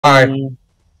X.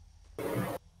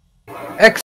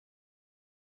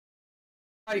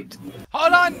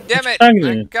 Hold on, damn it!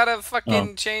 I gotta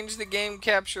fucking change the game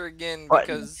capture again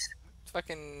because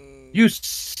fucking. You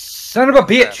son of a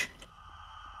bitch!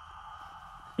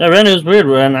 Yeah, Ren, it was weird.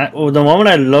 The moment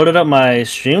I loaded up my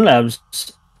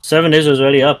Streamlabs, 7 days was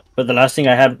already up, but the last thing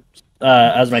I had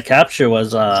as my capture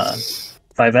was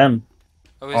 5M.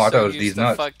 I was so used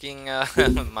to fucking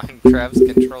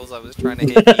Minecraft's controls. I was trying to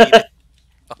hit E to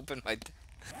open my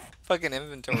fucking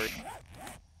inventory.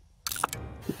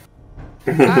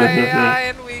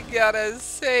 And we got a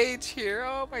Sage here.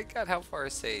 Oh my god, how far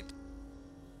is Sage?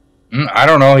 I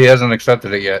don't know. He hasn't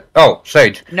accepted it yet. Oh,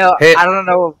 Sage. No, I don't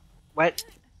know what.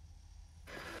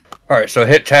 All right, so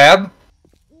hit tab.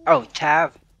 Oh,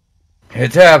 tab.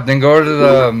 Hit tab, then go to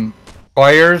the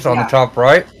players on the top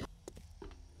right,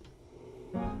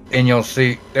 and you'll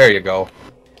see. There you go.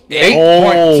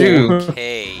 8.2.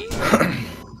 Okay.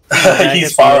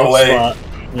 He's far away.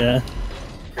 Yeah.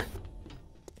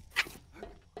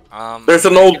 There's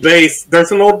an old base.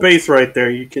 There's an old base right there.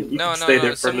 You can stay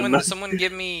there for a minute. Someone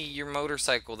give me your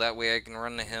motorcycle. That way I can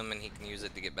run to him and he can use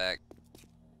it to get back.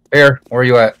 Here, where are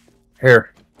you at?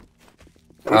 Here.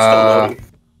 I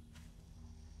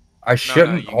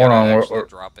shouldn't. No, hold on. Or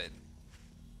drop it.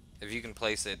 If you can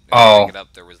place it. Pick it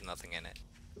up. There was nothing in it.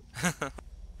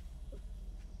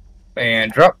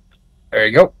 And drop. There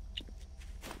you go.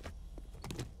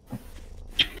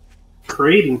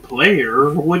 Creating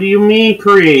player? What do you mean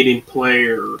creating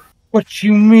player? What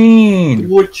you mean?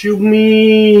 What you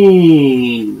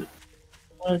mean?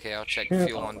 Okay, I'll check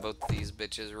fuel on both these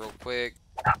bitches real quick.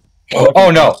 Oh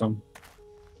no!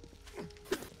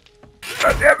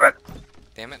 God damn it!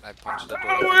 Damn it! I punched the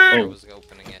door. I was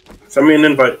opening it. Send me an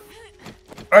invite.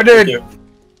 I did.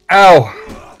 Ow!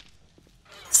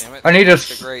 Damn it! I need a.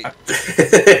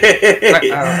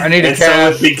 I need a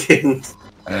cast.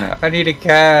 I need a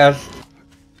cast.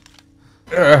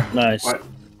 Nice.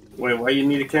 Wait, why you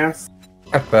need a cast?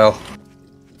 I fell.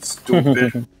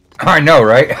 Stupid. I know,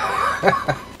 right?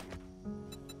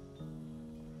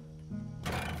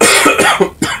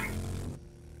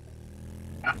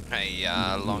 Hey,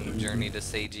 long journey to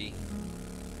Seiji.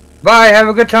 Bye, have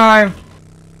a good time.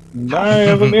 Bye,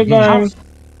 have a good time.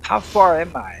 How far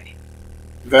am I?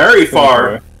 Very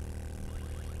far.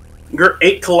 You're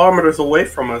 8 kilometers away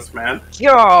from us, man.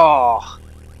 Yo!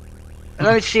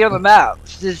 Let me see on the map.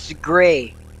 This is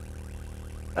gray.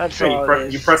 That's all it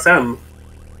is. You press M.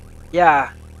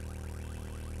 Yeah.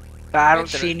 But I don't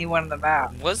see anyone on the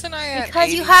map. Wasn't I at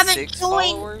Because you haven't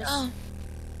joined.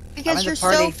 Because you're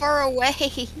so far away.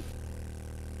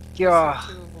 Yo.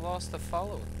 You've lost a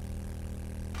follower.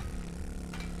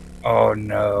 Oh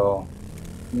no.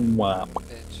 Wow.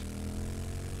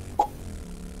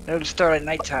 It'll start at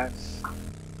nighttime.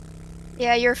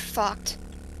 Yeah, you're fucked.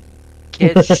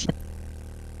 Kids.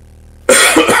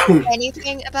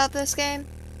 Anything about this game?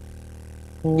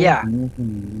 Yeah.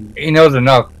 He knows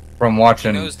enough from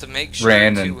watching. He knows to make sure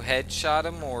to headshot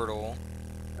Immortal,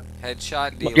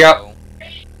 headshot Dilo. Yep.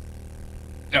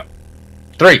 No.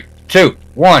 3, 2,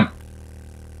 1.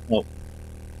 Oh.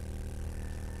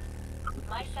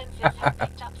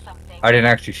 I didn't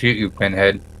actually shoot you,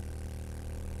 Pinhead.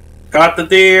 Got the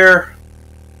deer.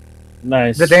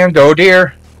 Nice. The damn doe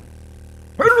deer.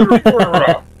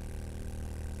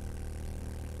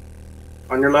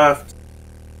 On your left.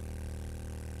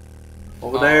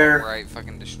 Over there. Right,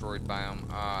 fucking destroyed by him.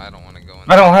 I don't want to go in.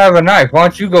 I don't have a knife. Why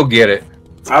don't you go get it?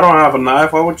 I don't have a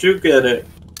knife. Why would you get it?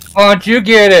 Why don't you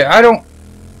get it? I don't.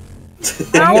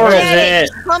 Where is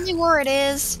it? Tell me where it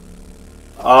is.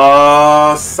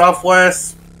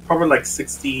 Southwest. Probably like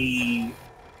 60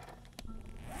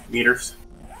 meters.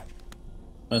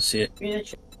 Let's see it.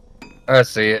 I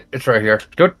see it. It's right here.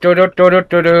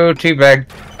 Teabag.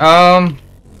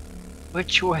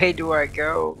 Which way do I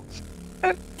go?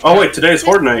 Oh wait, today's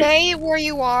Horde night. Stay where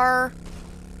you are.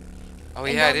 Oh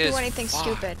yeah, and it is. Don't do anything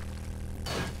stupid.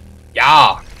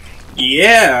 Yeah.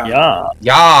 Yeah. Yeah.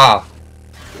 Yeah. I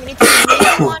mean, if you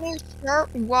really want to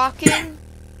start walking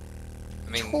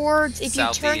towards, if you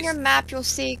turn your map, you'll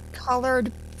see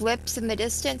colored blips in the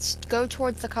distance. Go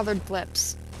towards the colored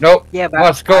blips. Nope. Yeah, but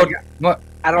must go.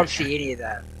 I don't see any of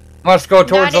that. Must go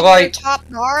towards the Not in light. your top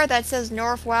bar that says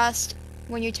northwest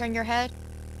when you turn your head.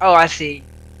 Oh, I see.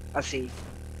 I see.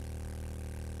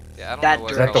 Yeah, I don't know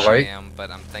what color I am,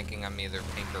 but I'm thinking I'm either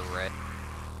pink or red.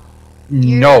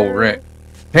 No, red.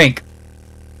 Pink.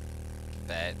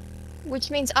 Bet. Which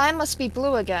means I must be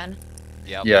blue again.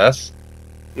 Yep. Yes.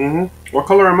 What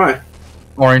color am I?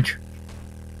 Orange.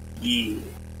 Yeah.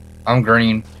 I'm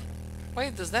green.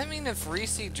 Wait, does that mean if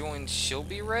Reese joins, she'll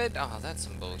be red? Oh, that's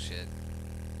some bullshit.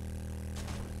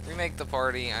 Remake the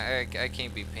party. I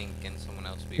can't be pink and someone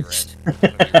else be red.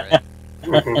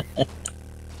 I'm gonna be red.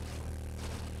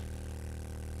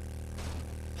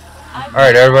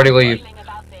 Alright, everybody leave.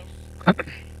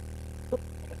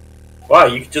 Wow,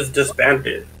 you could just disband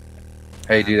it.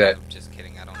 Hey, do that. I'm just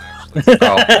kidding. I don't actually.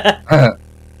 Oh.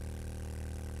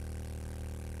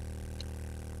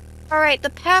 Alright, the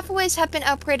pathways have been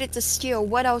upgraded to steel.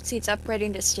 What else needs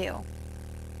upgrading to steel?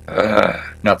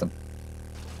 Nothing.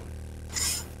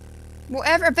 Well,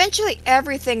 eventually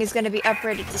everything is going to be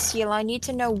upgraded to steel. I need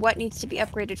to know what needs to be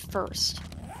upgraded first.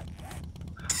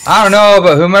 I don't know,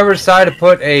 but whomever decided to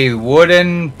put a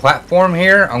wooden platform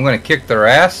here, I'm gonna kick their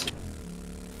ass.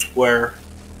 Where?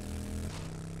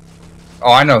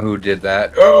 Oh, I know who did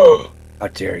that. Oh, how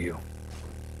dare you.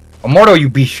 Immortal, you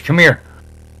beast, come here.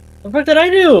 What the fuck did I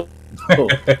do?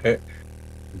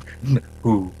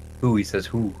 Who? Who? He says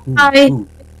who? Hi. Who?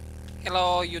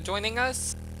 Hello, you joining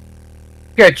us?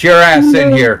 Get your ass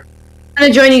in here. I'm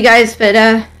gonna join you guys, but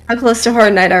how close to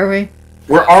Horde Night are we?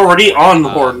 We're already on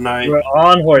Horde Night. We're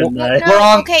on Horde Night. We're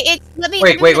on. Okay, let me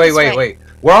Wait. put it this way.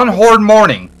 We're on Horde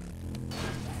morning.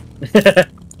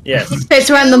 Yes. Okay,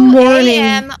 so we're in the 2 morning.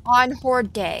 a.m. on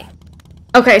Horde Day.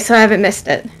 Okay, so I haven't missed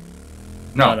it.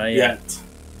 No. not yet.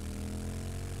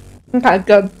 Yet. Okay,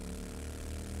 good.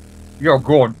 You're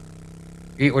good.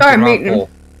 Eat what Sorry, you're not meeting. full.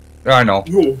 Yeah, I know.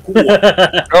 Go on.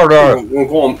 Oh, no.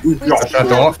 Go on. We That's still not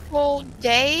the have one. a full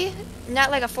day,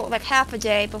 not like a full, like half a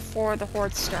day before the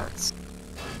Horde starts.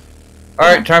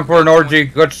 Alright, time for an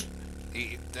orgy. Let's.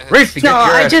 Reese, get No, your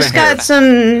I ass just in got here.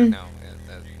 some. No,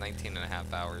 19 and a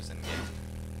half hours in game.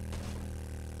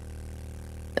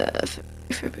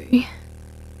 February.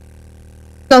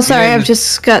 No, sorry, Yeah, I've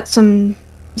just got some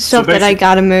stuff that I basic-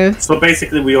 gotta move. So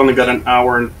basically, we only got an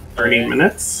hour and 30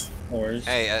 minutes. Horse.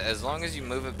 Hey, as long as you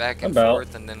move it back and About.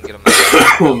 forth and then get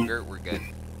a yogurt, we're good.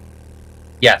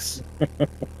 Yes. Like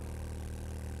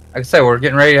I said, we're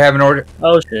getting ready to have an orgy.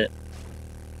 Oh shit.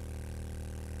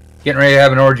 Getting ready to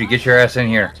have an orgy. Get your ass in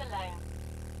here.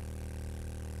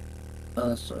 So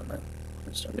let's start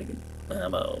making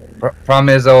ammo. Problem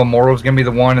is, though, Immortal's gonna be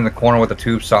the one in the corner with the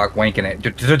tube sock wanking it.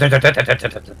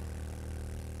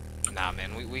 Nah,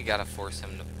 man, we gotta force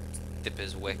him to dip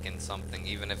his wick in something,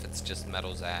 even if it's just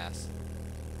Metal's ass.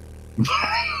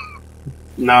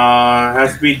 Nah, it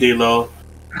has to be D-Lo.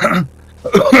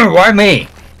 Why me?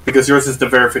 Because yours is the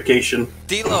verification.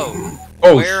 D-Lo,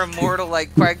 Oh, wear immortal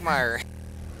like Quagmire.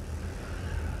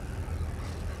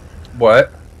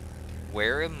 What?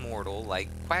 Wear immortal like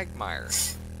Quagmire.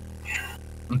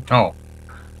 No.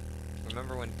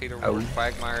 Remember when Peter Oh. wore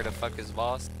Quagmire to fuck his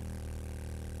boss?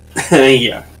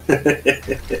 Yeah.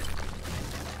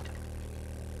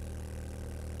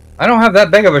 I don't have that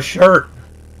big of a shirt.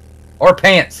 Or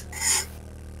pants.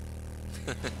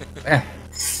 Eh.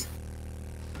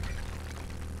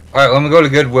 Alright, let me go to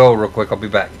Goodwill real quick. I'll be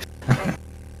back.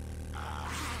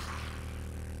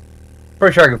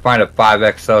 Pretty sure I can find a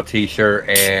 5XL t-shirt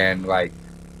and, like,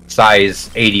 size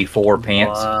 84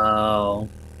 pants. Wow.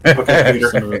 Okay, Peter.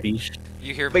 Son of a beast.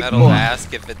 You hear Big Metal boy.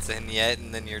 ask if it's in yet,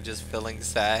 and then you're just feeling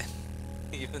sad,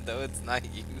 even though it's not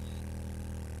you.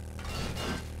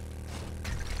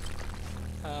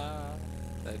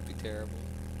 That'd be terrible.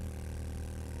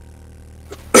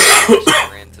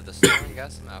 Just ran to the store and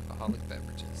got some alcoholic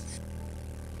beverages.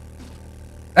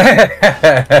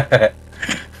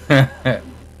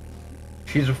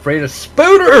 She's afraid of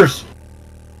spooters!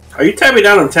 Are you tapping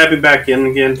down and tapping back in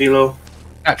again, D-Lo?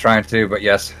 Not trying to, but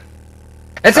yes.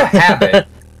 It's a habit.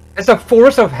 It's a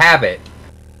force of habit.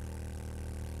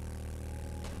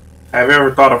 Have you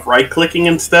ever thought of right-clicking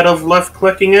instead of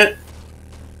left-clicking it?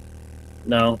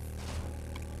 No.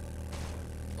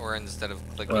 Or instead of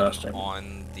clicking Well, that's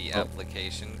on the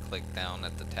application, click down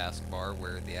at the taskbar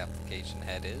where the application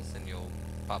head is, and you'll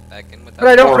pop back in with that. But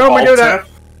I don't Or normally do that.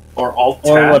 Alt-Tab? Or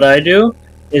Alt-Tab? Or what I do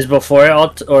is before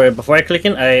I click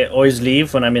in, I always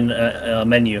leave when I'm in a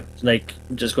menu. Like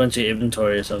just go into your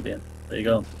inventory or something. There you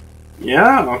go.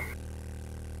 Yeah.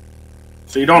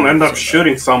 So you don't end up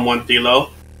shooting someone,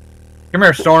 D-Lo. Come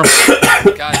here, Storm.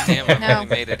 God damn, I No. only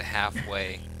made it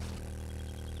halfway.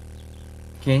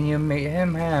 Can you meet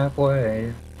him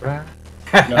halfway? Right?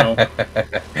 No.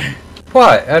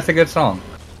 What? That's a good song.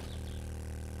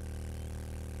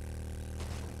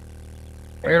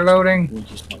 Air loading,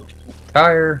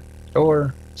 tire,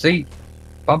 door, seat,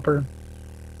 bumper,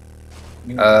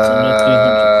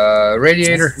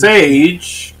 radiator.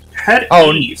 Sage, head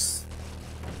Oh. east.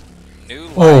 New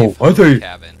life Oh, I in thought the you-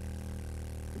 cabin.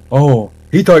 Oh,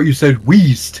 he thought you said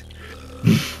wheezed.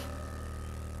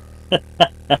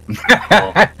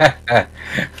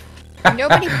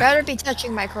 Nobody better be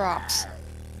touching my crops.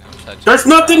 No touch. There's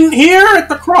nothing here at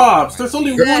the crops. There's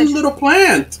only one little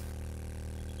plant.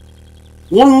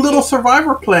 One little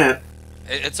survivor plant.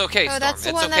 It's okay, Storm. That's the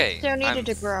it's one okay. that still needed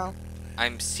to grow.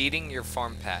 I'm seeding your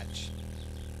farm patch.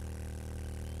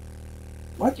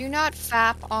 What? Do not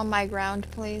fap on my ground,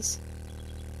 please.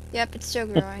 Yep, it's still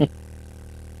growing.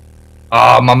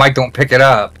 Oh, my mic don't pick it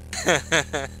up.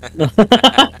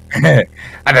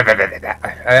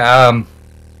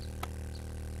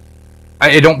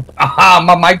 It don't. Aha,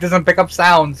 my mic doesn't pick up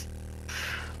sounds.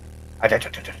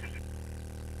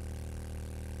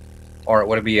 Or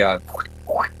would it be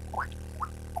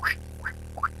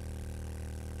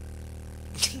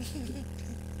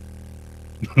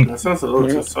That sounds a little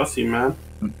too sussy, man.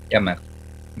 Yeah, man.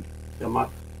 Yeah, man.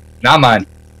 Nah, man.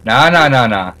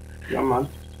 Nah. Yeah, man.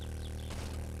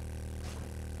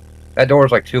 That door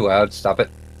is like too loud. Stop it.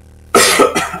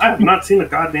 I have not seen a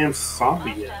goddamn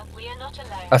zombie yet.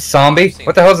 A zombie?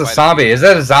 What the hell is a zombie? Is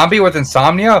that a zombie with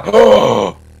insomnia?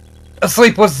 Oh,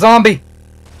 asleep with zombie.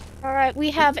 Alright,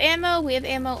 we have ammo. We have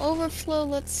ammo overflow.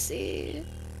 Let's see.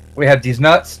 We have these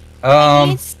nuts. I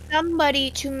need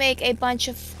somebody to make a bunch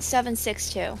of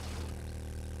 7.62.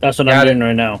 That's what I'm doing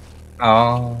right now.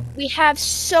 Oh. We have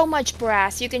so much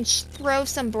brass. You can throw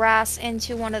some brass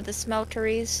into one of the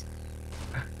smelteries.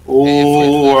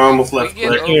 Oh, I almost left We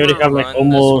already have like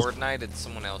almost night, it's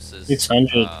someone else's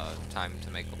 600. Time to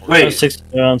make a horde. Wait,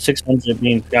 around 600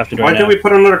 being crafted why right did now. we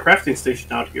put another crafting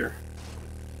station out here?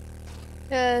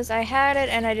 Because I had it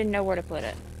and I didn't know where to put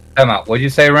it. Time out. What'd you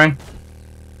say, Ryan?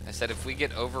 I said if we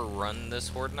get overrun this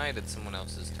horde night, it's someone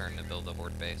else's turn to build a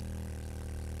horde base.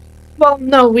 Well,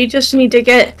 no, we just need to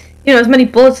get, as many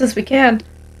bullets as we can.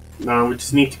 No, we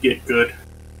just need to get good.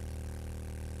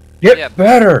 Get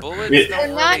better. We're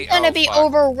not gonna be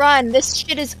overrun. This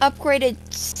shit is upgraded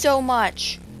so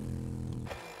much.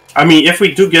 I mean, if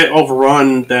we do get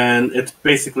overrun, then it's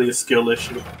basically a skill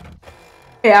issue.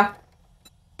 Yeah.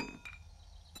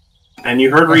 And you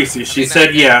heard Reese, she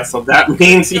said yeah, so that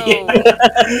means yeah.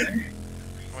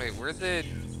 Wait, where the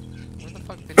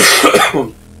fuck did he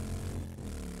Oh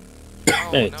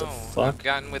Hey, no, the fuck? I've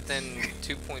gotten within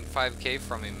 2.5k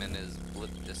from him and his blip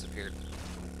disappeared.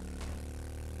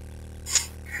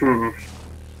 Oh,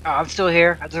 I'm still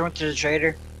here. I just went to the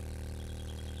trader.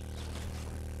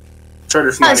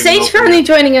 Trader's not even Sage open currently yet.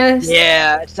 joining us.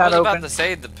 Yeah, it's I not was open. about to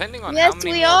say, depending on Yes, how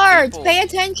many we more are. people... Pay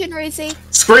attention, Reese.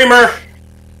 Screamer!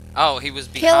 Oh, he was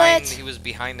Kill behind. it. He was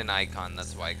behind an icon.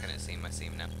 That's why I couldn't see him. I see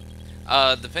him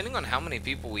now. Depending on how many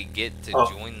people we get to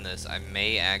join this, I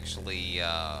may actually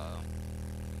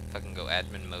fucking go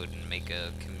admin mode and make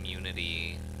a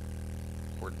community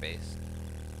horde base.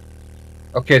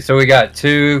 Okay, so we got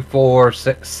 2, 4,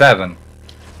 6, 7.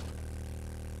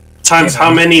 Times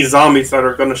how many zombies that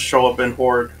are gonna show up in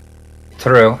Horde.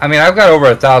 True. I mean, I've got over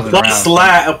 1,000 Plus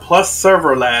rounds. plus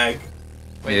server lag.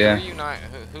 Wait, Yeah. who are you not?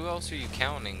 Who else are you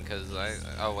counting? Cause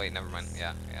oh wait, never mind.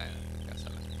 Yeah. I got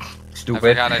 7.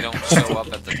 Stupid. I forgot I don't show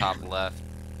up at the top left.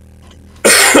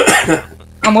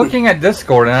 I'm looking at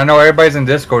Discord, and I know everybody's in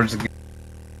Discord,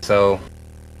 so...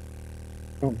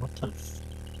 Oh, what the f-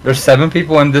 There's 7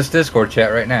 people in this Discord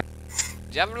chat right now.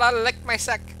 Jabla lick my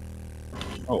sack.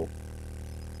 Oh,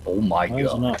 Oh my why is it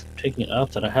god. not picking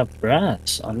up that I have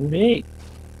brass on me?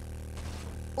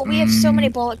 Well, we have so many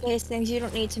bullet-based things. You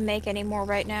don't need to make any more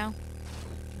right now.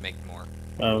 Make more.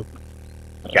 Oh,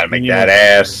 Gotta make we that need-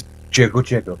 ass jiggle,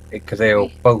 because they'll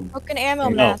boom. Look at ammo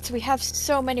No. mats. We have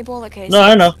so many bullet cases. No,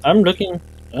 I know. I'm looking.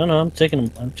 I know. I'm taking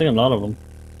a lot of them.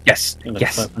 Yes, Like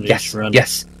yes, 500 yes, each run.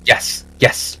 yes, yes,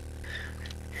 yes.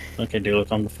 Okay, do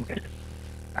look on the floor.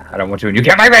 I don't want to, and you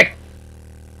can't make me!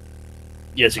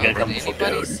 Yes, you Did gotta come anybody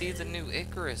before. see the new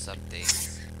Icarus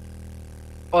update?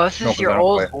 Oh, this No, is 'cause your I don't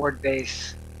old play. horde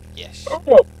base. Yes.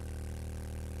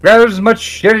 Grab as much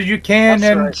shit as you can,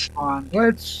 That's where I and spawned.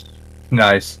 let's...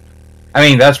 Nice. I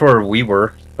mean, that's where we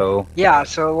were, so... Yeah,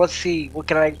 so let's see. What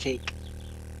can I take?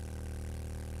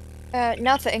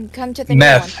 Nothing. Come to the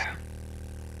Meth. new one.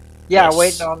 Yeah, Yes.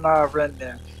 waiting on Ren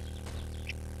there.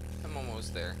 I'm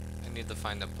almost there. I need to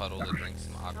find a puddle to drink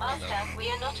some aqua though. We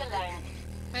are not alone.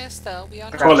 Master, we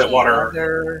are Toilet water.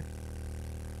 There.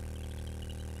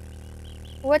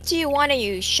 What do you want to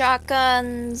use?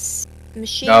 Shotguns,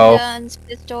 machine No. guns,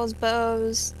 pistols,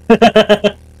 bows.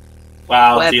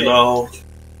 Wow, Weapon. D-Lo.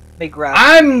 Big grab.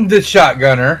 I'm the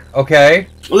shotgunner, okay?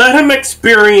 Let him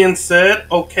experience it,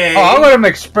 okay? Oh, I'll let him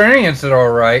experience it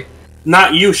alright.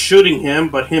 Not you shooting him,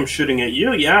 but him shooting at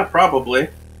you. Yeah, probably.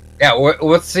 Yeah,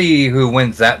 let's see who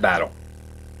wins that battle.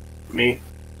 Me.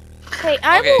 Hey,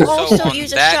 I Okay, will so also on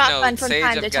use a that shotgun note, from Sage,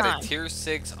 time to I've got time. a tier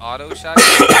 6 auto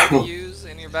shotgun to use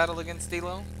in your battle against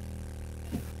Dilo.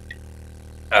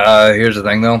 Here's the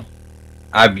thing though.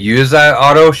 I've used that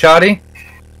auto shotty,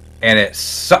 and it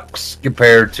sucks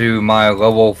compared to my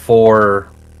level 4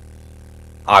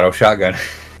 auto shotgun.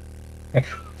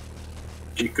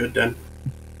 You good then?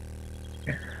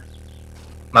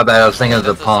 My bad. I was thinking of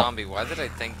the That's a pump. zombie. Why did I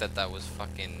think that that was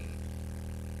fucking?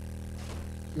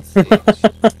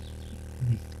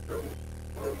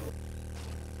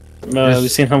 No, have you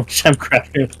seen how much I'm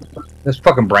cracking? This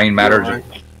fucking brain matter.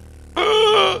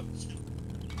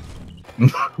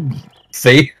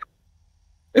 See?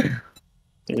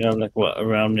 Yeah, I'm like what,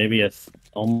 around maybe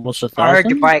almost 1,000. I heard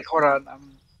your bike. Hold on.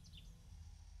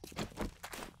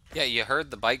 Yeah, you heard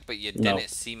the bike, but you No. didn't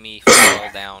see me fall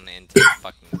down into the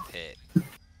fucking pit.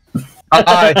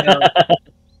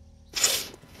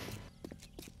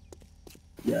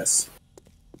 Yes.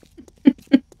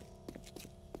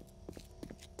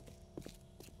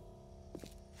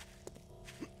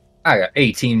 I got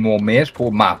 18 more minutes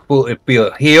for my foot to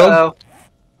feel healed. Hello.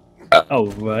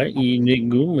 Alright, you need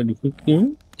good,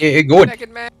 motherfucker. Yeah, it going.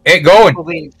 Second man. It going. Cool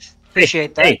beans.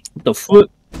 Appreciate that. Hey, what the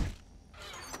foot?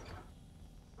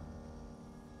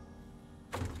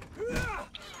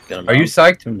 Are you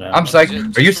psyched? I'm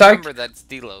psyched. Are you psyched? Remember that's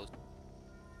Delos.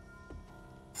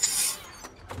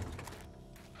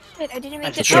 Wait, I didn't even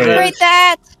That's get a to shame. upgrade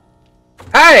that.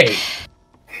 Hey!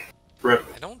 Rip.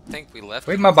 I don't think we left.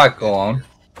 Where'd my bike go on?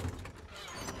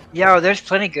 Yo, there's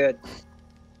plenty good.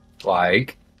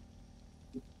 Like.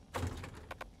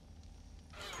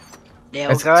 Nail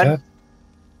That's gun.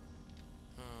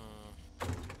 tough.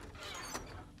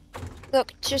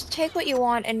 Look, just take what you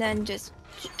want and then just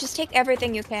take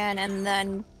everything you can and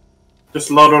then Just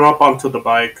load it up onto the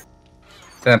bike.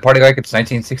 Then party like it's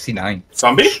 1969.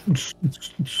 Zombie?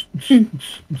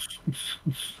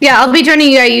 Yeah, I'll be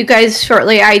joining you guys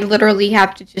shortly. I literally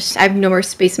have to I have no more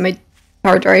space in my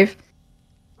hard drive.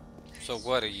 So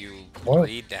what are you What?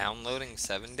 re-downloading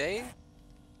 7 days?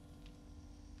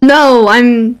 No,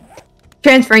 I'm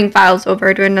transferring files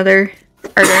over to another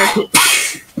hard drive.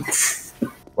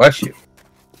 Bless you.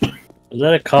 Is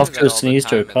that a cough I do to a that all the sneeze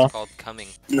to a time, it's cough? called coming.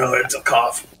 No, it's a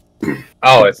cough.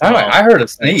 Oh, it sounded like I heard a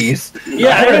sneeze.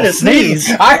 Yeah, I heard a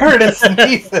sneeze. I heard a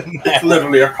sneeze in It's that.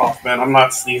 literally a cough, man. I'm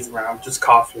not sneezing around. I'm just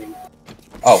coughing.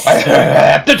 Oh,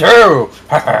 the two.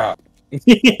 why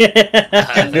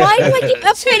do I keep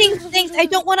upgrading things I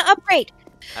don't want to upgrade?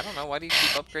 I don't know. Why do you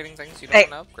keep upgrading things you Hey,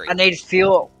 don't want to upgrade? I need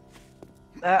fuel.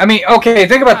 I mean, okay,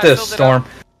 think about I this, filled it Storm. Oh,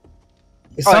 I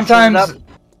filled it Sometimes, up.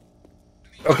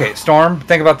 okay, Storm,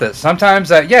 think about this. Sometimes,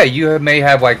 yeah, you may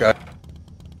have like a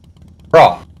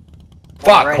bro.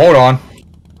 Fuck, Alright. hold on.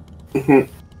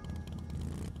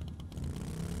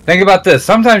 Think about this.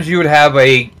 Sometimes you would have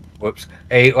let's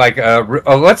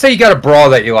say you got a bra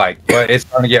that you like, but it's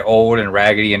starting to get old and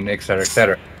raggedy and et cetera, et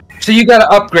cetera. So you got to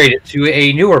upgrade it to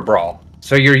a newer bra.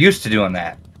 So you're used to doing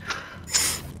that.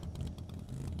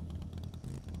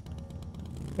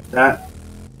 That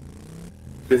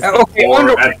is Okay,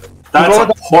 that's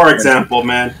a poor example,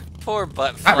 man. Poor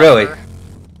butt fluffer. Not really.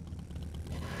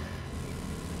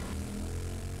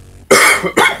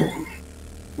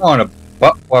 On a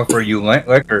butt fluffer, you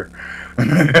liquor.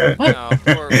 No,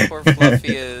 poor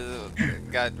Fluffy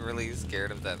got really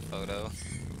scared of that photo.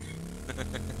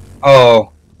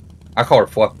 Oh, I call her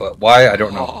fluff butt. Why? I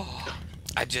don't know. Oh,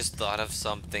 I just thought of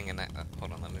something and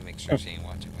hold on, let me make sure she ain't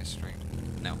watching my stream.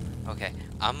 No. Okay.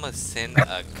 I'm gonna send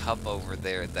a cup over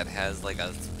there that has like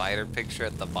a spider picture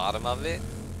at the bottom of it.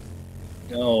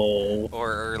 No.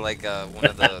 Or like one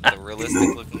of the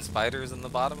realistic looking spiders in the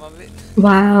bottom of it.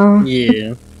 Wow.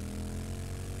 Yeah.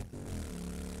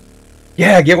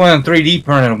 Yeah, get one of them 3D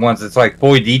printed ones. It's like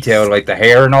fully detailed, like the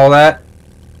hair and all that.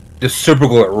 Just super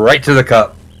glue it right to the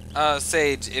cup.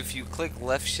 Sage, if you click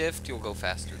left shift, you'll go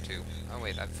faster too. Oh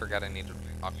wait, I forgot I needed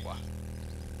aqua.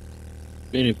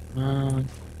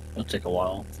 It'll take a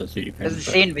while for the 3D print. Doesn't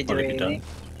seem to be doing anything.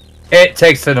 It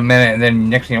takes it a minute, and then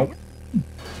next thing you know,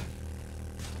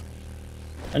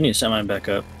 I need to set mine back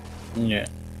up. Yeah.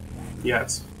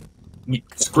 Yes. you need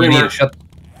Screamer. to shut.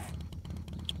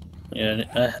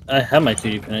 Yeah, I have my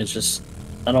 3D print. It's just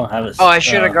I don't have it. Oh, I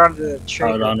should have gone to the tree.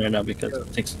 powered on right now because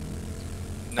it takes.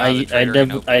 No, the trigger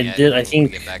ain't open yet. did. I We'll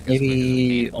think get back as quick as we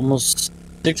maybe can. almost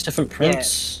 6 different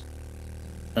prints,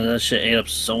 and that shit ate up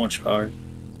so much power.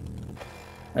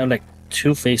 I have like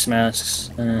 2 face masks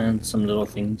and some little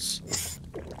things.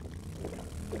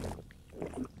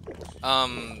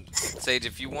 Sage,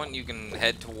 if you want, you can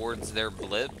head towards their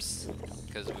blips,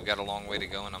 because we've got a long way to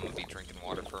go, and I'm gonna be drinking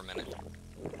water for a minute.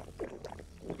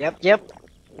 Yep.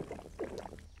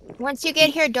 Once you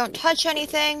get here, don't touch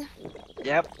anything.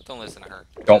 Yep. Don't listen to her.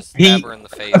 Don't Just pee. stab her in the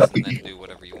face and then do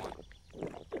whatever you want.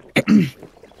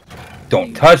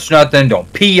 Don't touch nothing.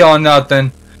 Don't pee on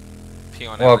nothing. Pee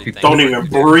on Well, everything. Don't even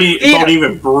breathe. Yeah. Don't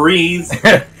even breathe.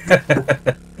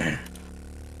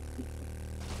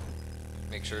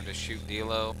 Make sure to shoot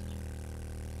Dilo.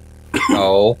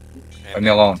 No. And Leave me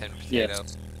alone. 10 potato.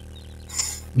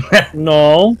 Yes.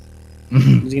 No.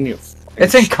 He's gonna get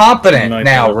It's incompetent No, I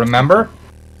now, don't. remember?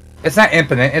 It's not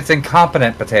impotent, it's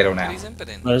incompetent potato But now. he's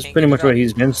impotent. That's He can't pretty get much it what up.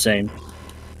 he's been saying.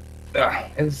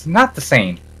 It's not the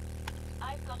same.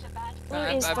 Who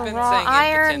I've is the been raw saying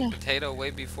iron? impotent potato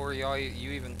way before you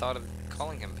even thought of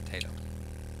calling him potato.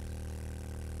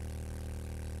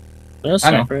 That's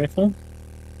I know. sniper rifle.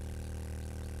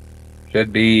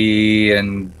 Should be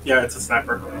in. Yeah, it's a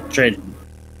sniper. Trade.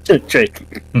 Trade.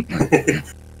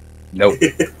 Nope.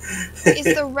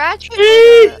 Is the ratchet?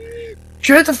 the-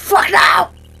 Trade the fuck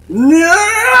out!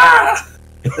 No!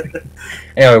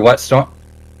 Anyway, what storm?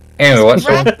 Anyway, what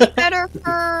storm? ratchet better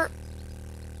for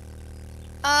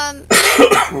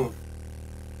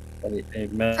Hey,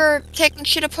 man. for taking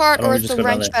shit apart, Why don't or we is just the go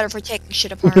down wrench there? better for taking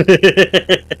shit apart?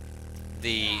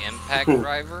 The impact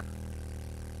driver.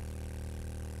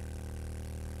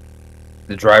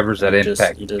 The drivers at You just-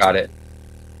 impact. you just- Got it.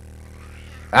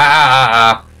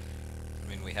 Ah. I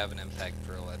mean, we have an impact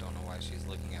drill. I don't know why she's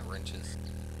looking at wrenches.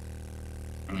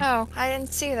 Oh, I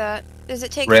didn't see that. Does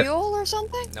it take Rip. fuel or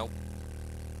something? Nope.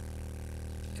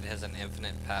 It has an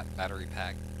infinite battery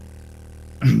pack,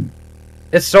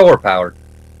 It's solar powered.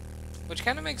 which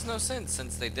kind of makes no sense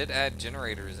since they did add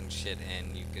generators and shit,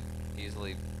 and you could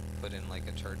easily put in like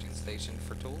a charging station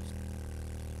for tools.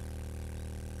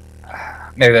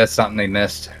 Maybe that's something they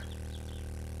missed.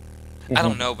 I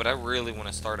don't know, but I really want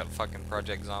to start up fucking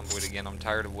Project Zomboid again. I'm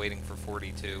tired of waiting for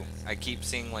 42. I keep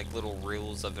seeing like little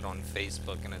reels of it on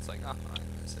Facebook, and it's like, oh, I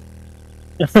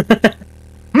miss it.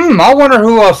 I wonder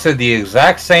who else said the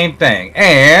exact same thing.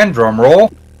 And, drum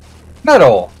roll,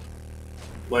 metal.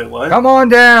 Wait, what? Come on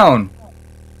down.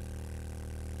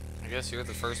 I guess you're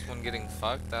the first one getting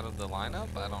fucked out of the lineup?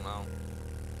 I don't know.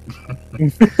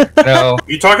 No.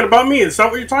 You talking about me? Is that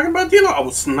what you're talking about, Dino? I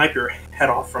will snipe your head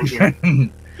off from here.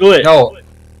 Do it. No.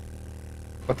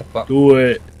 What the fuck? Do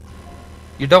it.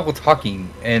 You're double talking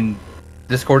in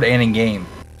Discord and in game.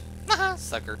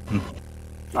 Sucker.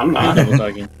 I'm not. Double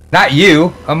talking. Not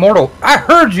you, Immortal. I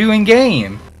heard you in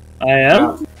game. I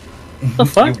am. The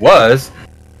fuck? You was.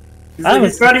 He's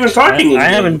not even talking. I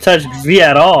haven't touched V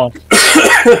at all.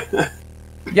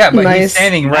 Yeah, but he's Nice.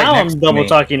 standing right Now next I'm to double me.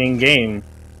 talking in game.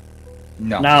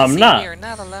 No. Now I'm See, not. You're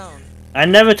not alone. I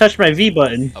never touched my V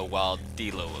button. A wild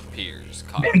Dilo appears,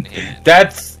 caught in hand.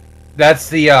 That's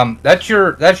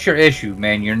your issue,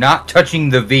 man. You're not touching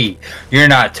the V. You're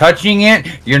not touching it.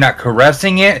 You're not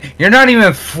caressing it. You're not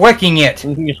even flicking it.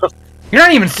 You're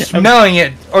not even smelling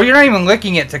it, or you're not even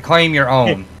licking it to claim your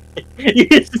own.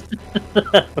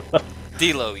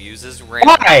 Dilo uses rain.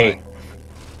 Why?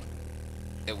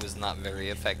 It was not very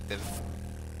effective.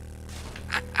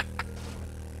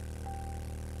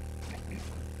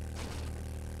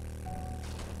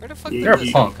 Where the fuck You're did a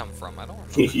this punk. one come from? I don't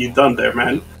remember. You done there,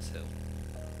 man.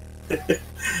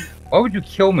 Why would you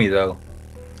kill me though?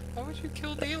 Why would you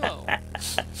kill Dilo?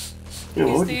 Yeah,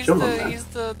 what would you kill him, man? He's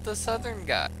the southern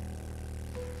guy.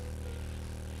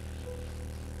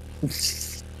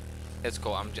 It's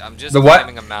cool. I'm just The what?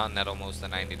 climbing a mountain at almost a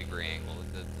 90-degree angle.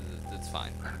 It's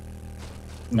fine.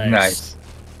 Nice.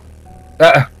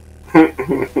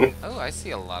 Oh, I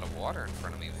see a lot of water in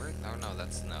front of me. Where? Oh no,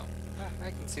 that's snow. Ah, I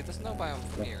can see the snow biome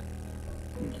from here.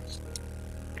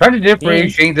 Trying to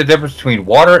differentiate the difference between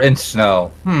water and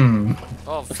snow.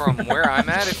 Well, from where I'm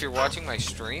at, if you're watching my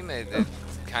stream, it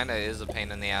kind of is a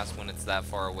pain in the ass when it's that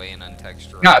far away and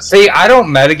untextured. No, see, I don't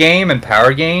metagame and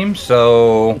power game,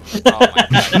 so. Oh my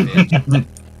god, bitch.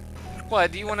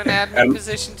 What? Do you want an admin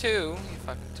position too? You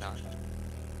fucking talk.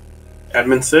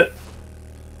 Admin sit.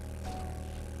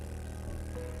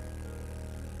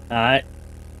 Alright.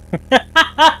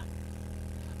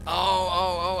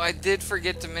 Oh, I did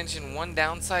forget to mention one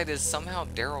downside is somehow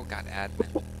Daryl got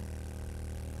admin.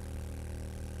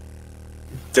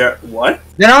 What?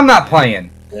 Then I'm not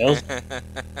playing.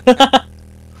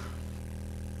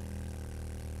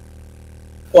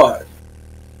 What?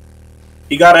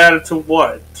 He got added to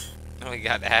what? Oh, he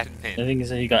got admin. I think he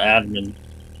said he got admin.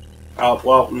 Oh,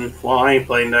 well, I ain't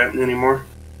playing that anymore.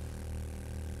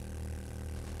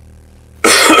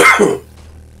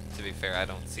 To be fair, I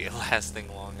don't see it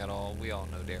lasting long at all. We all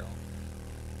know Daryl.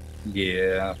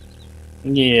 Yeah.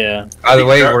 Yeah. By the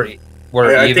way, I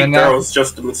we're I even think now. that was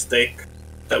just a mistake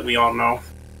that we all know.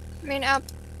 I mean,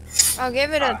 I'll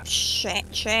give it a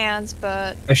chance,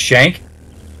 but A shank?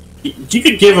 You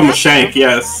could give him a shank,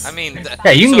 yes. I mean,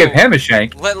 yeah, you can give him a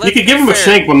shank. You could give him a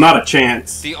shank, but not a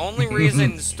chance. The only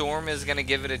reason Storm is gonna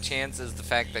give it a chance is the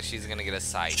fact that she's gonna get a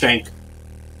sight. Shank.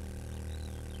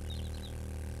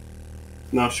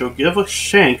 No, she'll give a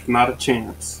shank, not a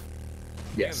chance.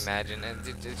 Yes. Can you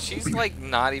imagine? She's like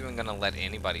not even gonna let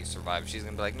anybody survive. She's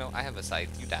gonna be like, no, I have a sight.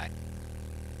 You die.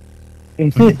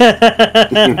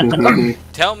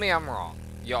 Tell me I'm wrong.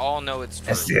 You all know it's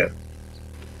true.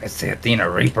 That's the Athena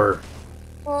Reaper.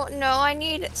 Well, no, I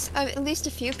need at least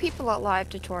a few people alive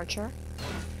to torture.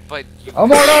 But you... Oh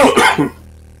no!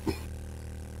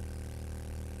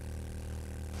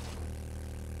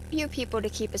 Few people to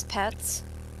keep as pets.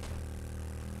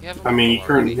 I mean, you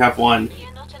currently have one.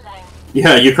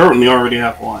 Yeah, you currently already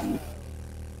have one.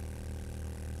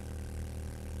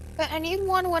 But I need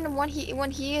one when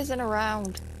he isn't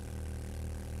around.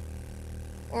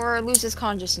 Or loses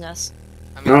consciousness.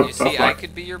 I mean, you see, I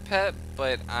could be your pet,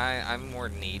 but I'm more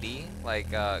needy. Like,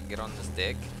 get on this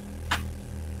dick.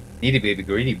 Needy baby,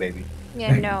 greedy baby.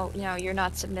 Yeah, no, you're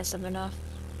not submissive enough.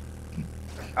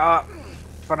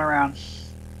 Spun around.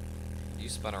 You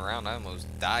spun around, I almost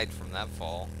died from that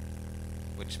fall.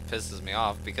 Which pisses me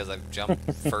off because I've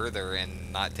jumped further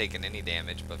and not taken any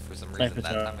damage, but for some reason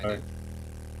that time I did.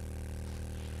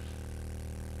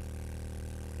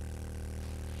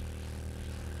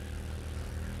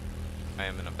 I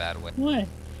am in a bad way. Why?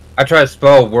 I tried to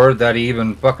spell a word that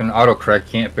even fucking autocorrect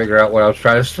can't figure out what I was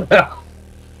trying to spell.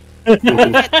 I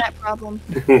get that problem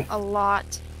a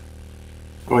lot.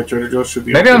 Oh, Trader Joe should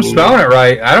be. Maybe I'm spelling it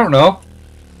right. I don't know.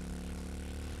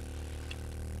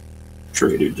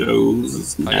 Trader Joe's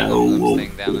is now I'm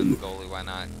staying down in the goalie. Why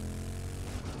not?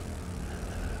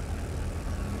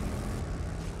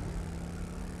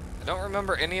 I don't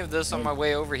remember any of this on my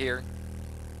way over here.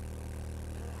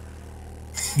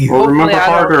 Well, remember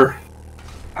harder.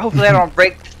 Hopefully I don't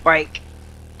break this bike.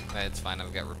 It's fine,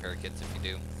 I've got repair kits if you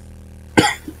do.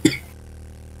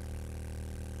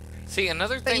 See,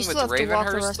 another thing with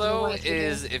Ravenhurst, though,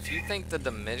 is if you think the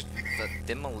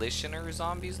Demolitioner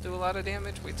zombies do a lot of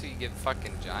damage, wait till you get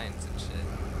fucking giants and shit.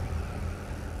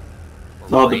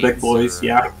 Oh, the big boys,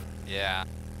 yeah. Yeah.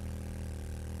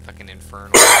 Fucking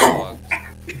Inferno dogs.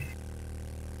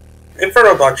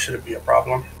 Inferno dogs shouldn't be a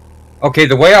problem. Okay,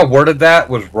 the way I worded that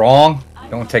was wrong.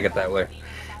 Don't take it that way.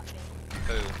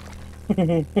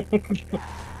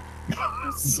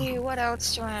 Let's see, what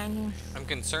else do I need? I'm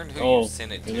concerned who you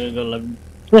sent it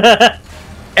to.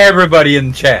 Everybody in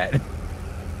the chat.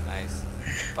 Nice.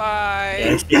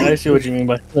 Bye. I see what you mean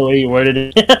by the way you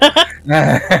worded it.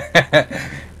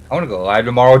 I want to go live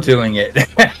tomorrow doing it.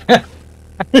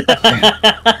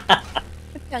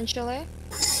 Potentially.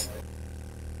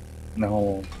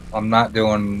 No, I'm not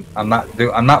pulling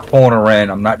a Ren.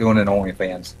 I'm not doing an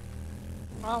OnlyFans.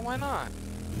 Well, why not?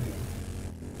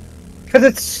 Because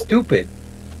it's stupid.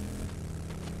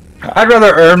 I'd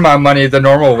rather earn my money the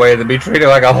normal way than be treated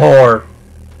like a whore.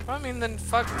 I mean, then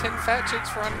fuck 10 fat chicks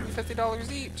for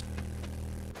 $150 each.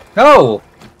 No!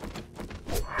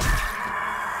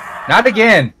 Not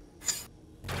again!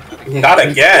 Not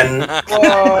again!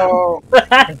 Whoa!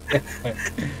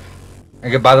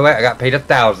 Okay, by the way, I got paid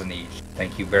 1,000 each.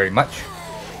 Thank you very much.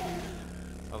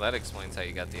 Well, that explains how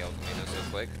you got the El Camino so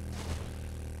quick.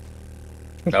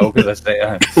 No, because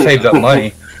I saved up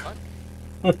money.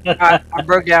 I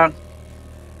broke down.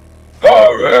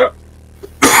 Oh,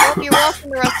 Hope you're welcome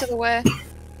the rest of the way.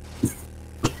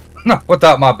 no,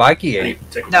 without my bikey aid.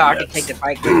 No, I can take the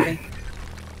bike with me.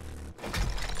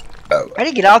 I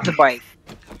didn't get out the bike.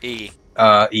 E.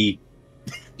 E.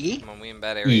 E? Come on, we in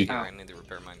bad area here. I need to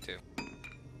repair mine too.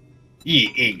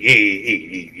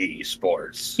 E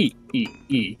sports. E.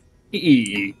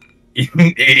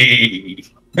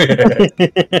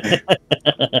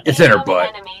 It's in her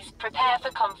butt. Prepare for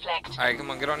conflict. Alright,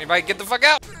 come on, get on your bike. Get the fuck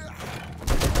out!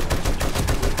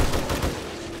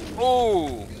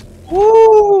 Oh!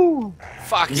 Woo!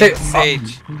 Fucking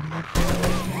Sage.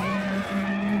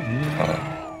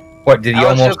 What, did he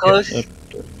almost get...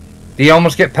 Did he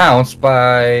almost get pounced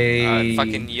by...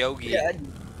 fucking Yogi. Yeah.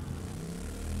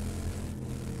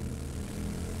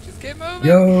 Just get moving.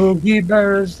 Yogi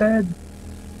Bear's dead.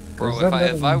 Bro,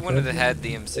 if I wouldn't have had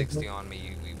the M60 on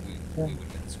me, we would have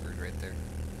been screwed right there.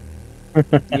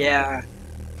 Yeah.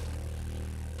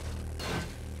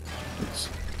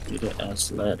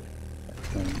 Let's lead.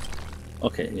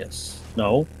 Okay, yes.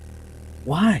 No.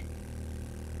 Why?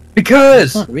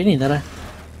 Because! I'm not reading that.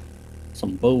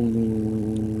 Some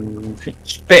bullshit.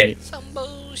 Spit. Some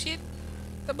bullshit.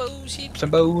 The bullshit.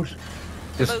 Some bullshit.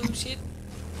 The bullshit.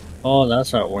 Oh,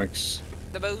 that's how it works.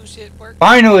 The bullshit works.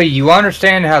 Finally, you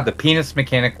understand how the penis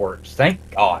mechanic works. Thank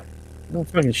God. I'll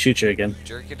fucking shoot you again.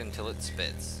 Jerk it until it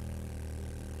spits.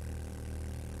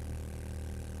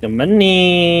 Come on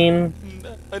in.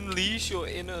 Unleash your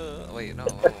inner... Wait, no.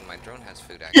 Oh, my drone has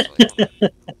food, actually.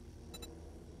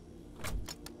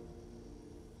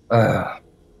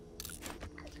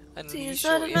 Unleash Is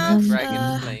your that inner enough?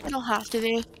 dragon flame. It'll have to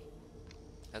be.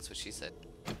 That's what she said.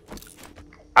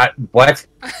 What?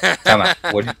 Come on.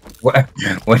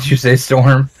 What'd you say,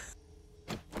 Storm?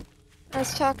 I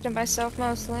was talking to myself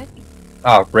mostly.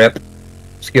 Oh, rip.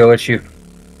 Skill issue.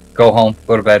 Go home.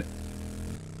 Go to bed.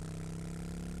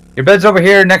 Your bed's over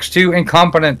here next to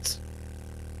incompetence.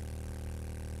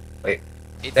 Wait.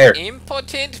 It's There.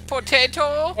 impotent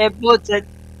potato. Impotent.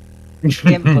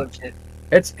 Impotent.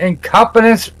 It's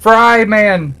incompetence fry,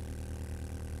 man.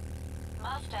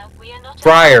 Master, we are not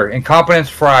Fryer. Incompetence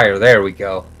fryer. There we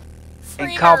go.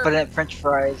 Incompetent French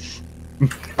fries.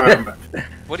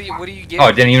 What do you get?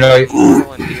 Oh, didn't you know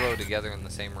Dilo and Dilo together in the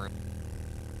same room?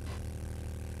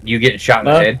 you getting shot in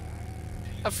the head?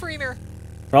 A freener.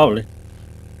 Probably.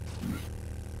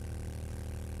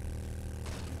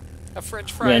 A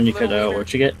French fry. Yeah, and you could,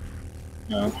 what you get?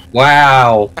 No.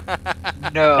 Wow.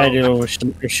 No. I do, we're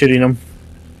shooting them.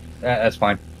 That's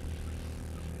fine.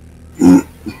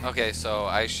 Okay, so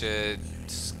I should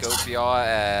scope y'all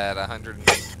at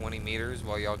 120 meters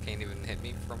while y'all can't even hit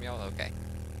me from y'all? Okay.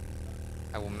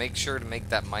 I will make sure to make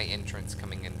that my entrance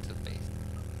coming into the base.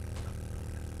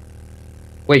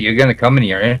 Wait, you're gonna come into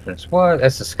your entrance? What?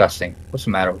 That's disgusting. What's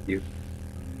the matter with you?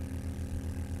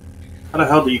 How the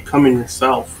hell do you come in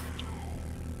yourself?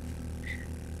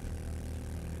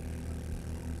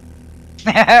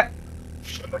 I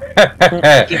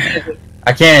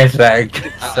can't answer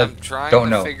that. I'm trying don't to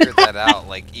know. figure that out.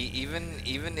 Like, even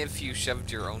if you shoved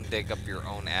your own dick up your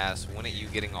own ass, wouldn't you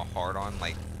getting a hard on,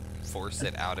 like, force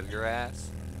it out of your ass?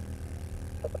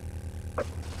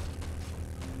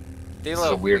 This is a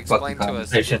Dilo, weird explain fucking to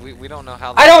us. conversation. We don't know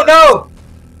how. I don't know!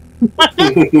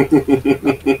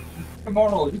 Come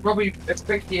on, you probably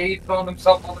asphyxiates on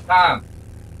himself all the time.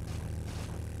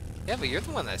 Yeah, but you're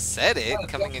the one that said it, Yeah,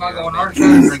 coming in not your own going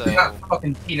entrance, You got so...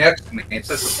 fucking tea next to me. It's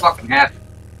just a fucking happy.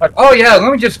 Like, oh yeah,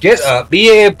 let me just get be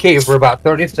AFK for about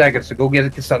 30 seconds to go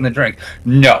get something to drink.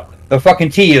 No, the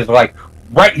fucking tea is like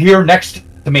right here next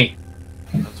to me.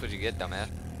 That's what you get, dumbass.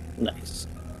 Nice.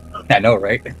 I know,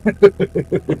 right?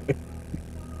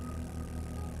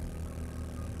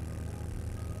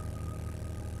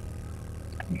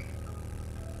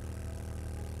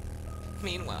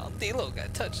 Meanwhile, Dilo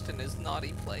got touched in his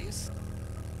naughty place.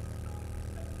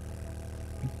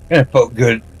 And it felt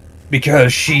good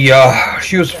because she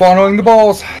was following the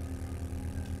balls.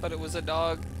 But it was a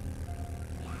dog.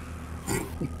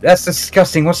 That's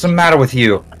disgusting. What's the matter with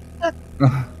you?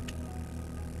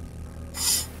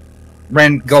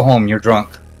 Ren, go home. You're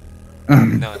drunk. No,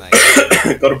 not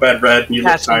yet. Go to bed, Red. You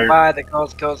look Passing tired. by the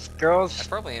girls. I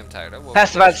probably am tired. I woke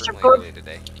Pass up by the extremely strip club? early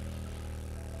today.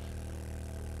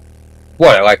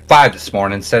 What? Like 5 this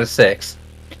morning instead of 6.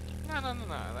 No. I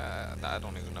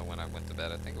don't even know when I went to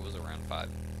bed. I think it was around 5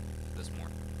 this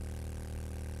morning.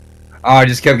 Oh, I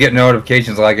just kept getting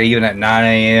notifications like even at 9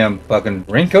 a.m. Fucking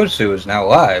Rinkosu is now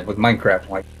live with Minecraft. I'm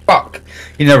like, fuck.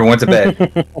 He never went to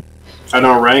bed. I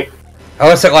know, right?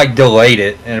 Unless it like delayed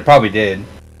it, and it probably did.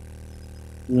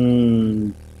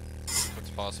 It's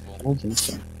possible. I don't think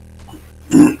so.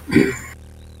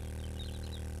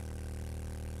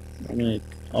 I mean,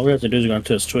 all we have to do is go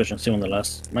onto his Twitch and see when the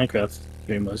last Minecraft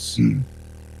stream was.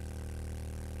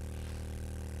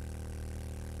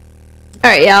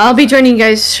 Alright, yeah, I'll be joining you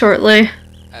guys shortly.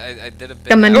 I did a bit.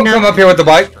 Come on Don't now. come up here with the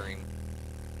bike.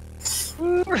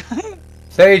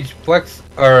 Sage, flex,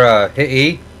 or hit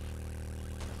E.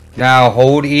 Now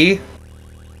hold E.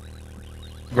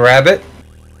 Grab it.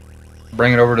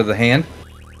 Bring it over to the hand.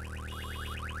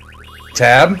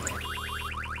 Tab.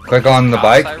 Click on the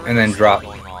bike, and then drop.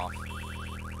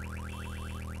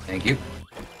 Thank you.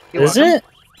 You're Is welcome. it?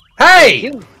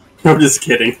 Hey! I'm just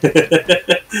kidding.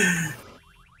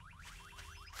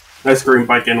 Nice green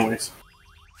bike, anyways.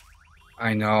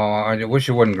 I know. I wish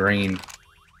it wasn't green.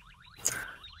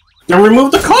 Now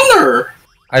remove the color.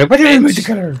 I wish it was the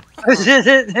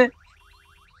color.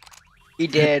 He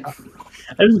did. I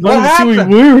just What wanted to see where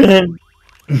happened? we were in.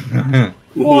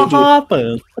 What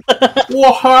happened?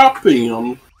 What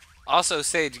happened? Also,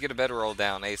 Sage, get a bedroll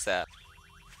down ASAP.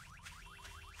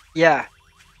 Yeah.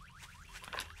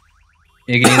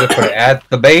 You can either put it at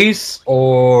the base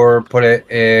or put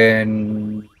it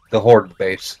in the Horde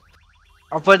base.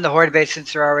 I'll put in the Horde base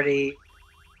since we're already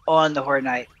on the Horde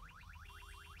night.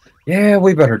 Yeah,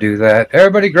 we better do that.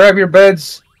 Everybody grab your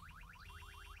beds.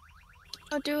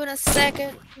 I'll do it in a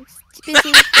second. It's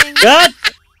busy with things. God!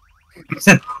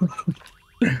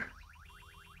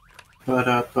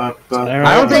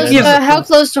 I don't think he's... How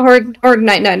close to Horde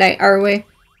night are we?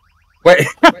 Wait,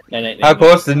 how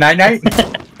close to night?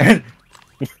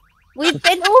 We've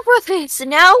been over this.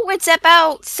 Now it's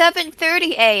about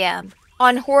 7:30 a.m.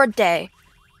 on Horde Day.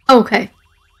 Okay.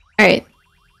 Alright.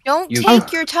 Don't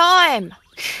take your time.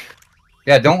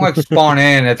 Yeah, don't like spawn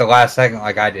in at the last second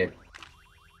like I did.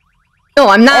 No,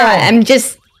 I'm not. I'm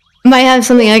just... might have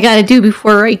something I gotta do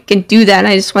before I can do that, and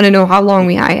I just want to know how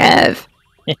long I have.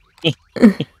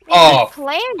 I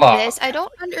planned this. I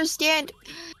don't understand.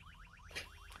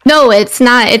 No, it's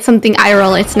not. It's something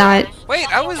IRL. It's not. Wait,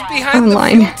 I was behind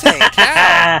online. the fuel tank.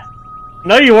 How?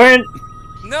 No, you weren't.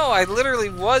 No, I literally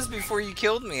was before you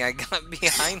killed me. I got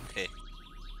behind it.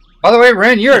 By the way,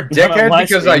 Ren, you're a dickhead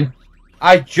because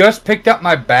I just picked up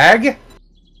my bag.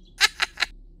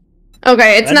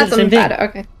 Okay, it's not something bad.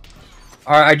 Okay.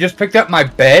 Alright, I just picked up my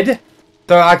bed,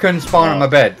 so I couldn't spawn on my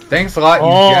bed. Thanks a lot, you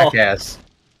jackass.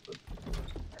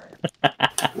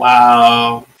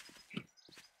 Wow.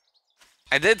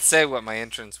 I did say what my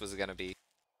entrance was gonna be.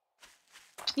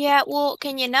 Yeah, well,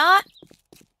 can you not?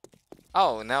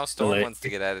 Oh, now Storm wants to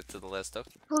get added to the list. Okay.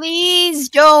 Please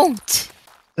don't.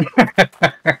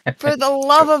 For the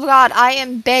love of God, I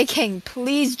am begging.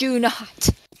 Please do not.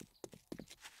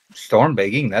 Storm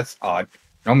begging? That's odd.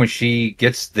 Normally she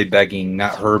gets the begging,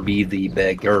 not her be the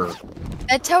beggar.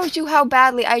 That tells you how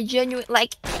badly I genuinely...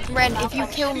 Like, Ren, if you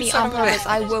kill me on purpose,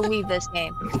 I will leave this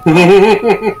game.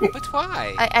 But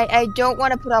why? I don't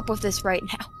want to put up with this right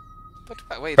now. But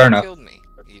why? Wait, Fair who enough. killed me,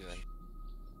 even?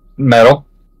 Metal.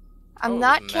 I'm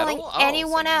not killing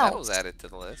anyone else. Metal's added to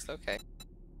the list, okay.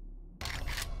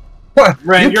 What?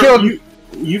 Ren,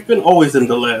 you've been always in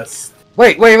the list.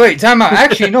 Wait, time out.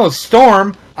 Actually, no,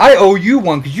 Storm, I owe you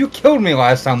one because you killed me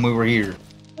last time we were here.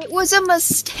 It was a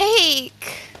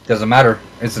mistake. Doesn't matter.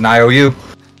 It's an IOU.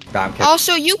 Nah, I'm kidding.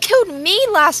 Also, you killed me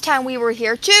last time we were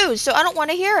here too, so I don't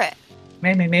want to hear it.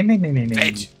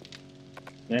 Bitch.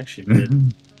 You actually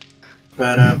did.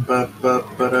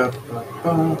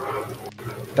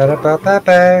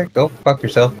 Go fuck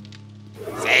yourself.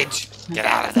 Sage, get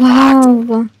out of the box.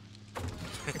 Wow.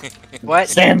 What?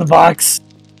 Stay in the box.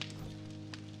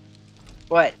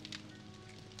 What?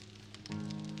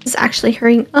 It's actually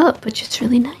hurrying up, which is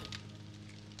really nice.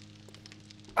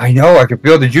 I know, I can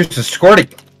feel the juices squirting.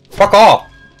 Fuck off.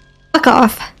 Fuck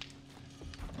off.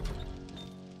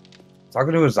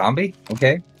 Talking to a zombie?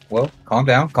 Okay, well, calm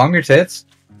down. Calm your tits.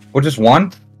 Well, just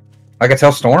one. Like I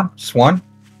tell Storm, just one.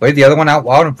 Lay the other one out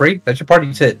wild and free. That's your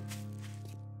party tit.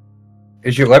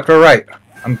 Is your left or right?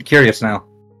 I'm curious now.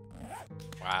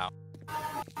 Wow.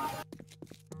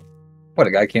 What,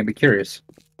 a guy can't be curious.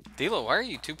 Dilo, why are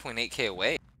you 2.8k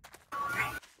away?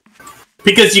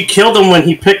 Because you killed him when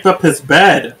he picked up his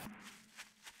bed.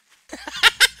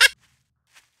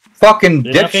 Fucking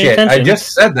dipshit. I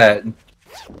just said that.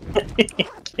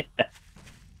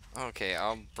 Okay,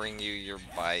 I'll bring you your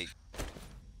bike.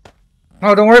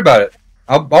 No, don't worry about it.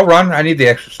 I'll run. I need the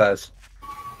exercise.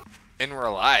 In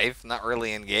real life, not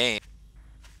really in game.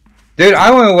 Dude,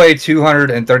 I only weigh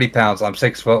 230 pounds. I'm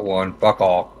 6'1". Fuck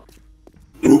all.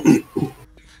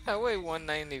 I weigh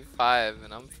 195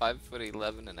 and I'm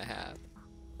 5'11 and a half.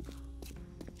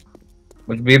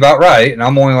 Which would be about right, and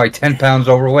I'm only like 10 pounds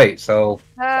overweight, so...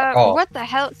 fuck off. What the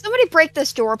hell? Somebody break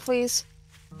this door, please.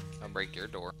 I'll break your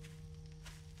door.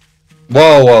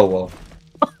 Whoa, whoa,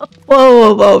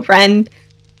 whoa. Whoa, friend.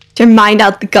 Get your mind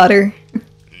out the gutter.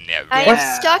 Never. I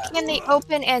am stuck in the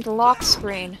open and lock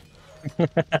screen.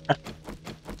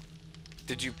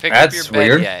 Did you pick up your bed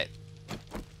weird. yet?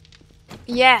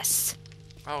 Yes.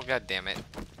 Oh, god damn it.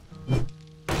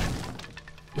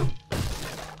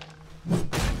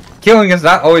 Killing is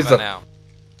not always the... the...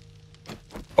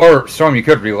 Or, Storm, you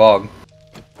could relog.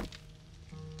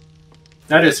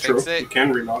 That is true. You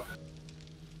can relog.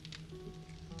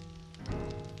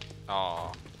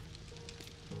 Aw.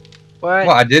 What?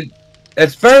 Well, I did.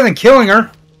 It's better than killing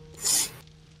her.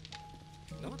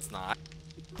 No, it's not.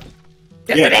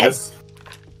 Yeah, it is.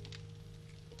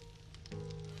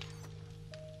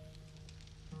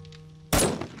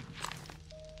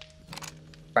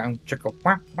 God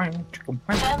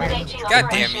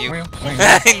damn you.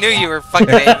 I knew you were fucking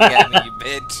aiming at me, you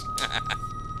bitch.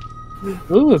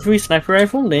 Ooh, a free sniper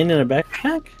rifle laying in a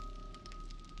backpack?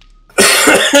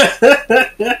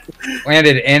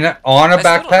 Landed on a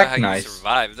backpack? Nice. Nice. You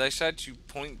survived. I shot you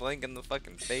point blank in the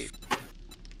fucking face.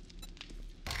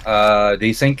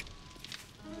 Desync.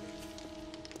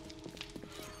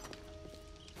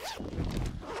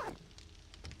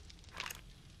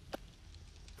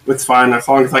 It's fine, as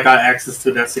long as I got access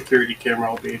to that security camera,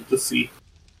 I'll be able to see.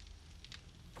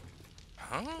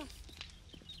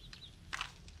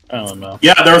 I don't know.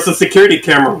 Yeah, there was a security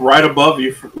camera right above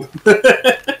you.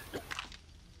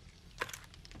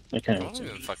 I can't I don't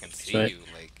even fucking see right. you.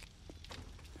 Like,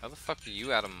 how the fuck are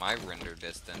you out of my render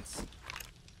distance?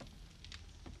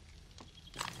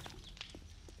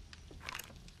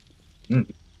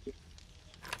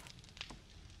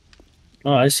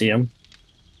 Oh, I see him.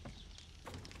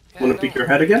 Yeah, Want to peek your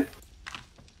head again?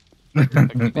 I'm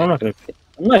not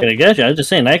gonna get you. I'm just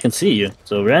saying I can see you,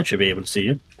 so Rand should be able to see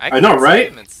you. I know,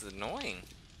 right? It's annoying.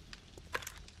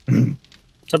 What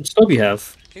type of scope you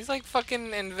have? He's like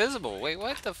fucking invisible. Wait,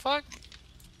 what the fuck?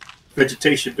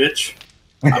 Vegetation, bitch.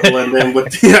 I blend in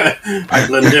with the, I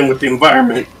blend in with the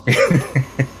environment.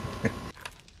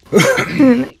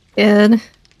 Good.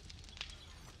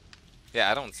 Yeah,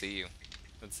 I don't see you.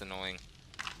 That's annoying.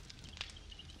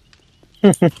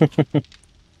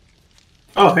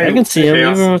 Oh, hey, I can see him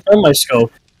Chaos. even without my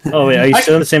scope. Oh wait, are you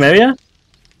still in the same area?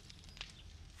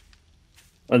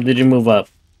 Or did you move up?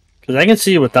 Because I can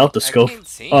see you without the scope. I can't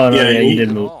see Oh no, Yeah, yeah, you you did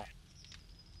at move. all.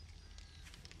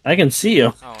 I can see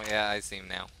you. Oh yeah, I see him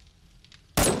now.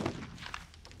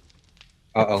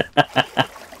 Uh-oh.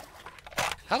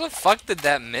 How the fuck did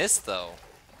that miss though?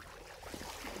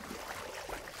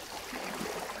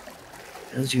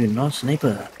 Because you're not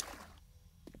sniper.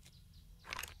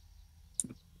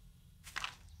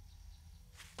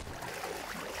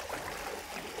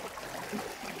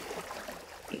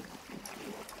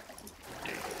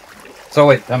 So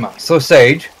wait, time out. So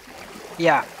Sage,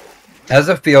 Yeah, how does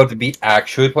it feel to be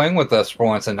actually playing with us for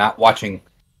once and not watching?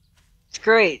 it's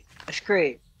great. It's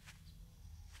great.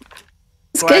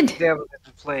 It's Glad good. to be able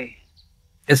to play.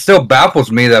 It still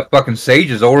baffles me that fucking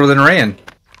Sage is older than Rand.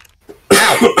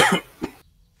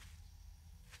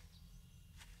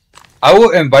 I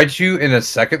will invite you in a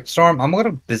second, Storm. I'm a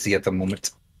little busy at the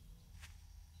moment.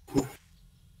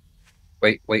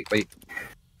 Wait.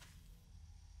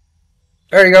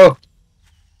 There you go.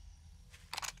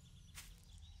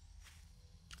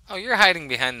 Oh, you're hiding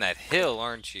behind that hill,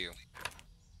 aren't you?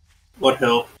 What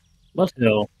hill? What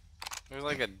hill? There's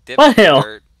like a dip What in hill?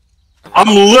 dirt. I'm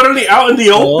literally out in the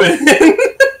Oh. open.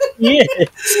 Yeah.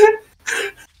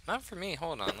 Not for me.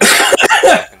 Hold on.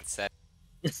 Let me set.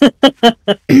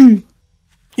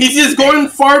 He's just going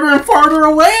farther and farther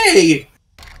away.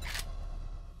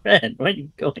 Red, where are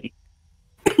you going?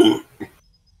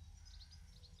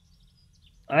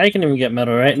 I can even get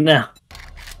metal right now.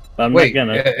 But I'm Wait, not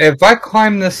gonna. if I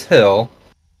climb this hill,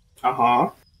 Uh-huh.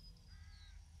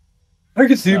 I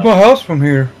can see my house from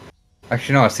here.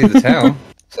 Actually, no, I see the town.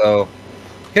 So,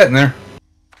 getting there.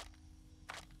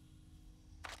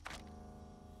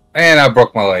 And I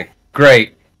broke my leg.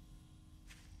 Great.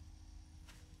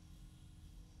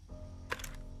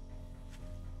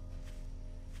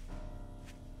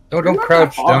 Oh, don't Not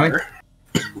crouch, that dummy. far.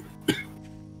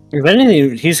 If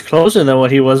anything, he's closer than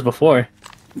what he was before.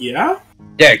 Yeah?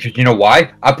 Yeah, because you know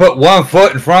why? I put one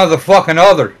foot in front of the fucking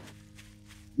other.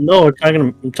 No,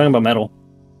 I'm talking about metal.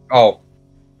 Oh,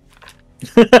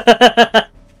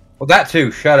 well, that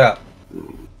too. Shut up.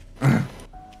 Like,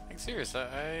 serious,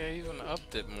 I even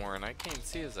upped it more and I can't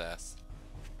see his ass.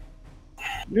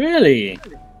 Really?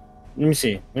 Let me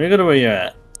see. Let me go to where you're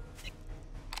at.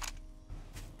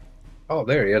 Oh,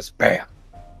 there he is. Bam.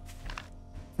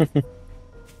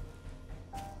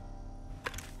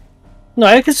 No,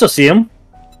 I can still see him.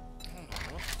 What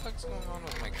the fuck's going on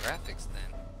with my graphics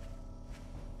then?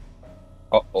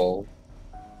 Uh-oh.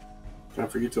 Time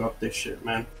for you to up this shit,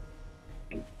 man.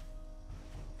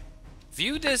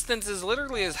 View distance is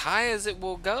literally as high as it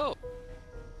will go.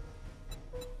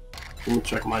 Let me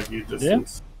check my view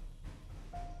distance.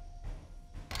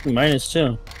 Mine is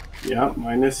too. Yeah,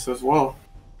 mine is as well.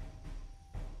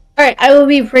 Alright, I will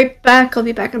be right back. I'll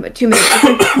be back in about 2 minutes.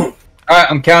 Alright,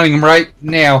 I'm counting them right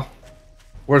now.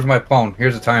 Where's my phone?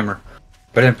 Here's a timer.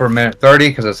 Put in for a minute 30,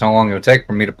 because that's how long it would take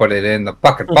for me to put it in the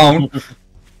fucking phone.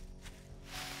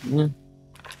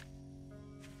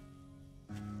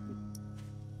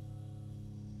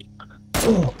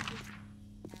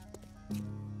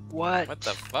 What? What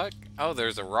the fuck? Oh,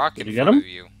 there's a rocket Did you in get front him? of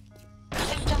you.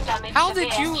 System damage How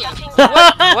did severe. you... Shutting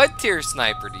what, down. what tier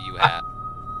sniper do you have?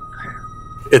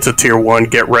 It's a tier 1,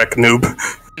 get wrecked, noob.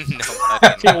 No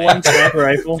fucking Tier way. 1 sniper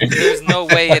rifle. There's no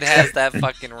way it has that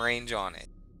fucking range on it.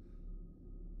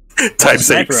 Type 6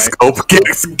 Sniper scope,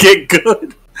 get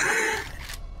good.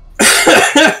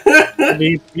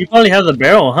 You probably have the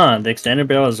barrel, huh? The extended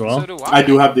barrel as well. So do I. I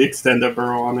do have the extended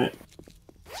barrel on it.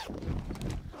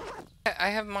 I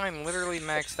have mine literally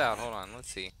maxed out. Hold on, let's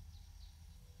see.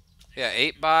 Yeah,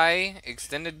 8x,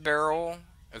 extended barrel,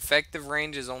 effective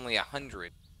range is only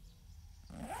 100.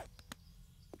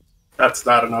 That's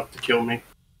not enough to kill me.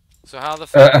 So how the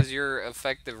fuck is your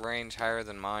effective range higher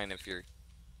than mine if you're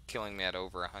killing me at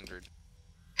over 100?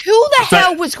 Who the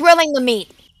hell was grilling the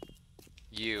meat?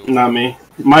 You. Not me.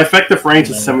 My effective range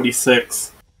is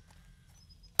 76.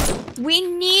 We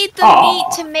need the meat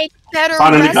to make better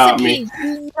recipes.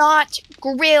 Do not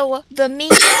grill the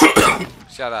meat.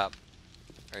 Shut up.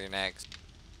 Or you're next.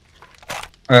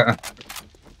 Oh,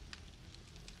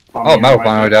 Metal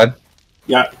finally died.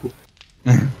 Yeah.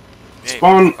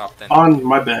 Spawn on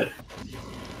my bed.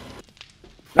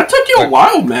 That took you a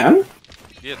while, man.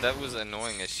 Yeah, that was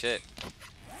annoying as shit.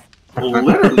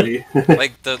 Literally.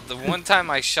 Like, the one time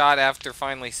I shot after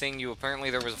finally seeing you, apparently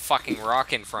there was a fucking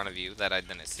rock in front of you that I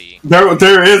didn't see.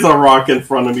 There is a rock in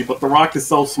front of me, but the rock is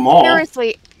so small.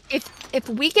 Seriously, if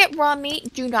we get raw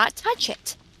meat, do not touch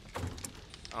it.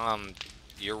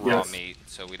 You're raw meat,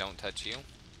 so we don't touch you.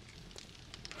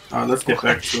 Let's get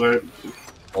back to it.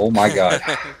 Oh my god.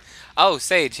 Oh,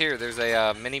 Sage, here, there's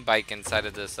a mini bike inside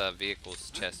of this vehicle's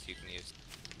chest you can use.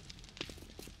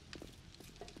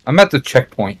 I'm at the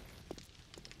checkpoint.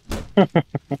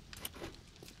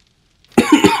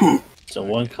 So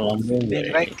 1 kilometer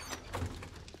away.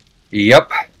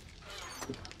 Yep.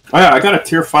 Oh yeah, I got a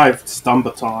tier 5 stun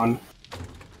baton.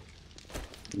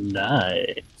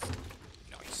 Nice.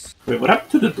 Wait, what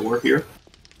happened to the door here?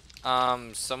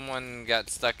 Someone got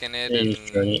stuck in it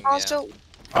and... Also...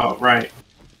 Oh, right.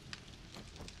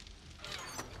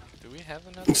 Do we have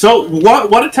another? So,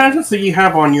 what attachments do you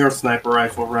have on your sniper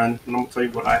rifle, Ren? And I'm gonna tell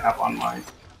you what I have on mine.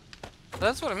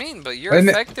 That's what I mean, but your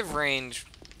effective range...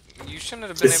 You shouldn't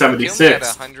have been It's able to kill me at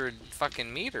 76. 100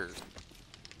 fucking meters.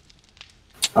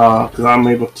 Because I'm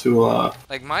able to,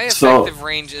 Like, my effective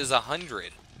range is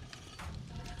 100.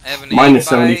 I have an mine is 8x,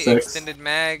 76. extended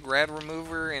mag, rad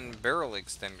remover, and barrel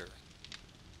extender.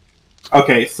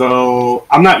 Okay, so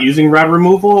I'm not using rad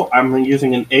removal. I'm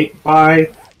using an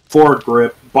 8x,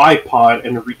 foregrip, bipod,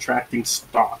 and a retracting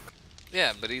stock.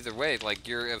 Yeah, but either way, like,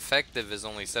 your effective is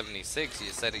only 76.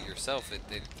 You said it yourself.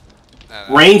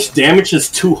 Range damage is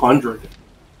 200.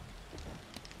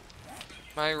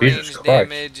 My range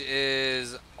damage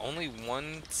is only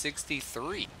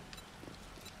 163.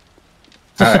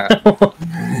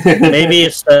 Maybe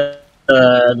it's the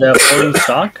floating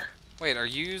stock? Wait, are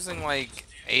you using, like,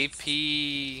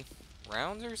 AP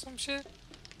rounds or some shit?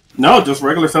 No, just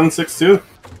regular 7.62.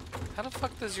 How the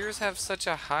fuck does yours have such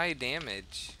a high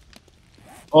damage?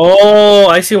 Oh,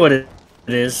 I see what it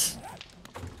is.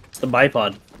 It's the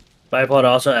bipod. Bipod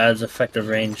also adds effective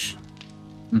range.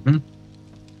 Mm-hmm.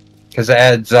 Because it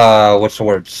adds, what's the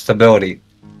word? Stability.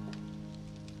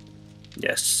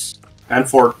 Yes. And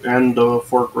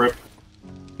foregrip.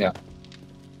 Yeah.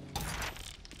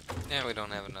 Yeah, we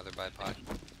don't have another bipod.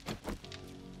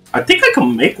 I think I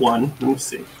can make one. Let me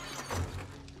see.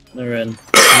 They're in.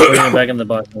 I'm putting it back in the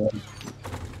box.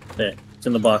 There. It's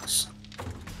in the box.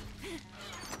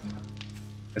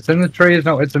 It's in the trees.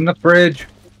 No, it's in the fridge.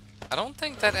 I don't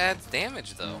think that adds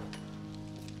damage, though.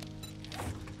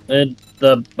 The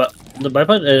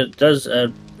bipod, it does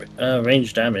add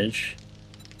range damage.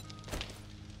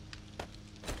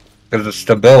 Because of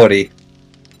stability.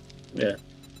 Yeah.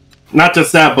 Not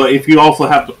just that, but if you also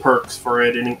have the perks for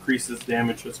it, it increases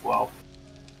damage as well.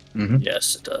 Mm-hmm.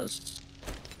 Yes, it does.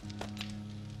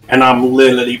 And I'm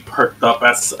literally perked up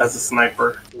as a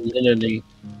sniper. Literally.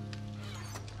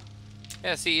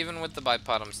 Yeah, see, even with the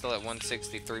bipod, I'm still at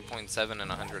 163.7 and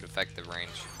 100 effective range.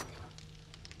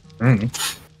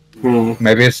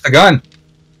 Maybe it's the gun.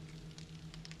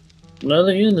 No,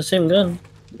 they're using the same gun.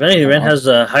 If anything, Ren has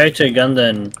a higher tier gun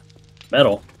than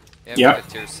Metal. Yeah, but a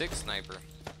tier 6 sniper.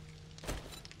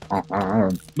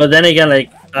 But then again,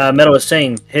 like Metal was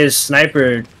saying, his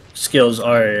sniper skills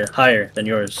are higher than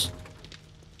yours.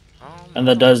 And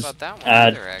that does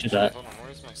add to that. Hold on,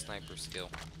 where's my sniper skill?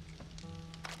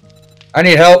 I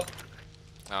need help.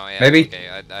 Oh, yeah, Maybe. Okay,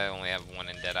 I only have one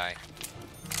in Deadeye.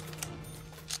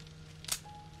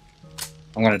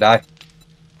 I'm gonna die.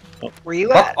 Where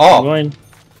you at? Oh! I'm going.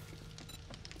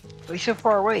 Why are you so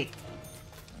far away?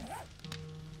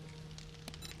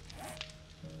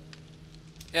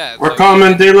 Yeah, We're so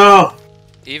coming, D-Lo!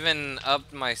 Even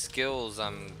up my skills,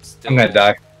 I'm still... I'm gonna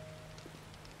die.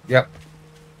 Yep.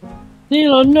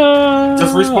 No!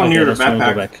 Just respawn near the let's go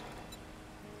backpack.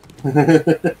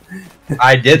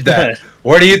 I did that.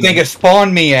 Where do you think it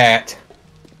spawned me at?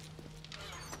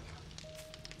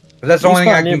 That's the only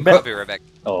thing I can I'll put. be right back.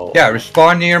 Oh. Yeah,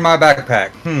 respawn near my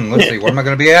backpack. Let's see. Where am I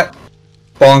gonna be at?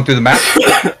 Falling through the map.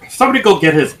 Somebody go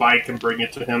get his bike and bring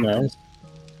it to him. Nice.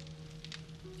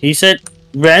 He said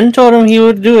Ren told him he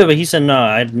would do it, but he said no,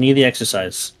 I need the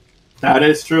exercise. That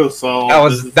is true. So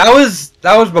that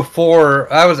was before.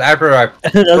 That was after I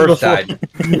first died.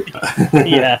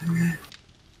 Yeah.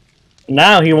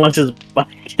 Now he wants his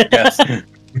bike. Yes.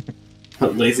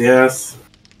 Lazy ass.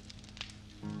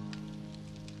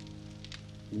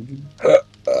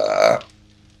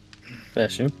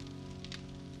 Fashion.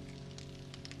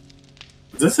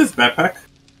 Is this his backpack?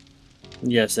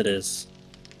 Yes, it is.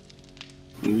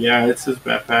 Yeah, it's his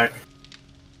backpack.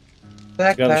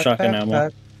 Got the shotgun ammo.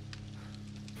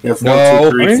 He has No.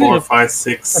 1, 2, 3, 4, 5,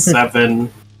 6,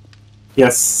 7. He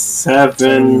has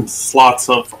 7 slots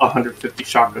of 150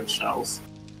 shotgun shells.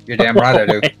 You're damn right I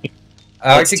do. I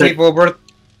like Let's to take- keep over.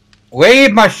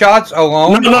 Leave my shots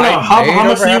alone. No. I How made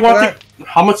much over do you half want? of that.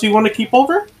 How much do you want to keep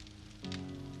over?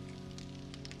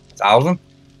 1,000.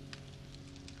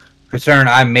 Considering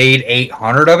I made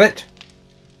 800 of it.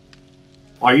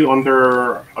 Are you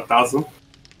under 1,000?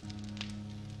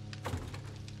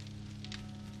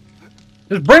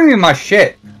 Just bring me my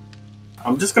shit.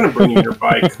 I'm just gonna bring you your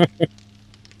bike.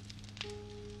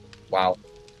 Wow.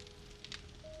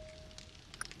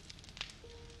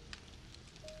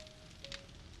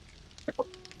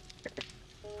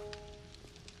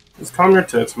 Just calm your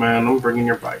tits, man. I'm bringing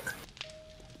your bike.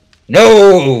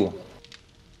 No.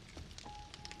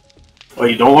 Oh,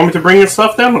 you don't want me to bring your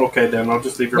stuff then? Okay, then I'll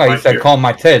just leave your No, you bike said here. calm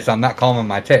my tits. I'm not calming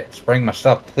my tits. Bring my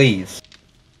stuff, please.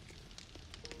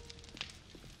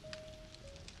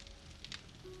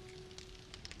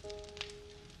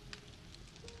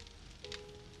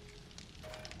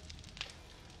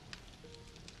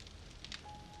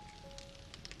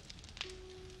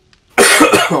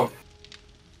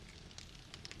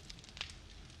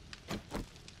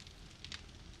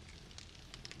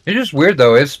 It's just weird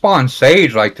though. It spawned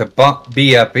Sage like to bump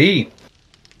BFE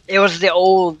It was the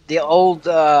old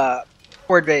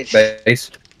hoard base.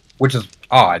 based, which is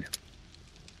odd.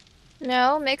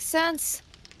 No, makes sense.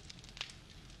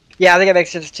 Yeah, I think it makes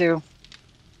sense too.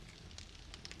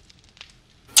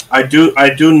 I do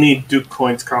need Duke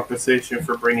Coin's compensation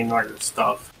for bringing all your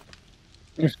stuff.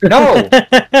 No.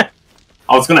 I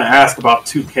was gonna ask about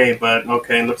 2K, but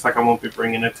okay, looks like I won't be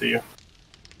bringing it to you.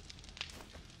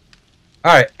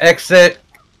 All right, exit.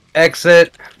 Is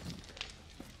that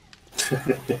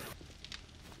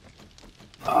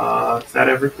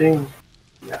everything?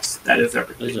 Yes, that is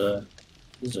everything.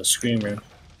 There's a screamer.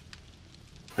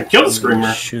 I killed the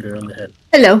screamer. Shoot her on the head.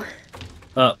 Hello.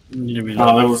 Oh, you need to be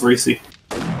Oh, that was Reese.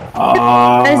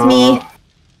 That is me.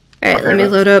 Alright, let me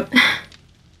load up.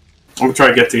 I'm gonna try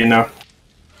to get to you now.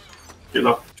 Get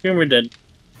low. Screamer dead.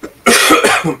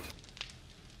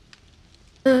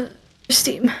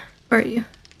 Steam. Where are you?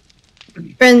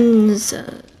 Friends.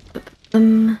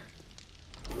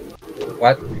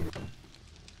 What?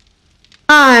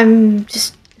 I'm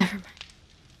just. Never mind.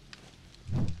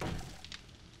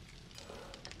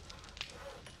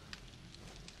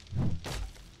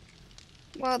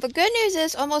 Well, the good news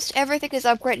is almost everything is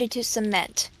upgraded to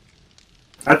cement.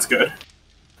 That's good.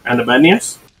 And the bad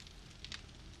news?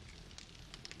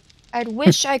 I'd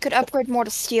wish I could upgrade more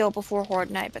to steel before Horde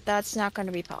Night, but that's not going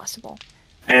to be possible.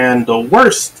 And the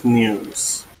worst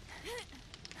news.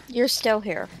 You're still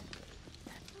here.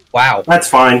 Wow. That's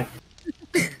fine.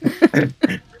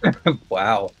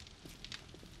 Wow.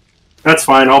 That's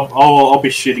fine. I'll be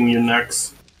shitting you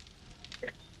next.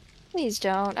 Please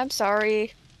don't. I'm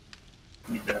sorry.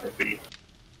 You better be.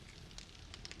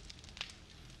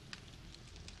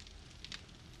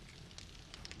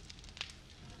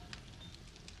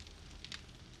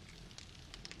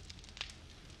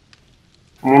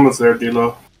 I'm almost there,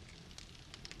 D-Lo.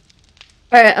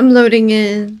 Alright, I'm loading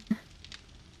in.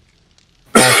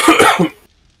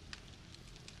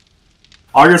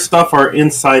 All your stuff are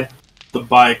inside the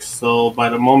bike, so by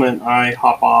the moment I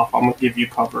hop off, I'm gonna give you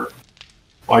cover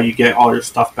while you get all your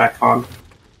stuff back on.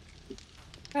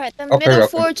 Alright, the Okay, middle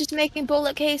okay. forge is making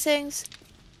bullet casings.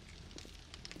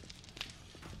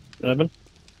 11?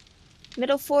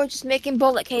 Middle forge is making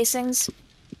bullet casings.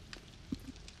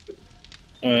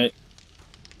 Alright.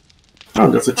 Oh,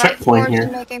 there's a Right checkpoint forge is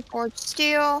here. making forged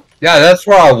steel. Yeah, that's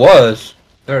where I was.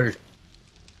 There.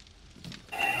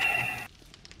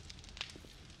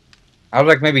 I was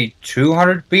like maybe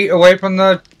 200 feet away from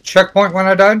the checkpoint when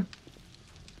I died.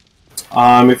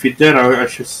 If you did, I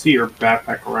should see your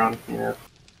backpack around here.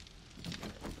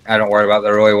 I don't worry about.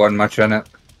 There really wasn't much in it.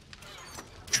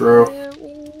 True.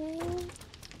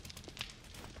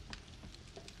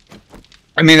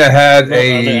 I mean, it had What other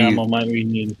a. ammo might we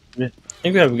need? I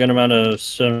think we have a good amount of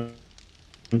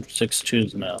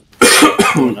 7.62s now.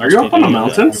 Are you up on the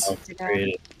mountains?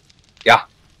 Yeah.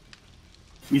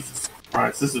 Jesus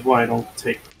Christ, this is why I don't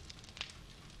take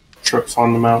trips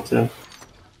on the mountain.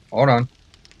 Hold on.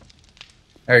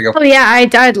 There you go. Oh yeah, I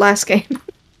died last game.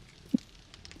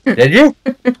 Did you?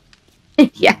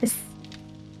 Yes.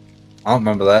 I don't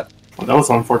remember that. Well, that was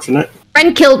unfortunate.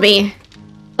 Friend killed me.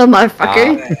 The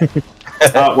motherfucker.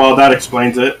 Well, that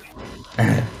explains it.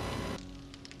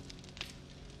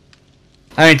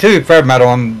 I mean, to be fair, Metal,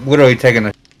 I'm literally taking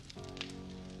a...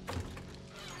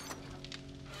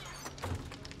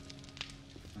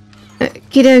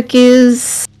 Okie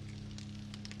dokies.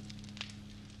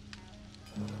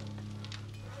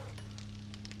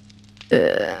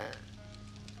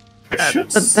 I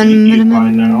should see you by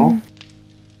now.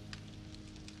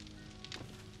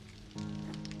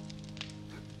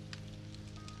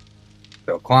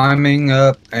 So climbing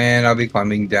up, and I'll be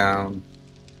climbing down.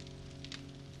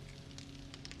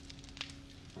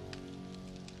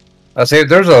 I say if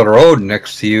there's a road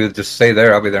next to you, just stay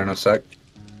there. I'll be there in a sec.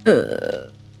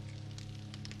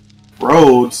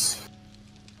 Roads?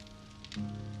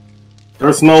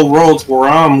 There's no roads where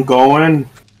I'm going.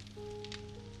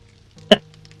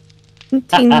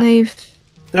 Hunting knife.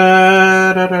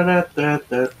 Da, da, da, da, da,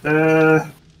 da, da.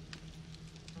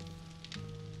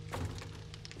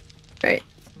 Right.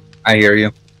 I hear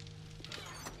you.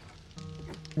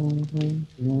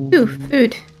 Ooh,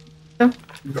 food. Oh.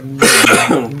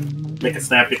 Make it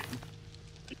snappy.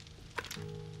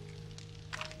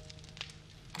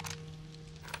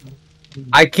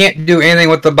 I can't do anything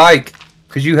with the bike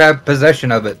because you have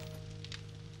possession of it.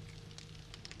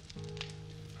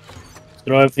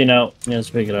 Throw everything out. Yeah,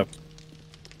 let's pick it up.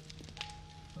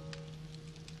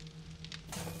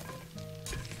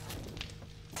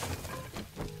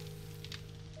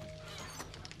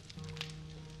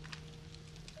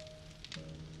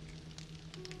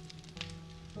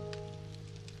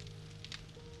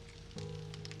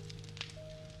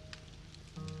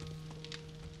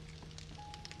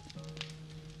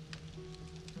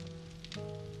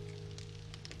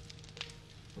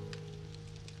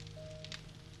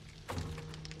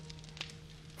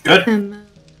 Good.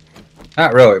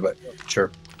 Not really, but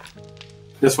sure.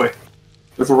 This way.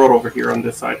 There's a road over here on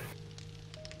this side.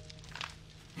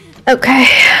 Okay.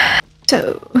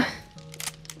 So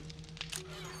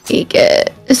we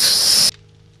get this.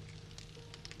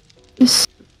 This.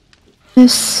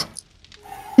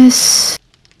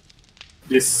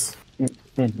 This.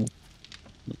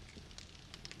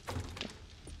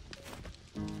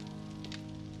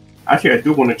 Actually, I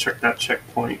do want to check that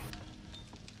checkpoint.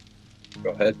 Go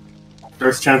ahead.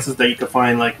 There's chances that you could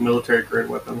find like military grade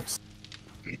weapons.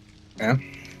 Yeah.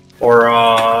 Or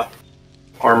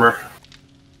armor.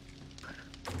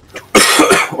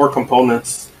 Or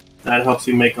components. That helps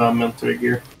you make military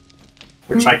gear.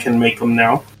 Which I can make them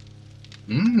now.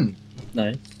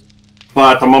 Nice.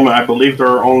 But at the moment I believe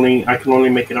I can only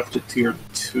make it up to tier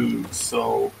 2,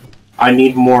 so I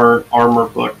need more armor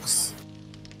books.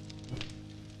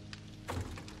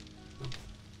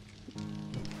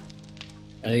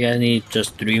 I think I need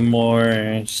just 3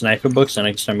 more sniper books and I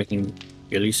can start making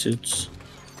ghillie suits.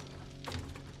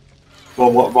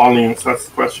 Well, what volumes? That's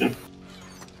the question.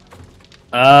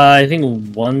 I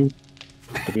think 1,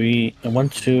 3, 1,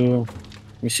 2.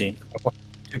 Let me see.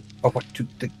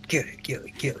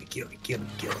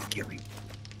 Gilly.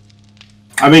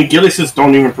 I mean, ghillie suits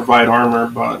don't even provide armor,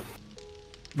 but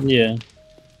Yeah.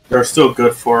 they're still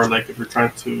good for like if you're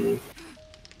trying to.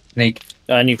 Snake.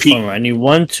 I need 4 more. I need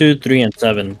 1, 2, 3, and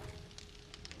 7.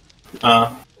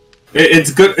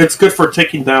 It's good. It's good for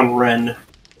taking down Ren.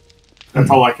 That's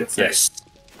all I can say. Yes.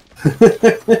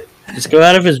 Just go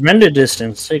out of his render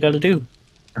distance. That's what you gotta do.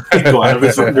 Go out of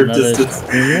his render Another distance.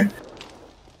 screamer.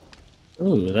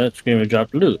 Ooh, that screamer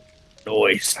dropped loot.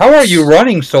 Noise. How are you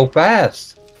running so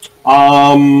fast?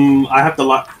 I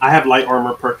have light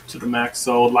armor perked to the max,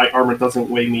 so light armor doesn't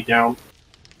weigh me down.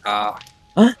 Huh?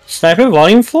 Sniper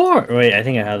Volume 4? Wait, I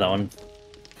think I have that one.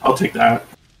 I'll take that.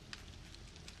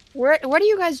 What are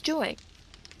you guys doing?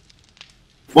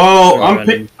 Well,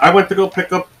 I went to go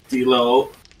pick up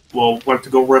Dilo. Well, went to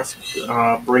go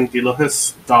bring Dilo his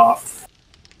stuff.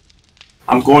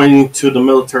 I'm going to the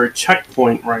military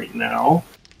checkpoint right now.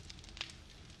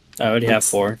 I already have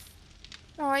 4.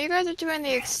 Oh, you guys are doing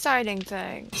the exciting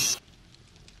thing.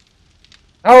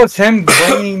 How is him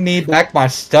bringing me back my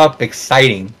stuff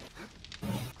exciting?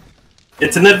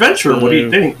 It's an adventure. What do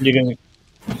you think?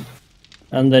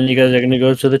 And then you guys are gonna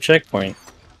go to the checkpoint.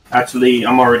 Actually,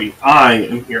 I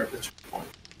am here at the checkpoint.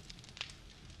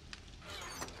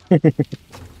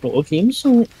 Okay,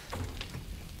 so...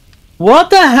 What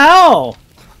the hell?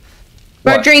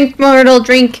 More What? drink, mortal,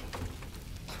 drink.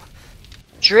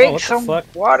 Drink what the some fuck?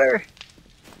 water.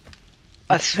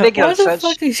 Speaking Why of the such,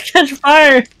 fuck did these catch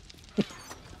fire?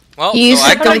 Well, You so I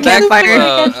said come don't back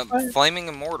campfire. to Flaming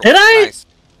Immortal. Did I? Nice.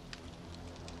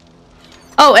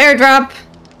 Oh, airdrop.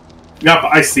 Yep,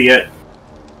 I see it.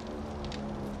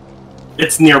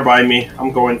 It's nearby me.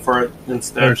 I'm going for it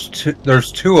instead.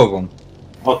 There's two of them.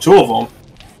 Oh, two of them.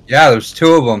 Yeah, there's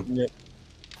two of them. Yep.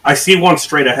 I see one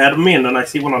straight ahead of me, and then I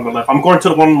see one on the left. I'm going to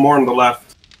the one more on the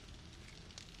left.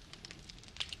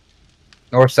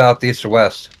 North, south, east, or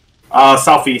west.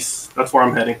 Southeast. That's where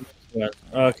I'm heading. West.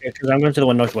 Okay, because I'm going to the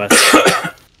one northwest.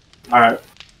 Alright.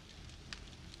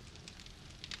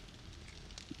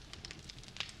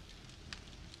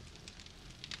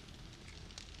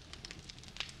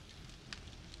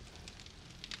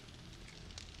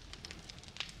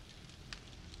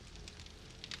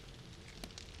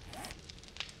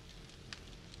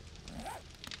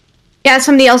 Yeah,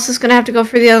 somebody else is gonna have to go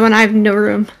for the other one. I have no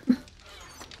room.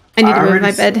 I need to move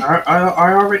my bed.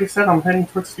 I already said I'm heading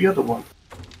towards the other one.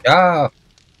 Yeah.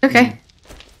 Okay.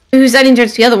 Who's heading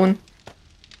towards the other one?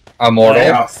 Immortal.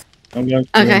 Yeah. I'm going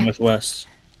to the Okay. northwest.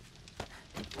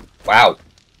 Wow.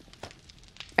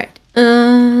 Right.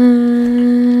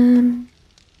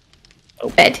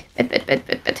 Bed.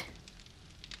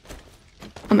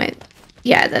 Oh my.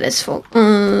 Yeah, that is full.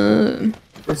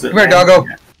 Where's it? Come here, doggo.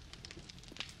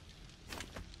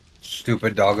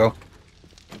 Stupid doggo.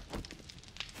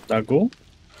 Doggo?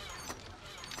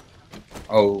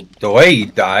 Oh,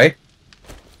 delayed die.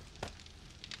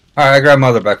 Alright, I grab my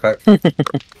other backpack.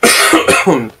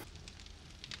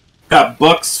 Got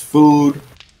books, food,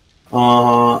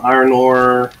 iron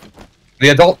ore. The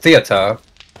adult theater.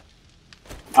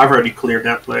 I've already cleared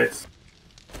that place.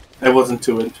 It wasn't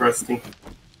too interesting.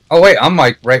 Oh wait, I'm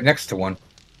like right next to one.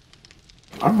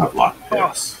 I don't have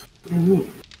lockpicks. What do you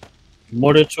mean?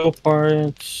 Mortar tool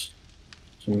parts.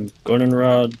 Some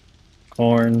goldenrod.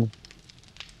 Corn.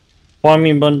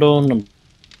 Farming bundle number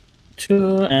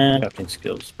 2. And crafting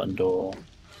skills bundle.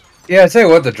 Yeah, I tell you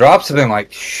what, the drops have been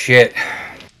like shit.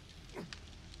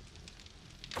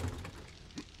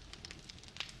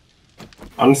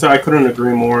 Honestly, I couldn't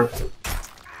agree more.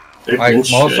 They've Like been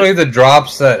mostly shit. the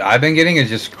drops that I've been getting is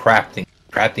just crafting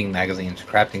magazines,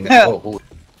 crafting. Oh,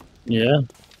 Yeah.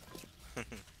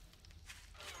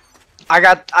 I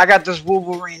got this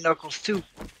Wolverine knuckles too.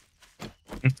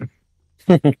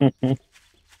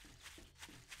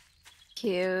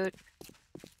 Cute.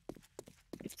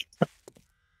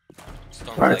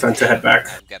 Alright, time to head back.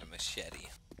 I've got a machete.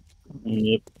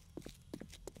 Yep.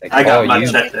 they I got call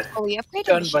you. machete. Oh, we upgraded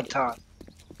Gun the shit. baton.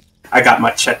 I got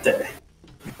machete.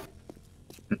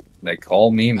 They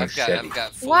call me I've machete.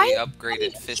 got fully Why?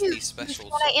 upgraded Shoot, fisty just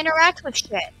specials. when I interact with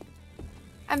shit.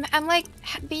 I'm like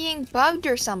being bugged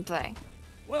or something.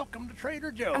 Welcome to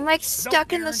Trader Joe's. I'm like Don't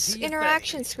stuck in this guarantee a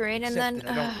interaction thing, screen and except then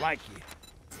that I don't like you.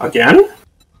 Again?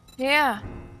 yeah.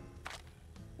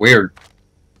 Weird.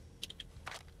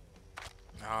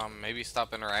 Maybe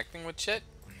stop interacting with shit?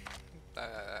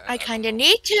 I kinda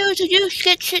need to do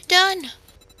shit done.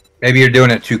 Maybe you're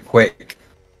doing it too quick.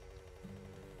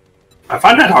 I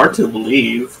find that hard to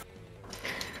believe.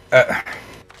 Uh,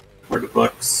 For the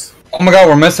books. oh my god,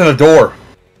 we're missing a door.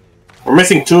 We're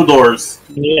missing 2 doors.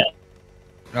 Yeah.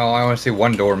 No, I only see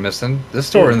one door missing. This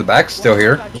door in the back's still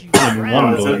here.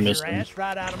 One door Your missing. Ass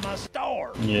right out of my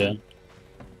store. Yeah.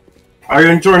 Are you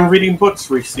enjoying reading books,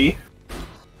 Reese?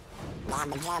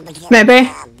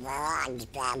 Maybe.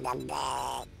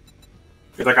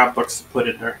 Because I got books to put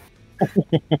in there.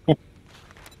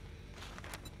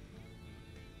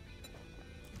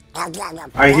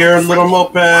 I hear a little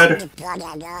moped.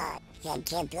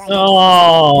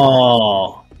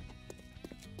 Oh.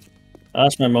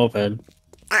 That's my moped.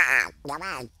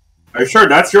 Are you sure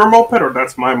that's your moped or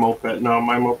that's my moped? No,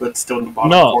 my moped's still in the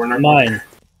bottom No, corner. mine.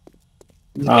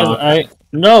 Because okay.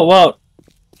 No,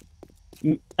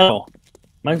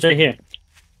 mine's right here.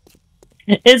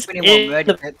 It's Any more in red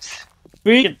the bits?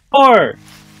 freaking door.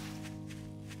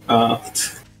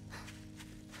 That's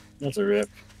a rip.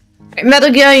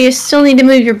 Metal Gear, you still need to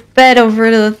move your bed over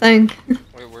to the thing.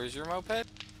 Wait, where's your moped?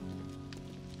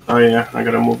 Oh yeah, I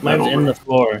gotta move that Mine's in over. the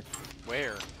floor.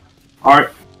 Where? Alright.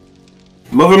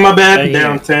 Moving my bed Right here.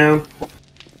 downtown.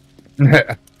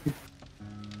 Right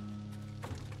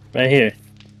here.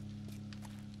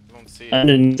 I don't see it.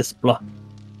 Underneath this block.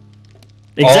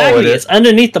 Exactly, it is. it's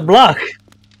underneath the block.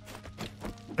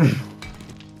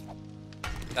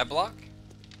 That block?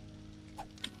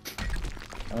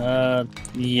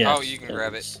 Yes. Oh, you can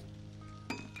grab it.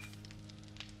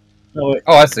 Oh, wait.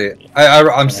 Oh, I see it.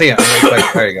 I'm seeing it. I'm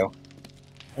like, there you go.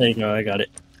 There you go, I got it.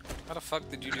 How the fuck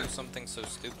did you do something so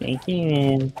stupid? Thank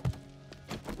you.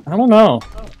 I don't know.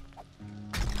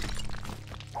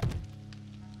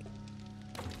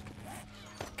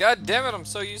 God damn it, I'm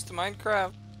so used to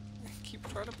Minecraft. I keep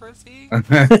trying to press E.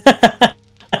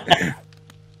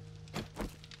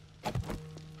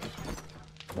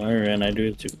 Alright, I do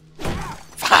it too.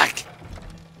 Fuck!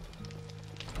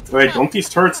 Wait, don't these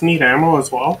turrets need ammo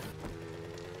as well?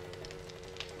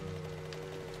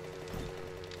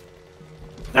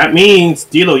 That means,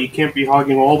 Dilo, you can't be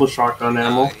hogging all the shotgun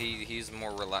ammo. He's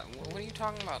more reliable. What are you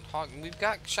talking about, hogging? We've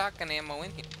got shotgun ammo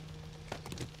in here.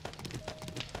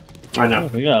 I know.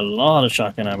 We got a lot of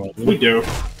shotgun ammo. We do.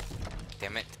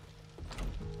 Damn it.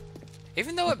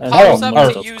 Even though it Oh, pops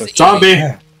up to use E. Zombie!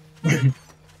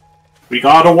 We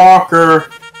got a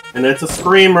walker, and it's a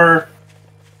screamer.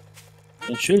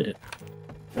 Then shoot it.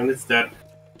 And it's dead.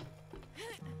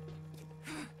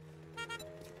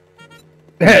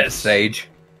 Sage.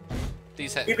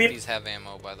 These have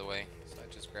ammo, by the way. So I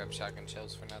just grabbed shotgun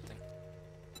shells for nothing.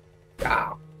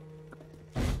 Ow.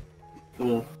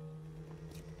 Hmm.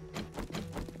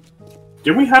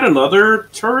 Did we had another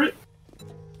turret?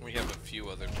 We have a few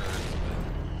other turrets.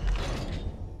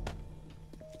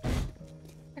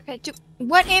 Okay,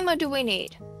 what ammo do we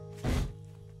need?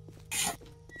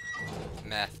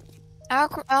 Meth.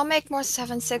 I'll make more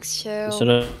 7.62.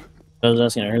 So I was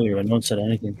asking earlier, but no one said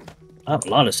anything. I have a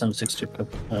lot of 7.62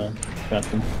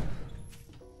 crafting.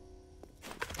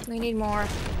 We need more.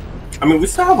 I mean, we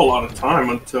still have a lot of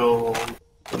time until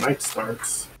the night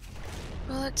starts.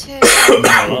 Well, it too. A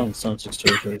lot of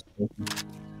 7.62.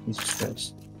 Jesus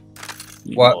Christ.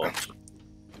 What?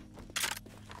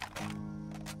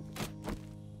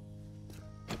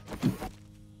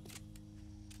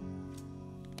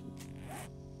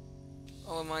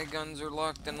 All of my guns are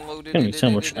locked and loaded. Can't even tell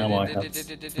how much ammo I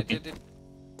have.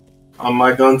 All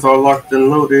my guns are locked and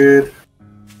loaded.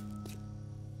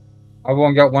 I've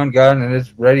only got one gun and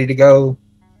it's ready to go.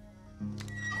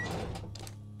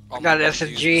 All Got my an guns use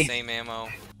the SMG. same ammo.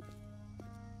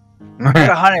 I got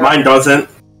a hunting Mine rifle. doesn't.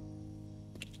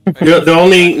 The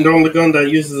only gun that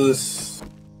uses,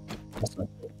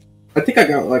 I think I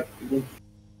got like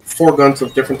 4 guns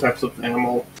of different types of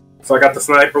ammo. So I got the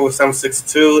sniper with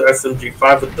 7.62,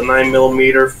 SMG5 with the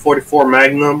 9mm, 44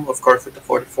 Magnum, of course with the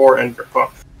 44, and your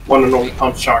one and only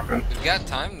pump shotgun. We've got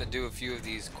time to do a few of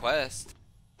these quests.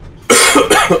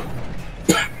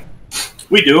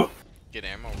 We do. Get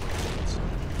ammo.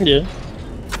 Yeah.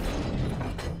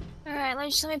 Alright,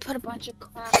 let me put a bunch of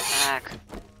crap back.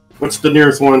 What's the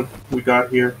nearest one we got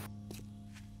here?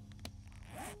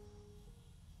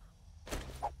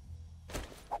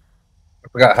 I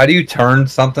forgot. How do you turn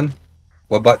something?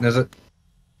 What button is it?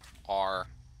 R.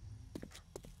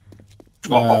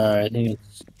 I think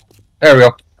it's... There we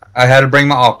go. I had to bring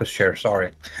my office chair.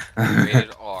 Sorry.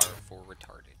 Rated R for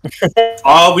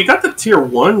retarded. We got the tier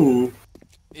 1.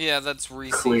 Yeah, that's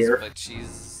Reese's, Clear. but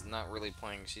she's not really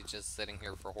playing. She's just sitting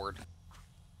here for Horde.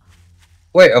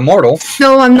 Wait, Immortal?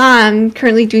 No, I'm not. I'm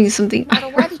currently doing something.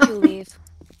 Why did you leave?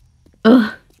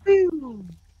 Ugh.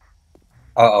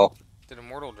 Uh-oh. Did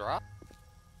Immortal drop?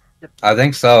 I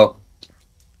think so.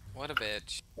 What a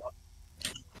bitch.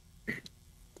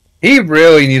 He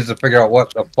really needs to figure out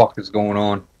what the fuck is going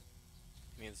on.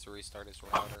 Needs to restart his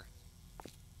router.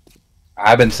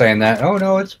 I've been saying that. Oh,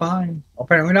 no, it's fine.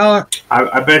 Apparently not.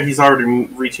 I bet he's already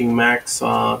reaching max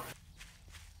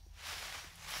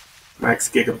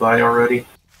gigabyte already.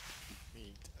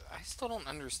 I still don't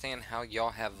understand how y'all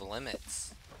have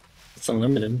limits. It's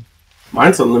unlimited.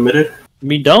 Mine's unlimited.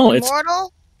 We don't. It's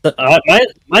Immortal? mine's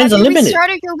Have you unlimited.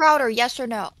 restarted your router, yes or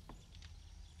no?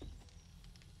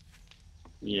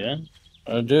 Yeah.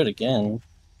 I'll do it again.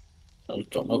 I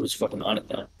don't know who's fucking on it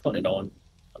now. Probably no one.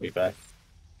 I'll be back.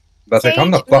 But they Sage, come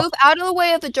the fuck. move out of the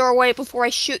way of the doorway before I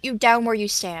shoot you down where you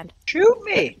stand. Shoot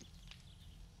me!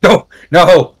 No!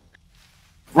 No!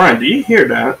 Ryan, do you hear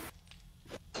that?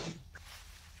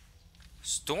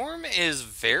 Storm is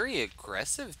very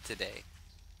aggressive today.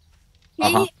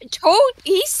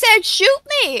 He said shoot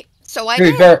me! So I To be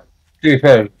did. fair, to be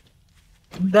fair,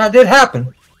 that did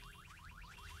happen.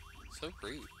 So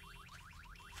rude.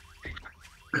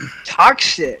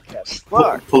 Toxic as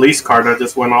fuck. Police car that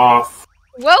just went off.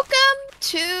 Welcome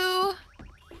to...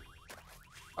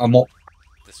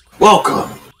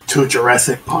 Welcome to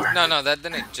Jurassic Park. No, that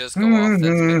didn't just go off. That's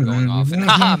been going off. And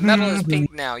haha, metal is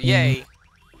pink now. Yay.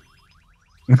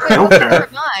 Wait, what color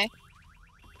am I?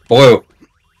 Blue.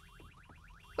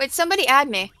 Wait, somebody add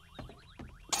me.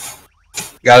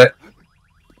 Got it.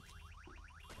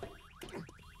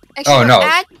 Actually, Oh,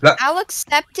 no. I'll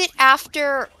accept it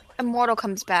after Immortal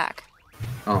comes back.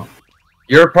 Oh.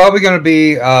 You're probably going to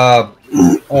be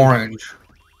orange.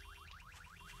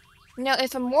 No,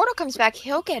 if Immortal comes back,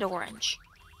 he'll get orange.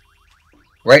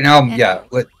 Right now, yeah.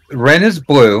 Ren is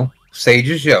blue. Sage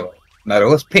is yellow.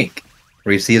 Meadow is pink.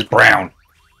 Reese is brown.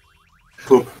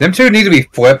 Poop. Them two need to be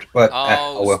flipped, but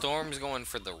Oh, well. Storm's going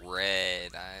for the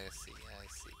red. I see.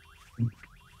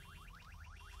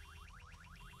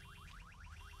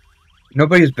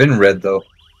 Nobody's been red though.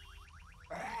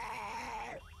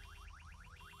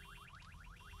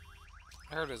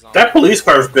 I heard his That police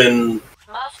car's been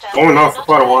going on for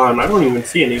quite a while, and I don't even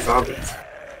see any zombies.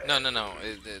 No.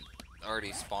 It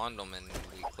already spawned them, and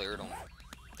we cleared them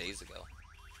days ago.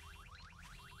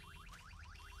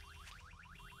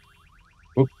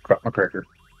 Oop, crap my cracker.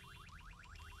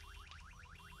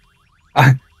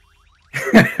 What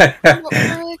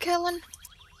were you killing?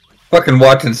 Fucking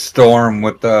watching Storm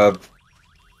with the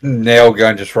nail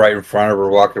gun just right in front of her,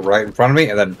 walking right in front of me,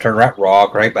 and then turn around,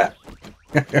 walk right back.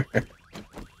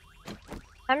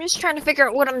 I'm just trying to figure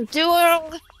out what I'm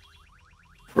doing.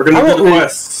 We're gonna do the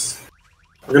quests.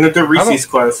 We're gonna do Reese's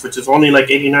quest, which is only like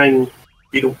 89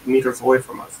 meters away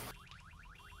from us.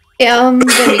 Yeah, I'm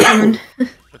gonna be coming.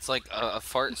 It's like a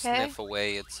fart sniff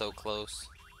away. It's so close.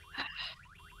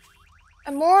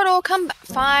 Immortal, come back.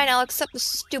 Fine, I'll accept the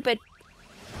stupid.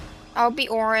 I'll be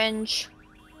orange.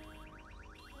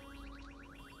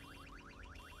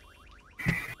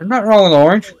 I'm not wrong with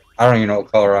orange. I don't even know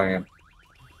what color I am.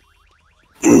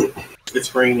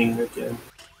 It's raining again.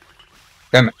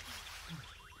 Damn it.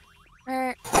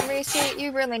 Alright, Reese,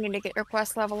 you really need to get your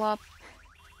quest level up.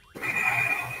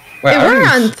 Wait, They were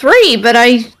on 3, but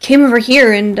I came over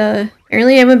here and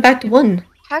apparently I went back to 1.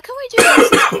 How can we do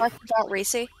Reese's quest without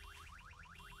Reese?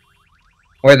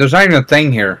 Wait, there's not even a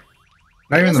thing here.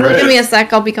 Not even the Give me a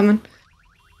sec, I'll be coming.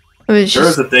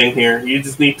 There's a thing here. You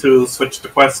just need to switch the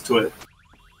quest to it.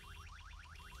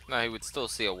 No, he would still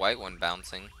see a white one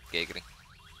bouncing. Giggity.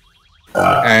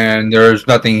 And there's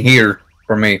nothing here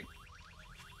for me.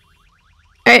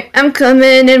 Alright, I'm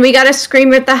coming, and we gotta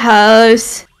scream at the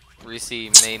house. Reese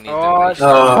may need to reach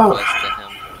the quest to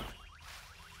him.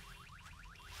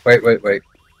 Wait. Wait,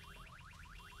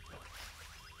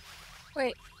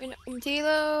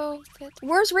 Dilo.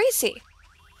 Where's Reese?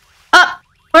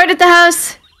 We're at the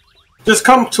house. Just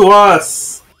come to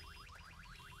us.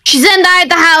 She's in there at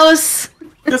the house.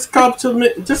 Just come to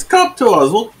me. Just come to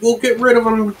us. We'll get rid of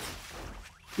them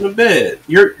in a bit.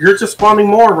 You're just spawning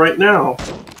more right now.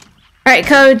 Alright,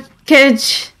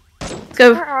 Cage. Let's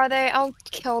go. Where are they? I'll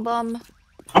kill them.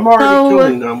 I'm already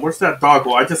killing them. Where's that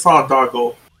doggo? I just saw a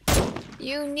doggo.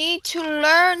 You need to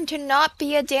learn to not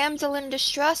be a damsel in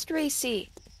distress, Reese.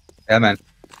 Yeah, man.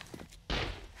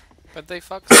 But they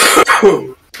fuck.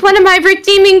 It's one of my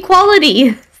redeeming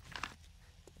qualities.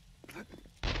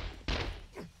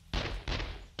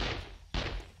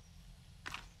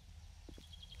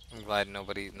 I'm glad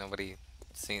nobody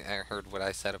seen or heard what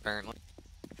I said. Apparently.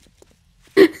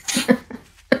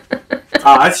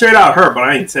 I straight out heard, but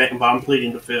I ain't saying. But I'm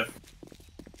pleading the fifth.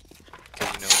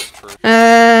 Because you know it's true.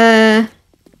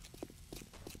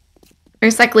 Where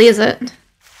exactly is it?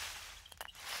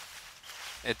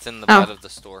 It's in the butt of the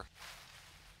store.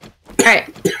 Alright.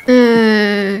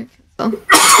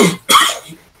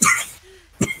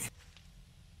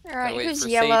 Alright, wait who's for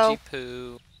yellow? Sagey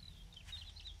Poo.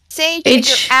 Sage, get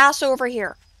your ass over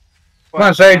here. Come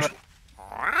on, Sage.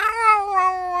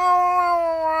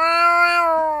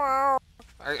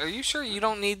 Are you sure you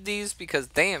don't need these? Because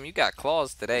damn, you got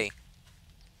claws today.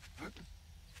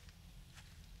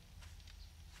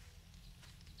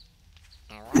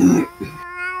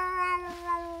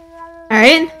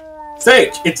 Alright.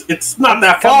 Sage, it's not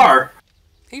that far.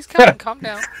 He's coming. Calm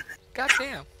down.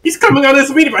 Goddamn. He's coming on his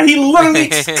mini bike. He literally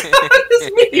just got on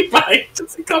his mini bike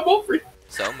just to come over here.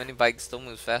 So mini bikes still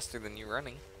moves faster than you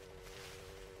running.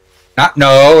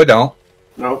 No, it don't.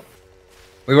 No.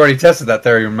 We've already tested that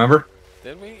there, you remember?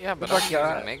 Did we? Yeah, but Fuck I'm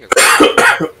yeah. using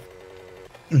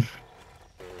Mega.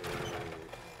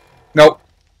 Nope.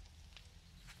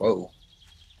 Whoa.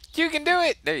 You can do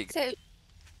it. There you go.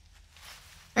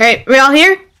 Alright, we all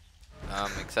here?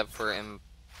 Except for and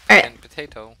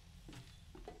Potato.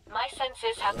 My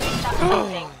senses have picked up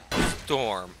something.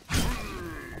 Storm.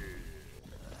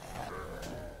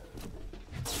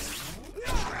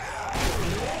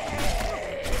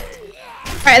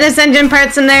 Alright, there's engine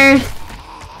parts in there.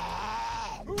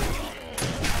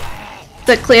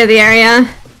 To clear the area.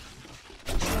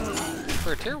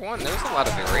 For tier 1, there's a lot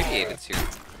of irradiateds here.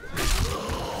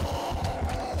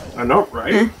 I know,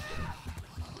 right?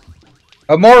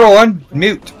 Immortal one,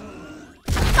 mute.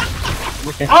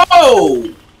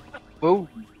 Oh! Whoa.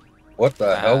 What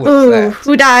the hell was Ooh, that?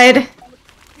 who died?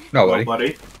 Nobody.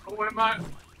 Nobody.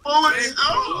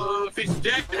 If he's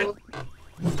ejected.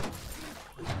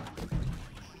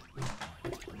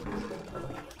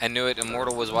 I knew it.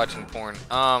 Immortal was watching porn.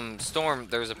 Storm,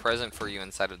 there's a present for you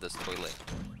inside of this toilet.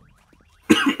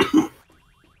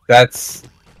 That's...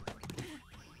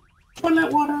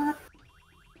 Toilet water.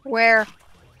 Where?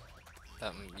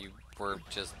 You were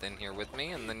just in here with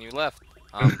me, and then you left.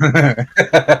 Come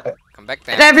back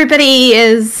down. Everybody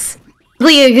is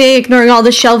ignoring all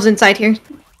the shelves inside here.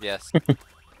 Yes.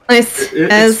 Nice.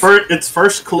 It's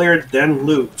first cleared, then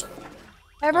loot.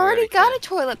 I've already got a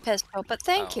toilet pistol, but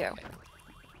thank you.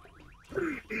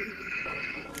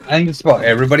 I think it's about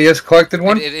everybody has collected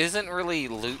one. It isn't really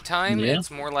loot time. Yeah.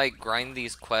 It's more like grind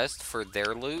these quests for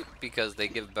their loot because they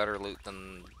give better loot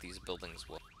than these buildings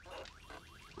will.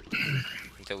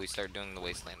 Until we start doing the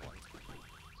wasteland ones.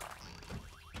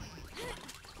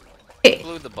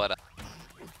 Blew the butt up.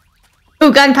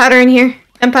 Oh, gunpowder in here.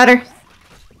 Gunpowder.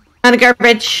 Not a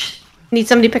garbage. Need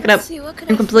somebody to pick it up.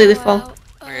 I'm completely full.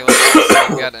 Okay, let's see.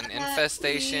 We've got an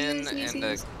infestation and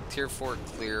a tier 4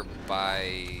 clear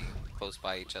by close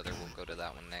by each other. We'll go to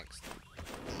that one next.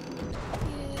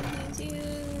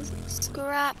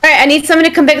 Scrap. Alright, I need somebody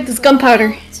to come back with this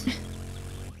gunpowder.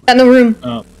 In the room.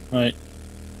 Oh, right.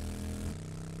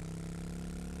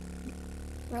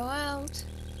 Roll out.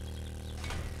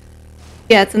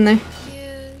 Yeah, it's in there.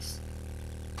 Use.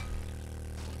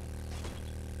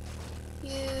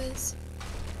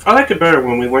 I like it better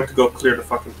when we went to go clear the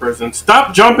fucking prison.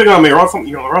 Stop jumping on me, or else I'm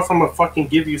gonna fucking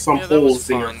give you some holes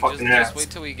in your fucking ass. Just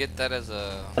wait till we get that as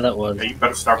a... That was. Yeah, you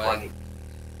better start running.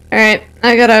 Alright,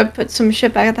 I gotta put some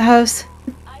shit back at the house.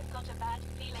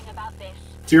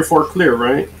 Tier 4 clear,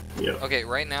 right? Yeah. Okay,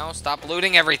 right now, stop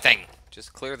looting everything.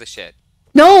 Just clear the shit.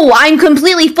 No, I'm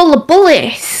completely full of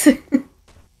bullets.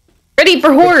 Ready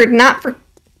for hoard, not for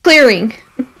clearing.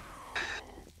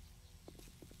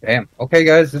 Damn. Okay,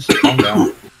 guys, just calm down.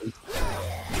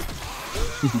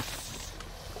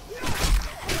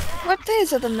 What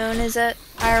phase of the moon is it?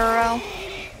 IRL.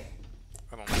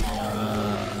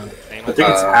 I think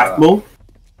it's half moon.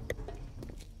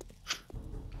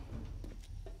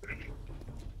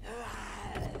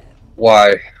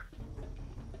 Why?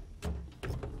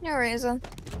 No reason.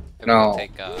 No.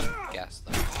 Take gas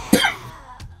though.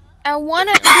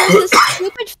 There's this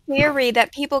stupid theory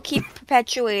that people keep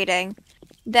perpetuating.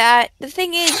 That the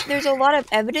thing is, there's a lot of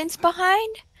evidence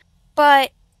behind,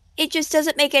 but it just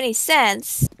doesn't make any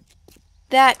sense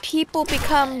that people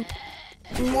become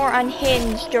more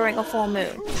unhinged during a full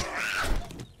moon.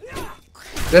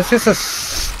 That's just a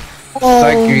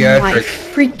psychiatric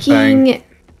freaking thing.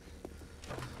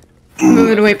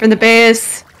 Moving away from the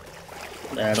base.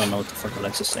 I don't know what the fuck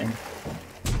Alexa's saying.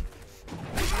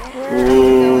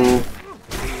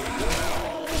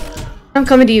 I'm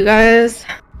coming to you guys.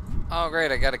 Oh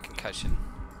great, I got a concussion.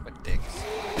 What dicks.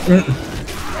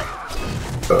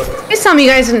 Please tell me you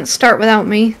guys didn't start without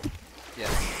me.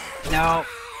 No.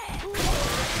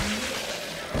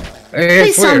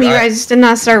 Please tell me you guys did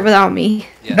not start without me.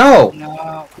 No.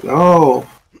 No.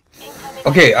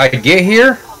 Okay, I get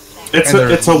here. It's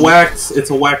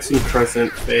a waxing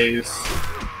crescent phase.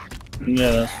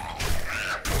 Yeah.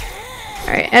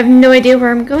 Alright, I have no idea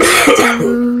where I'm going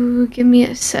to. Give me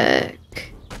a sec.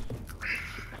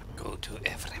 Go to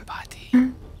everybody.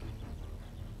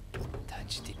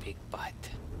 Touch the big butt.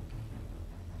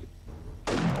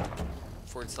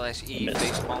 /E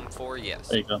facepalm 4, yes.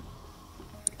 There you go.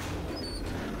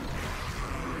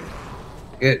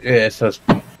 It says,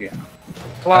 yeah.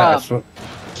 Club.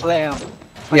 Slam.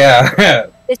 Yeah.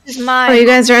 This is mine. Oh, you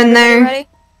guys are in there. Ready?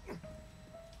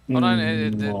 Hold on.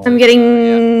 I'm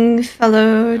getting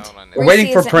followed. We're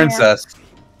waiting for Princess.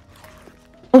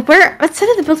 Oh, what side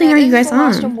of the building are you guys the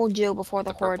last one on? we'll do before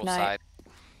the horde night. Side.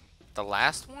 The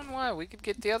last one? Why? We could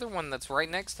get the other one that's right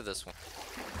next to this one.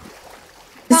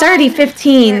 It's already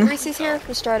 15. Reese's here.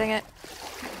 We're starting it.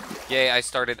 Yay, I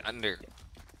started under.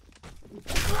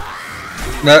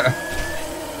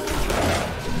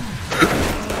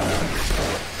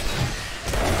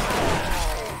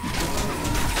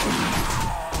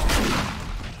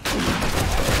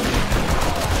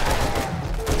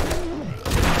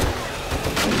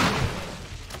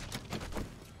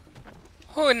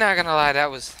 Oh, not gonna lie,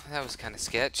 that was kind of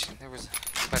sketch. There was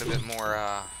quite a bit more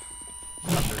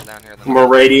thunder down here than More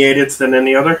radiated than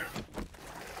any other.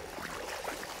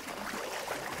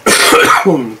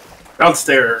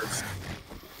 Downstairs.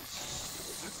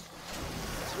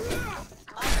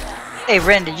 Hey,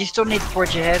 Ren, did you still need to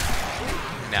forge ahead?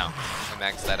 No, I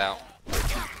maxed that out.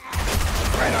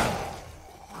 Right on.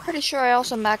 Pretty sure I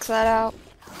also maxed that out.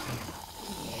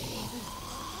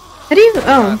 How do you?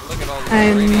 Oh,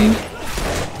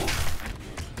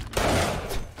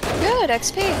 Good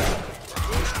XP.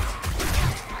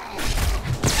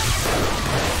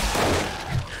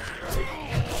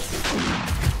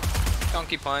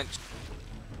 donkey punch.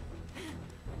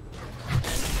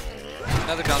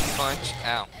 Another donkey punch.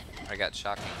 Ow. I got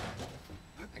shocking.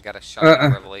 I got a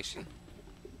shocking revelation.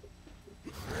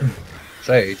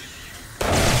 Sage.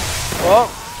 Whoa,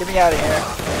 get me out of here.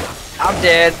 I'm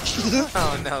dead.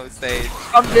 Oh no, Sage.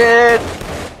 I'm dead.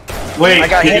 Wait, I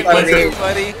got hit by What's the up,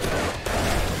 buddy?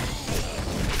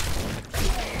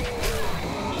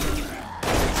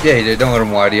 Yeah, you did. Don't let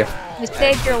him lie to you. You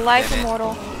saved your life,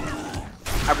 Immortal.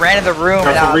 I ran in the room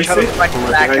and Got I the was trying to reset punch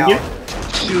from back behind out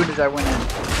as soon as I went in.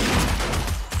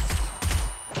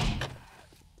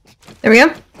 There we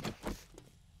go.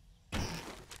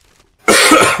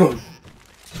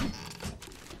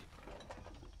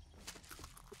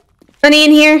 Money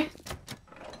in here.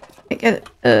 I got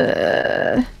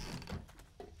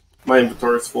My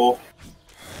inventory is full.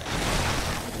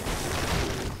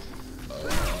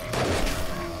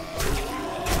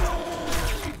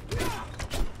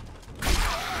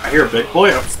 I hear a big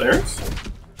boy upstairs.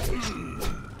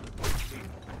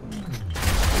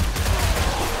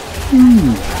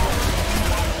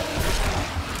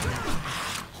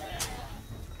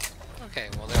 Okay,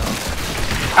 well they're all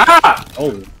Ah!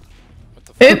 Oh. what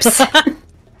the fuck? oops.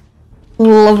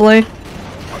 Lovely.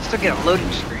 I'll still get a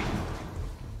loading screen.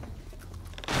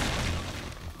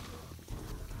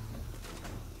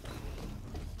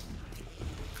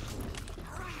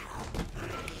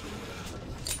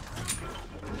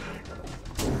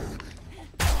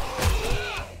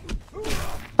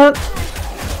 Oh.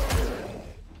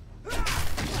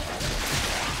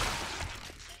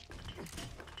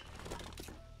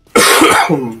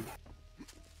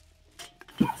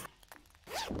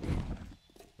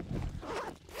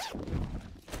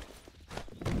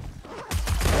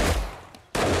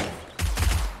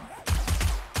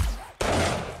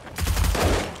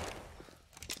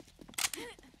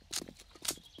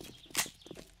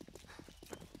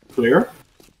 Clear.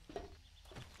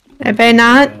 I bet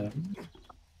not.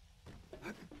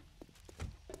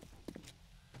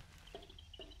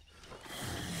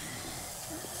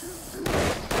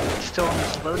 Still on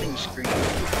this loading screen.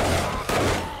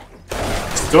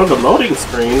 Still on the loading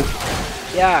screen.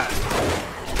 Yeah.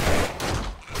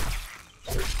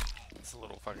 It's a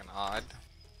little fucking odd.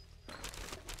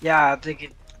 Yeah, I think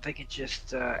it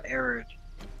just errored.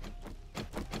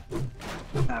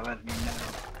 Not letting me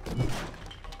know.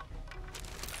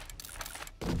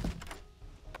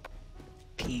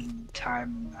 Ping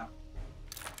time now.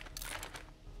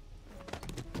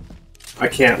 I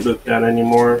can't loot that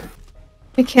anymore.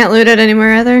 I can't loot it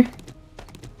anymore either.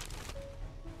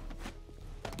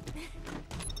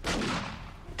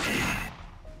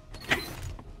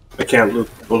 I can't loot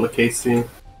the bullet casing.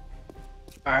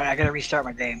 Alright, I gotta restart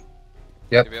my game.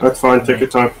 Yep. That's fine, take your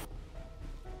time.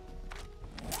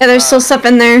 Yeah, there's still stuff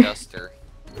in there. Duster.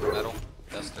 Metal.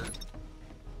 Duster.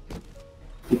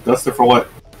 Duster for what?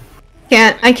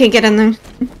 I can't get in there.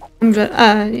 But,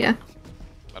 yeah.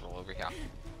 Metal over here.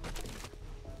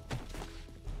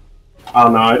 Oh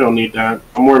no, I don't need that.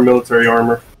 I'm wearing military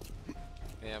armor.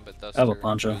 Yeah, but I have a Duster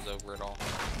poncho. goes over it all.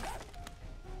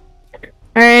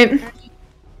 Alright.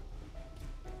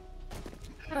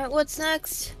 Alright, what's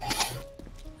next?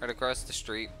 Right across the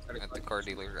street at the car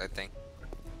dealer, I think.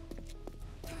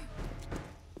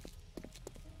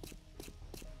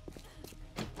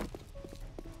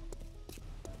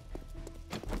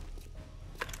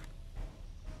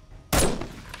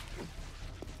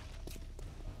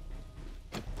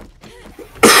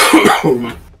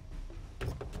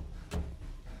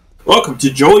 Welcome to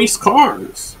Joey's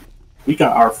Cars. We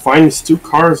got our finest 2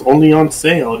 cars only on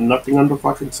sale and nothing on the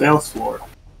fucking sales floor.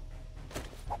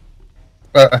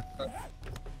 But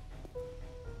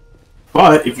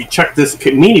if you check this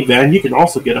minivan, you can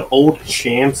also get an old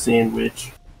sham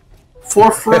sandwich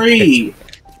for free.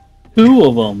 2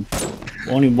 of them.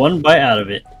 Only 1 bite out of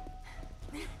it.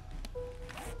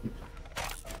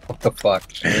 What the fuck?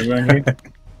 Everyone here?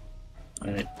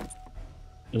 Alright.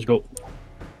 Let's go.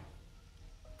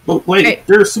 But wait, Hey.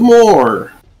 there's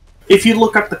more. If you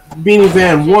look at the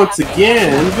minivan once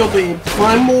again, you'll be able to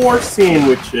find more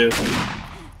sandwiches.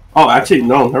 Oh, actually,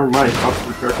 no, never mind. I'll just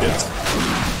repair kits.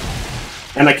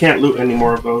 And I can't loot any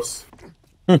more of those.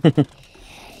 Actually,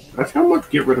 I'm going to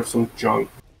get rid of some junk.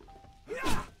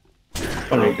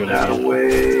 Probably a Throw good that idea.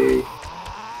 away.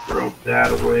 Throw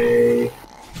that away.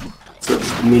 Search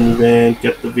the minivan.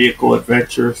 Get the vehicle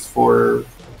adventures for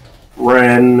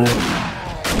Ren.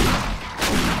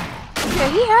 Yeah,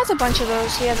 he has a bunch of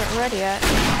those he hasn't read yet.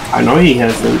 I know he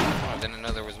hasn't. Oh, I didn't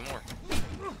know there was more.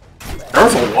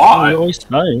 There's a We lot. always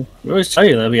tell you. We always tell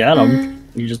you that we had them.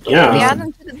 You just don't Yeah. We listen. add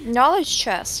them to the knowledge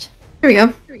chest. Here we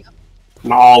go.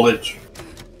 Knowledge.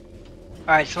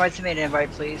 Alright, somebody send me an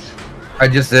invite, please. I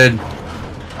just did.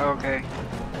 Okay.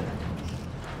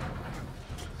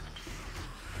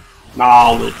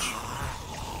 Knowledge.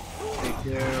 Thank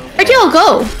you. Where'd y'all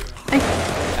go?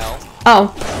 Hell.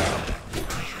 Oh.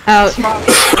 Out.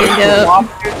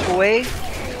 Kilometers away?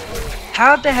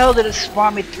 How the hell did it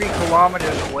spawn me 3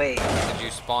 kilometers away? Did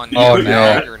you spawn Oh, near no.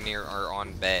 bed or near or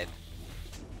on bed?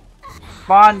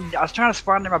 Spawn. I was trying to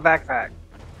spawn near my backpack.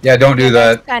 Yeah, don't do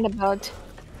that. Kind of bugged.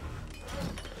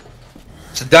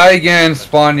 So die again,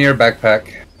 spawn near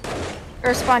backpack.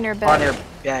 Or spawn your On bed. your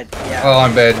bed. Yeah. Oh,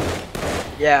 on bed.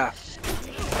 Yeah.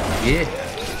 Yeah.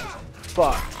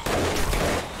 Fuck.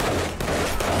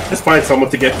 Just find someone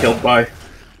to get killed by.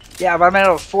 Yeah, but I'm out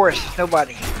of force.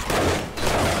 Nobody.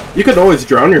 You could always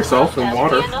drown yourself in We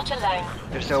water. are not alone.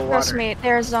 There's no Trust water. me,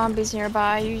 there's zombies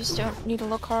nearby. You just don't need to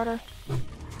look harder.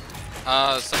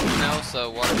 Someone else,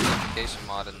 water purification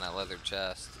mod in that leather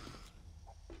chest.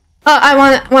 Oh, I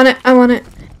want it.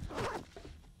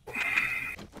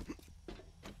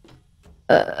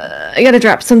 I gotta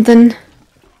drop something.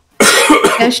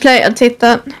 Flashlight, I'll take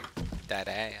that. That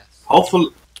ass.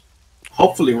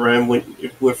 Hopefully, Ram,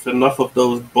 with enough of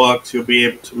those bucks, you'll be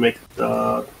able to make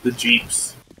the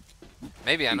jeeps.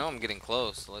 Maybe, I know I'm getting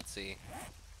close. Let's see.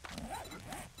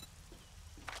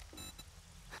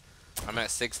 I'm at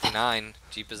 69.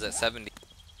 Jeep is at 70.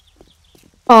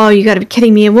 Oh, you gotta be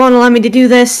kidding me. It won't allow me to do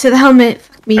this to the helmet.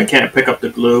 Fuck me. I can't pick up the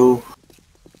glue.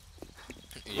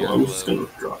 You're I'm just blue.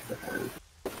 gonna drop that and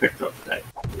pick up that.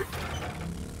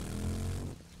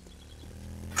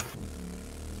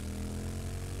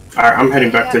 Alright, I'm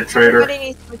heading back to the trader. Everybody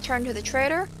needs to return to the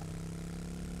trader.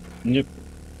 Yep.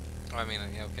 I mean,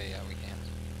 yeah, okay, yeah, we can.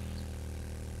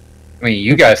 I mean,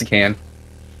 you guys can.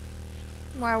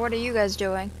 Why? What are you guys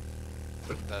doing?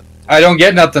 That, I don't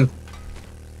get nothing.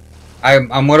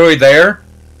 I'm literally there,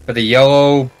 but the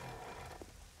yellow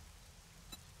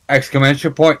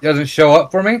exclamation point doesn't show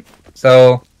up for me.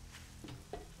 So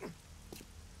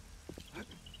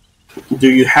Do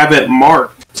you have it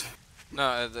marked?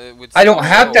 no, it would I don't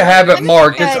have to have it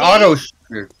marked. It's Ready? auto.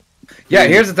 Yeah,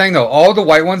 here's the thing though. All the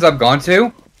white ones I've gone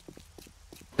to,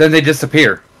 then they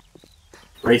disappear.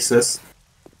 Racist.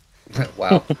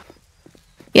 Wow.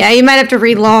 Yeah, you might have to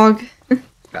relog.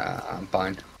 Nah, I'm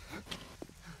fine.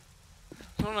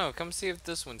 I don't know. Come see if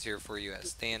this one's here for you at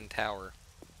Stand Tower.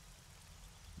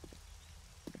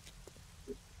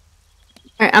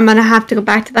 Alright, I'm gonna have to go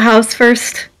back to the house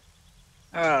first.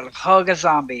 Hug a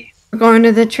zombie. We're going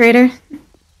to the trader.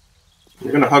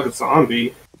 You're gonna hug a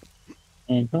zombie.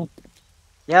 Mm-hmm.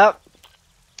 Yep.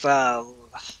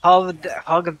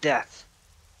 Hug of death.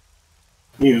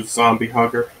 You zombie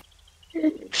hugger.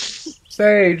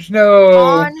 Sage, no.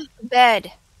 On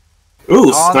bed. Ooh,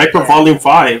 On Sniper bed. Volume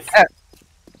 5.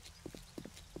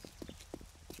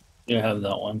 You have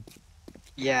that one.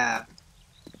 Yeah.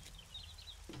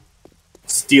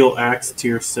 Steel Axe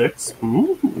Tier 6.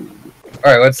 Ooh.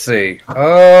 All right, let's see.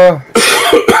 How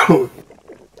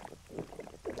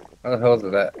the hell is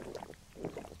it at?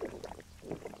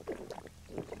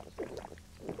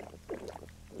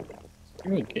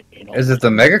 Is it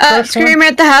the Mega Crush one? Screamer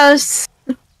at the house.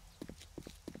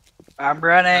 I'm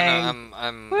running.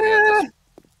 I'm yeah,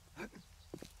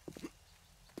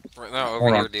 right, no, over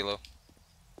Hold here, on. Dilo.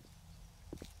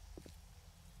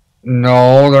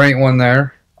 No, there ain't one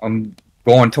there. I'm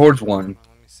going towards one. Let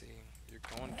me see. You're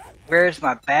going to... Where's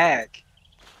my bag?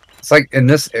 It's like in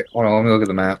this. Hold on, let me look at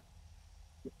the map.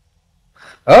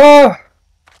 Oh!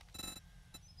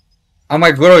 I'm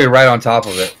like literally right on top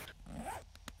of it.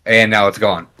 And now it's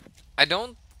gone. I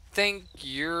don't think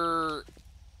you're...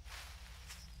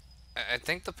 I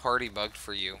think the party bugged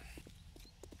for you.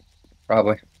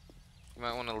 Probably. You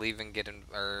might want to leave and get in...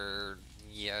 Or...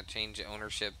 Yeah, change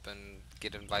ownership and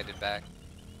get invited back.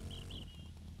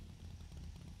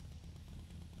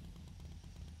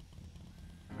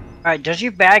 Alright, does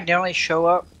your bag normally show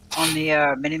up on the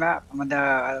minimap? On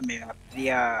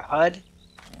the HUD?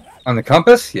 On the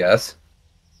compass? Yes.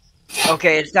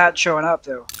 Okay, it's not showing up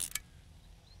though.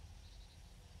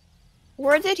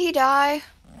 Where did he die?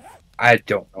 I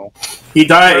don't know. He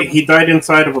died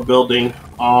inside of a building.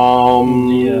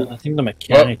 Yeah, I think the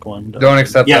mechanic one. Don't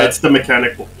accept Yeah, that. it's the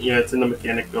mechanic. Yeah, it's in the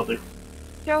mechanic building.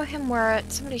 Show him where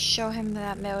it. Somebody show him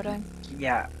that building.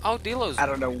 Yeah, Oh, Dilo's I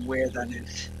don't know where that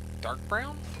is. dark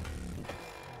brown?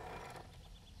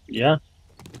 Yeah.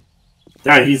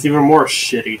 Yeah, he's even more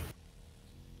shitty.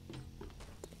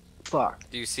 Fuck.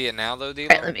 Do you see it now, though, Dilo?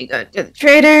 Alright, let me go to the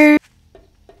trader.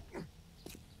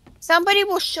 Somebody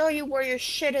will show you where your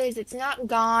shit is. It's not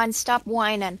gone. Stop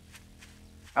whining.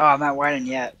 Oh, I'm not whining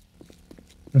yet.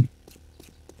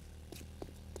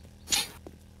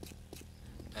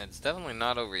 definitely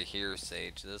not over here,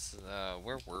 Sage. This is,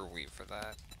 where were we for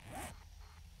that?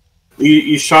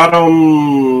 You shot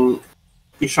him.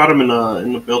 You shot him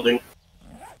in the building.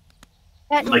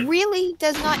 That Like- really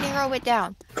does not narrow it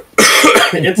down.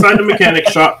 Inside the mechanic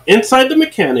shop. Inside the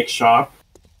mechanic shop.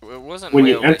 It wasn't When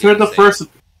way you over enter here, the Sage. first.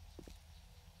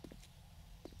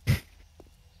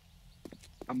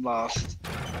 I'm lost.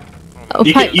 Oh,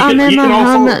 You can- you I'm can- in you my can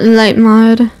also- helmet light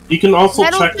mod. You can also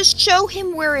That'll check. just show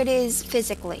him where it is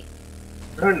physically.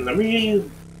 Let me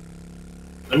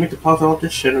deposit all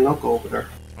this shit and I'll go over there.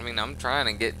 I mean, I'm trying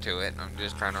to get to it. I'm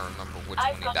just trying to remember which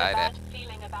I've one he got a died bad at.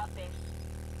 feeling about this.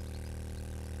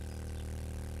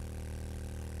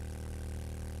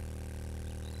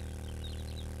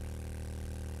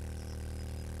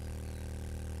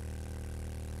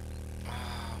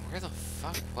 Where the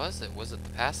fuck was it? Was it the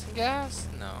passing gas?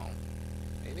 No.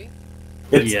 Maybe?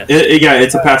 It's, Yeah. yeah,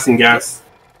 it's a passing gas.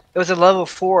 It was a level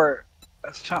 4.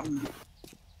 That's something.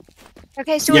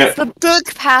 Okay, so Yeah. it's the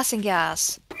big passing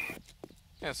gas.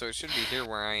 Yeah, so it should be here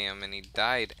where I am, and he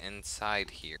died inside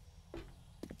here.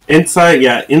 Inside,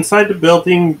 yeah, inside the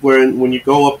building when you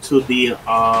go up to the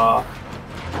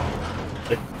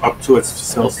like, up to its I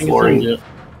sales think it's flooring.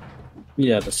 in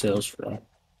the sales floor.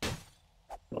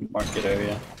 The market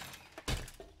area.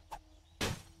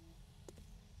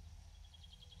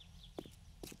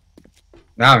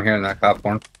 Now I'm hearing that cop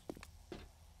horn.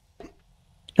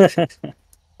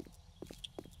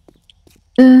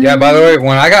 Yeah, by the way,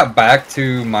 when I got back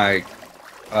to my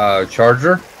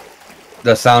charger,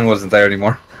 the sound wasn't there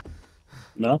anymore.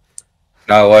 No?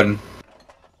 No, it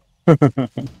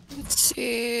wasn't. Let's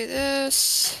see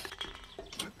this.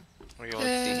 Okay, let's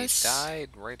see. He This. died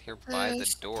right here by the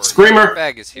This. door. Screamer! Your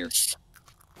bag is here.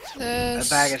 The This.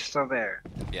 bag is still there.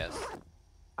 Yes.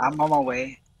 I'm on my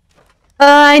way.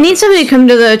 I need somebody to come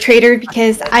to the trader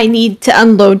because I need to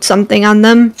unload something on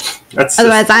them. That's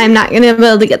Otherwise, I am not going to be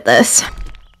able to get this.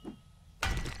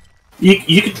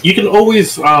 you can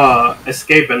always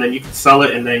escape and then you can sell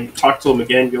it and then talk to him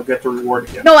again. You'll get the reward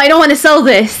again. No, I don't want to sell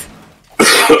this.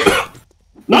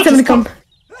 No, Need somebody to just come.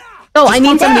 No, I come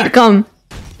need somebody to back. come.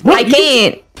 What? I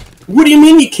can't. What do you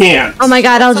mean you can't? Oh my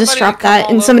god, I'll just Somebody drop to come that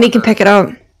and all somebody over. can pick it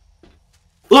up.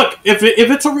 Look, if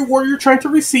it's a reward you're trying to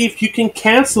receive, you can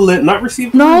cancel it, not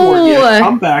receive the No. reward yet.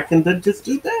 Come back and then just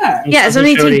do that. Yeah,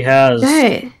 Somebody somebody already to. has.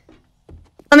 Hey.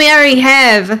 Somebody already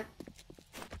have.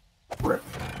 Rip.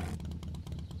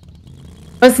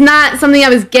 It's not something I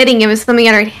was getting, it was something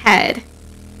I already had.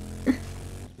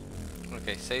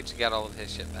 Okay, Sage got all of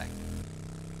his shit back.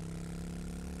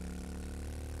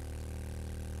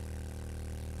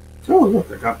 Oh,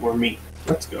 look, I got more meat.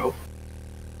 Let's go.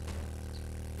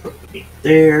 Put the meat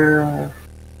there.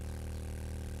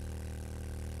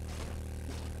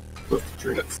 Put the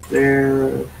drinks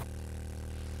there.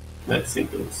 Medicine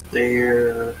goes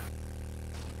there.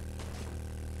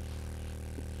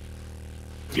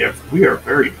 Yeah, we are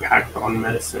very packed on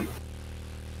medicine.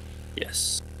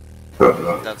 Yes.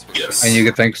 That's what Yes. And you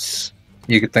could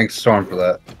thank Storm for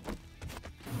that.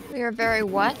 We are very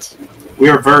what? We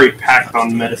are very packed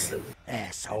on medicine.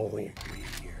 Asshole.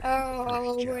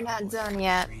 Oh, we're not done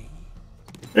yet.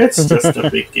 It's just the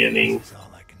beginning. That's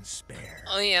all I can spare.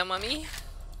 Oh yeah, mummy?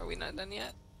 Are we not done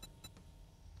yet?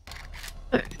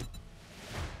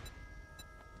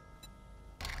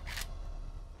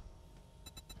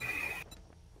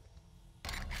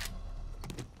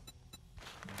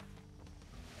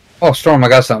 Oh, Storm, I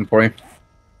got something for you.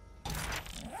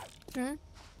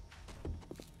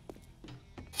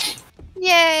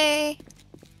 Yay!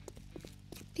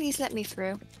 Please let me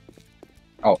through.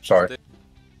 Oh, sorry.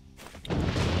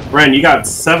 Ren, you got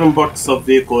 7 books of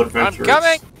vehicle adventures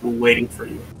coming! waiting for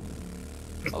you.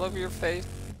 All over your face.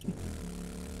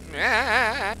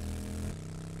 The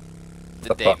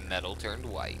The day fuck? metal turned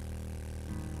white.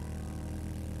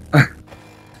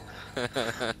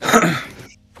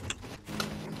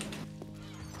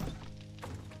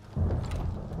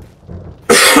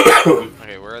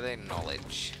 Okay, where are they?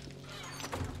 Knowledge.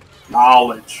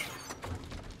 Knowledge.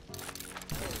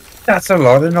 That's a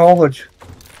lot of knowledge.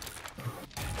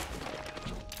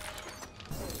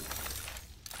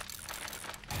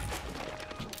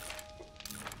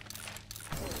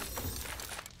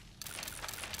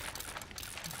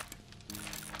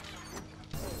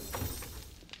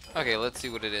 Okay, let's see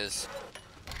what it is.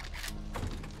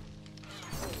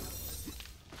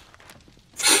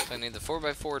 So I need the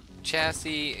 4x4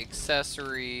 chassis,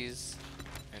 accessories,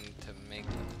 and to make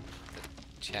the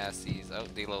chassis. Oh,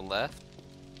 Delo left.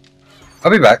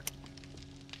 I'll be back.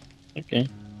 Okay.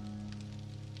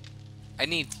 I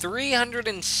need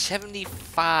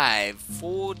 375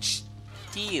 forged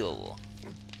steel.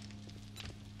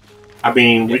 I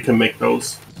mean, we can make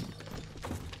those.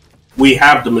 We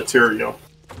have the material.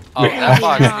 Oh, that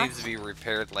box needs to be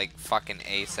repaired like fucking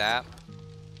ASAP.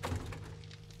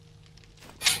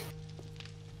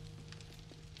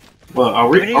 Well,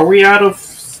 are we out of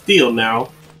steel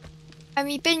now?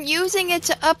 I've been using it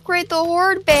to upgrade the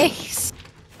horde base.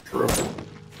 True.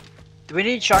 Do we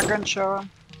need shotgun shell?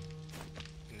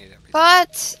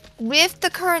 But with the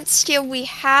current steel we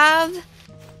have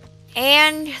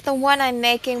and the one I'm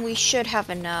making, we should have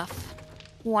enough.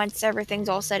 Once everything's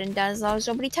all said and done, as long as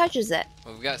nobody touches it.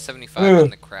 Well, we've got 75 in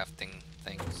the crafting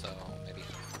thing, so maybe.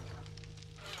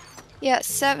 Yeah,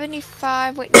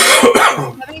 75. Wait, no,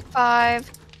 75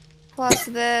 plus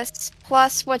this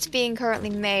plus what's being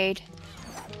currently made.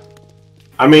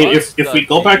 I mean, if we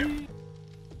go back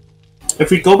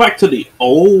to the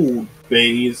old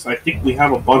base, I think we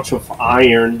have a bunch of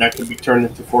iron that can be turned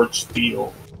into forged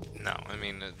steel. No, I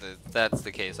mean, if that's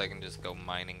the case, I can just go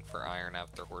mining for iron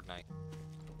after Horde Night.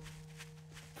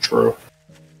 True.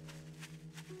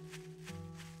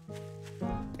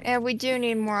 Yeah, we do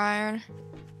need more iron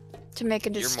to make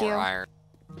it into steel. More iron.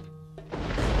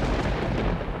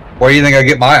 Where do you think I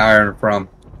get my iron from?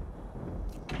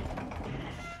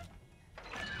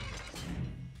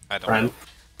 I don't know.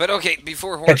 But okay,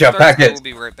 before Horde Catch up, starts, packet. we'll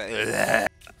be right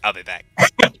back. I'll be back.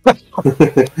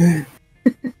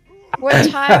 What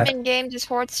time in game does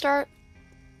Horde start?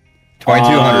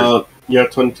 2200. Yeah,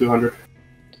 2200.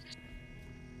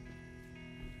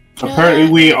 Apparently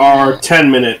we are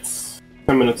 10 minutes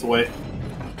away.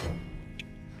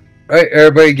 Alright,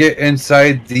 everybody get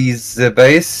inside the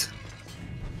base.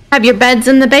 Have your beds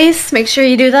in the base. Make sure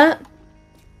you do that.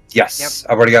 Yes,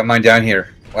 Yep. I've already got mine down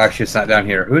here. Well, actually, it's not down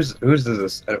here. Who's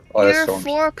this? Oh, that's Tier Storm.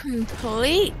 4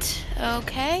 complete.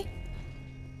 Okay.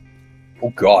 Oh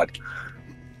God.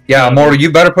 Yeah, Mortal,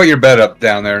 you better put your bed up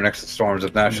down there next to Storms.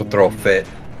 If not, she'll throw a fit.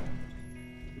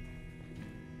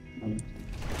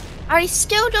 I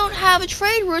still don't have a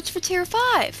trade routes for tier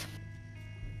 5.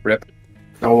 Rip.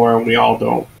 Don't worry, we all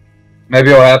don't.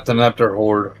 Maybe I'll have to after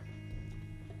Horde.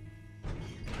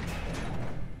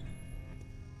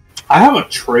 I have a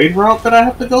trade route that I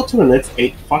have to go to, and it's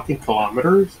 8 fucking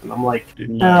kilometers, and I'm like,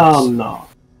 hell no.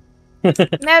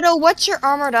 Meadow, what's your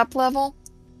armored up level?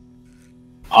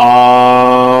 Let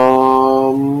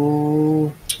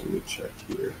me check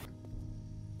here.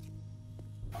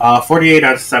 48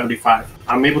 out of 75.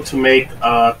 I'm able to make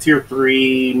tier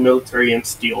 3 military and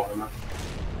steel armor.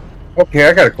 Okay,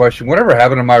 I got a question. Whatever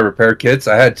happened to my repair kits?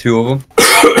 I had 2 of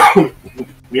them.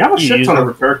 We have a shit ton of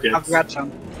repair I've kits. got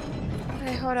some.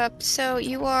 Okay, hold up. So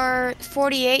you are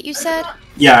 48, you said?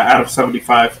 Yeah, out of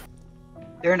 75.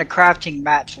 They're in a crafting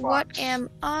match box. What am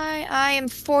I? I am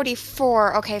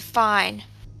 44. Okay, fine.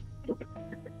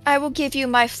 I will give you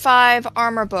my 5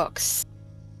 armor books.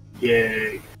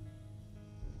 Yay.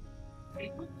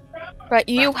 But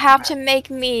you have to make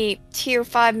me tier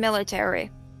 5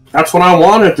 military. That's what I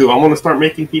want to do. I want to start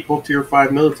making people tier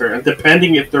 5 military, and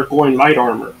depending if they're going light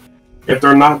armor. If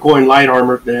they're not going light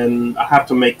armor, then I have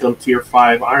to make them tier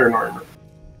 5 iron armor.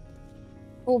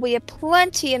 Well, we have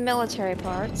plenty of military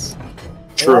parts.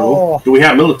 True. Oh. Do we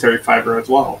have military fiber as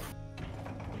well?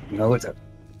 No, it's a...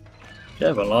 You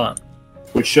have a lot.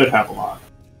 We should have a lot.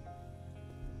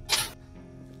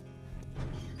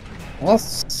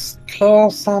 Let's kill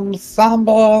some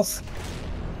zombies.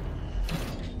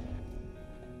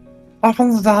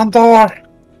 Open the damn door.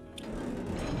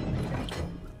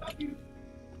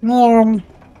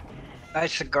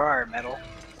 Nice cigar, Metal.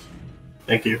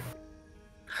 Thank you.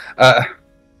 Uh,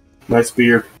 Nice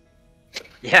beard.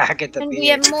 Yeah, I get the And we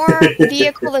beard. have more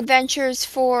vehicle adventures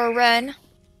for Ren.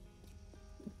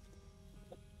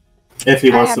 If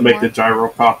he I wants have to make more. the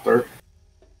gyrocopter.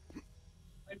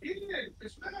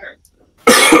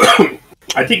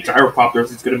 I think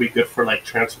gyrocopters is going to be good for like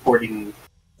transporting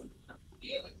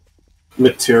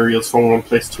materials from one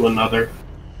place to another.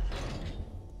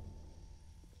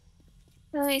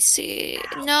 Let me see.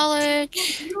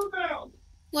 Knowledge.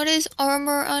 What is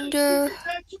armor under?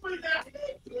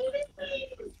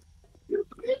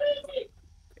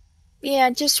 Yeah,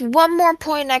 just one more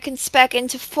point and I can spec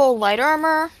into full light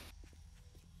armor.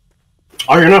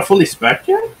 Oh, you're not fully spec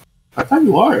yet? I thought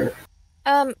you are.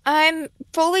 I'm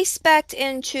fully spec'd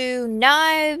into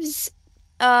knives,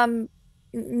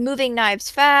 moving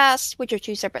knives fast, which are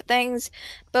 2 separate things,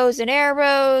 bows and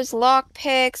arrows,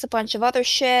 lockpicks, a bunch of other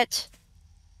shit.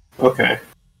 Okay.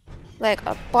 Like,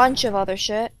 a bunch of other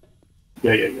shit.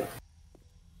 Yeah.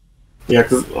 Yeah,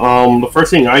 because the first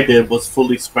thing I did was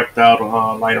fully spec'd out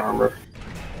light armor.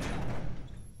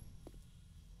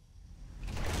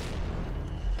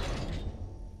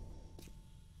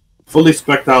 Fully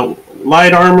spec'd out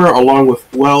light armor along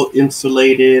with well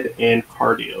insulated and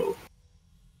cardio.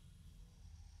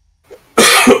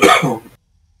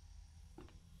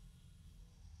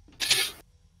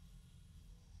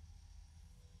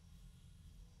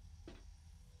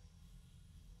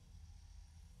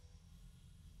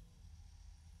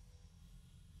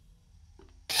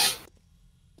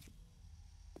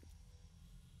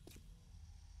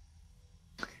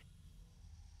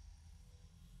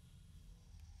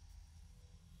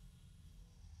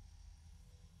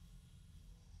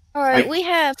 Alright, we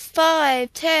have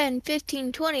 5, 10,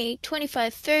 15, 20,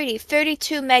 25, 30,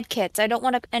 32 med kits. I don't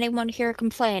want anyone here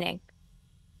complaining.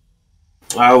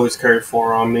 I always carry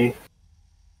 4 on me.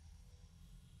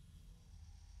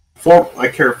 I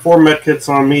carry 4 medkits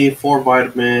on me, 4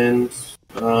 vitamins.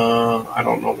 I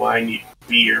don't know why I need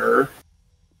beer.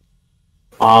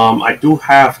 I do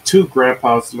have 2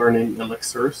 grandpa's learning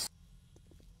elixirs.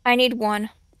 I need 1.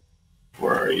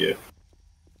 Where are you?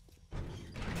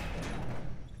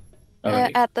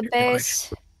 At the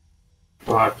base.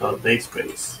 Oh, at the base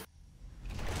base.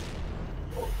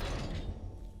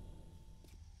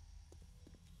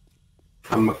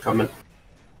 I'm coming.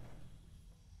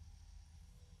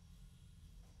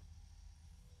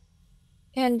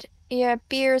 And yeah,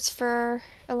 beers for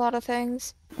a lot of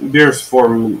things. Beer's for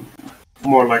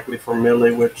more likely for melee,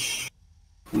 which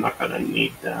I'm not gonna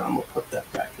need that. I'm gonna put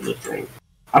that back in the drink.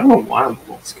 I don't know why I'm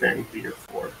always carrying beer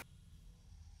for.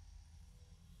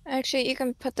 Actually, you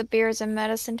can put the beers in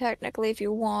medicine technically if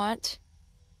you want.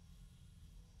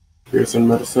 Beers and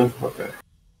medicine? Okay.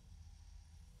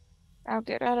 I'll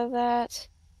get out of that.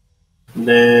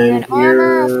 Then and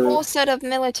armor, a full set of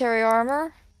military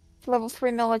armor. Level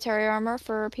 3 military armor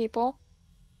for people.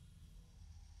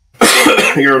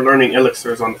 You're learning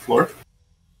elixirs on the floor.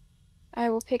 I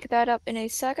will pick that up in a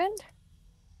second.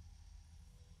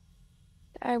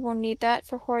 I will need that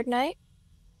for Horde Night.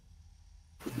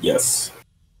 Yes.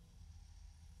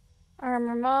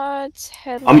 Armor mods,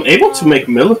 headlight I'm able to mod. make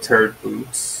military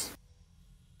boots.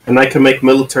 And I can make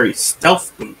military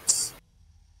stealth boots.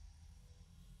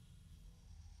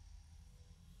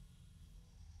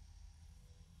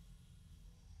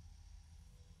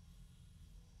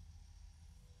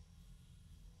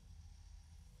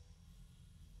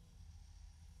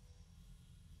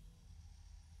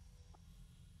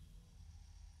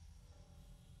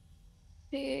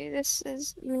 See, this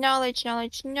is knowledge.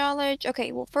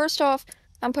 Okay, well, first off,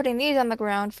 I'm putting these on the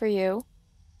ground for you.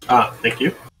 Ah, thank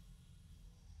you.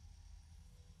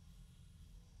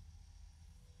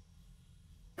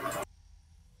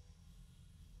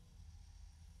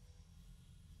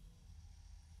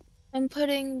 I'm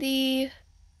putting the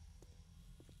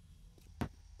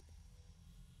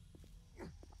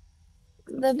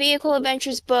Vehicle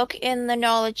Adventures book in the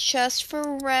knowledge chest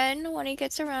for Ren when he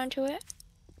gets around to it.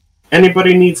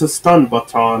 Anybody needs a stun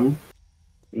baton?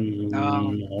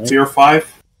 Tier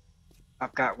 5?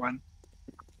 I've got one.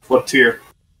 What tier?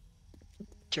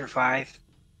 Tier 5.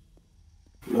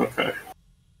 Okay.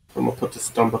 I'm gonna put the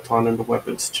stun baton in the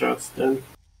weapons chest then.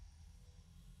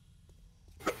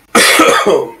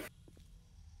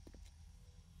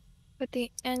 Put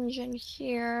the engine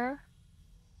here.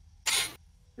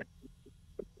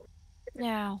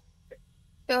 Now,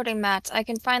 building mats. I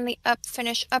can finally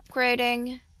finish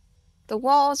upgrading the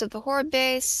walls of the Horde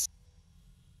base.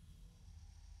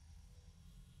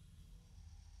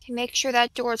 Okay, make sure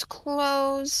that door's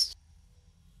closed.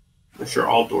 Make sure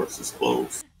all doors is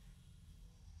closed.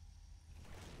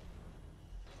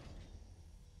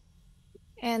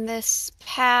 And this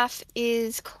path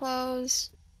is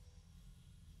closed.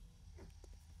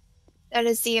 That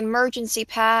is the emergency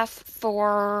path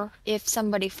for if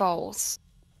somebody falls.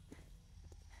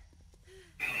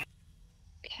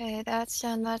 Okay, that's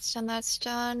done, that's done, that's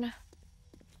done.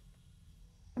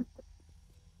 I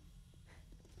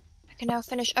can now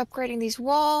finish upgrading these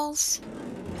walls.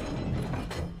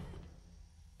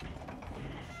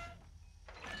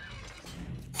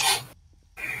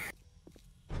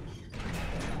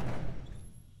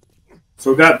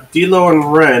 So we got Dilo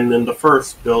and Ren in the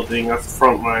first building as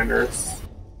frontliners.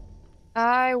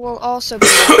 I will also be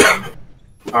with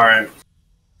Alright.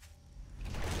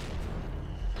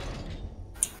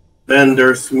 Then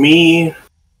there's me,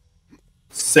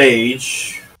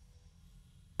 Sage,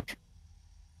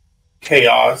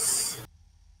 Chaos,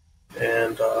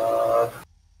 and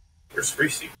there's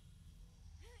Reese.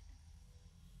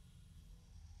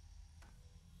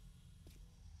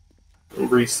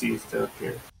 And Reese's down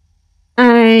here.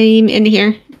 I'm in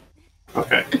here.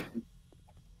 Okay.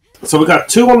 So we got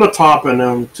 2 on the top, and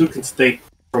then 2 can stay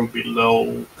from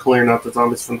below, clearing out the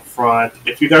zombies from the front.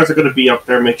 If you guys are going to be up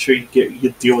there, make sure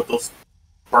you deal with those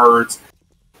birds.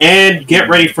 And get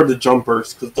ready for the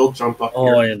jumpers, because they'll jump up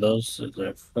here. Oh, yeah, those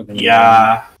are fucking...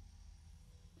 Yeah.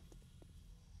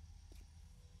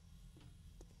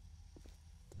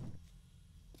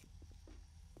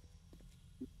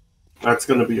 That's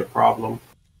going to be a problem.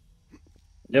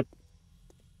 Yep.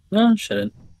 No,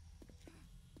 shouldn't.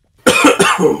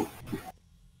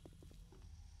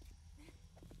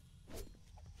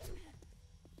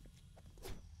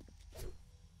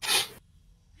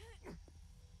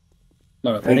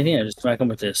 No, if anything, I just smack him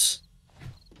with this.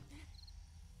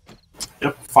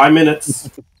 Yep, 5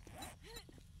 minutes.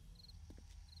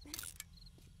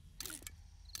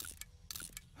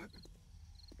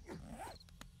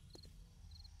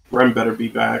 Ren better be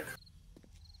back.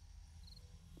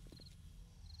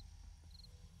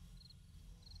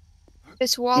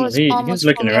 This wall is He's almost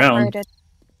looking fully around. upgraded.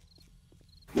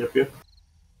 Yep.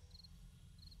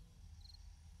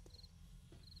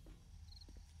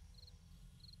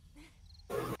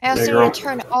 I also There you need go. to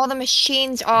turn all the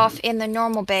machines off in the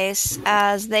normal base,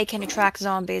 as they can attract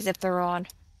zombies if they're on.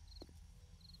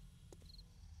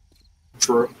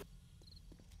 True.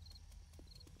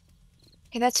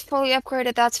 Okay, that's fully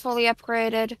upgraded, that's fully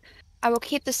upgraded. I will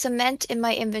keep the cement in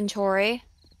my inventory.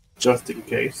 Just in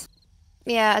case.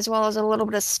 Yeah, as well as a little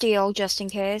bit of steel, just in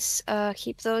case.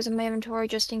 Keep those in my inventory,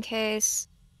 just in case.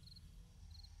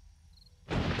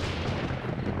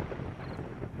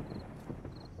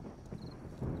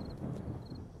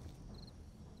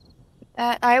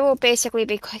 I will basically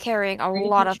be carrying a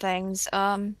lot of things.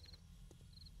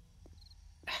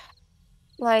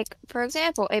 Like, for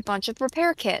example, a bunch of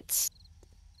repair kits.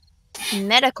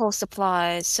 Medical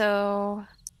supplies, so...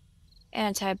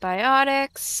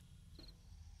 Antibiotics.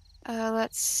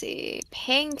 Let's see.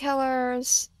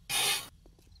 Painkillers.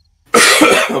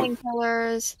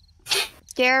 Painkillers.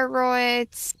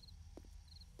 Steroids.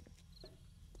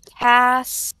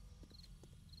 Casts.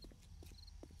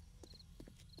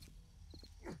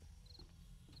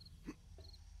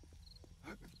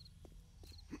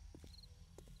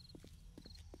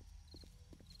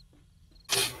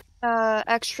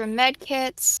 Extra med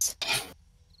kits.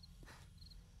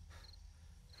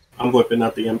 I'm whipping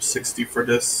out the M60 for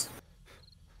this.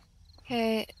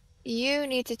 Okay, you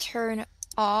need to turn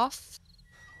off.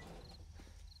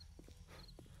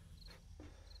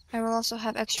 I will also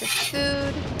have extra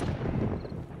food.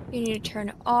 You need to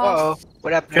turn off. Uh-oh.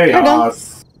 What happened?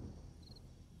 Chaos.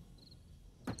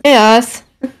 Chaos.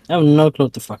 I have no clue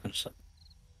what the fuck I'm saying.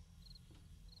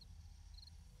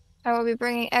 I will be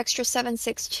bringing extra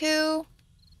 762.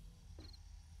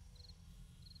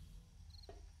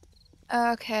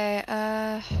 Okay,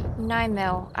 9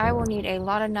 mil. I will need a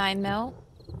lot of 9 mil.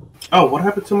 Oh, what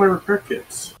happened to my repair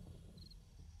kits?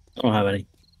 I don't have any.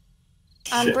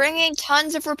 I'm Shit. bringing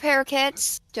tons of repair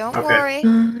kits. Don't Okay. worry.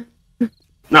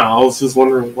 No, I was just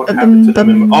wondering what happened to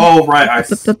them. Oh, right. I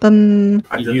did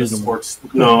the used them. sort.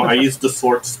 No, I used the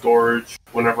sort storage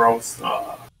whenever I was.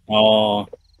 Oh,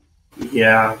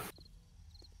 Yeah.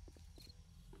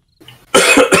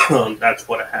 That's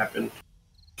what happened.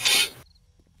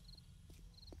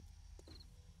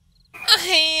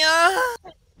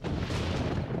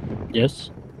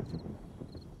 yes.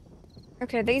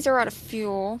 Okay, these are out of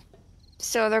fuel.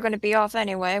 So they're going to be off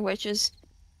anyway, which is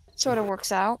sort of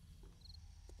works out.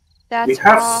 That's We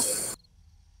have. off.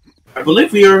 I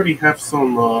believe we already have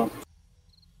some.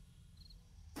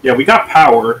 Yeah, we got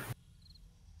power.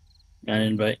 An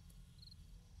invite.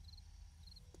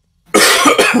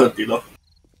 Dilo.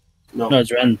 No. No,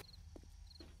 it's Ren.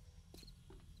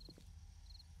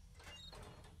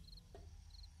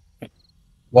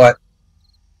 What?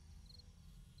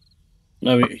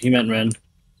 No, he meant Ren.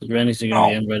 Ren needs to get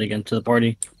the invite again to the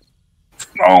party.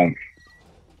 Oh,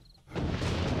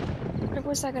 What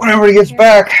was that gonna whenever he do gets here?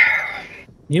 back.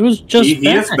 He was just He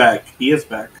is back. He is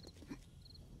back.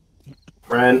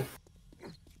 Ren.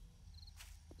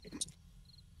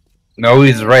 No,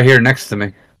 he's right here next to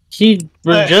me. He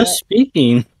was just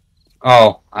speaking.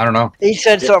 Oh, I don't know. He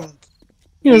said something.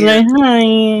 He was like,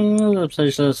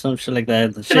 hi. Some shit like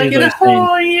that. The Can I shit get a he was saying.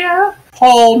 oh yeah?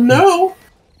 Oh no.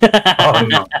 Oh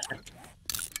no.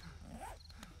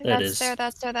 That's there,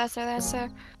 that's there, that's there, that's there.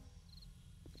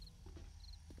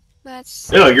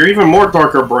 That's... Ew, you're even more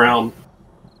darker brown.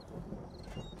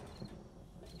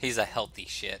 He's a healthy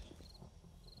shit.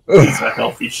 It's a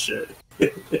healthy shit.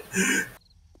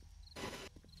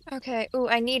 Okay, ooh,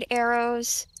 I need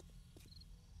arrows.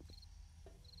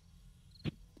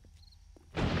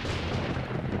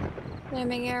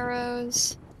 Flaming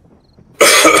arrows.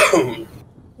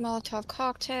 Molotov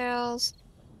cocktails.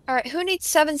 Alright, who needs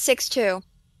 762?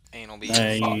 Anal beads.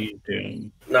 I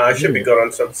do. No, I should be good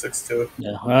on sub 6 too.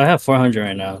 Yeah, I have 400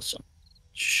 right now, so.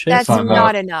 Shit. That's not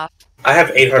not enough. enough. I have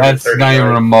That's 830. not even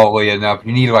remotely enough.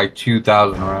 You need like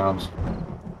 2,000 rounds.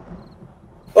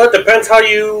 Well, it depends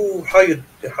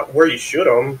where you shoot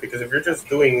them. Because if you're just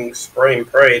doing spray and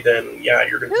pray, then yeah,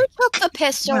 you're gonna. Who took the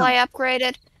pistol I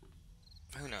upgraded?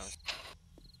 Who knows?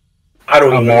 I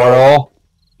don't even know. Immortal.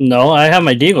 No, I have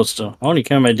my deagle still. I only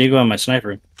carry my deagle and my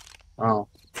sniper. Oh.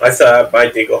 I still have my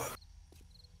deagle.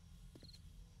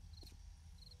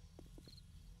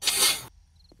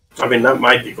 I mean, not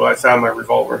my deagle. I still have my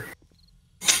revolver.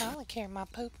 I only carry my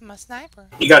poop and my sniper.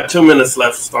 You got 2 minutes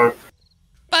left, Storm.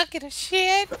 Bucket of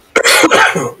shit.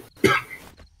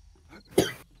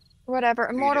 Whatever.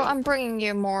 Immortal, I'm bringing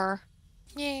you more.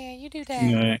 Yeah, you do that.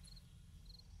 Alright.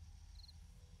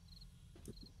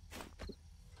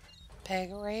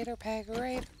 Pegarator,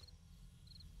 Pegarator.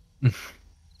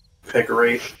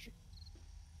 Pegarate.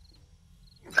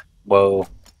 Whoa.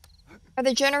 Are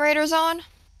the generators on?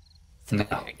 No.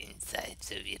 Inside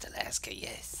Soviet Alaska,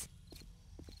 yes.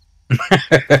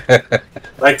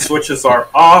 Light switches are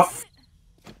off.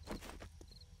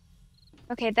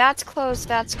 Okay, that's closed.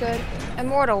 That's good.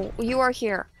 Immortal, you are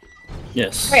here.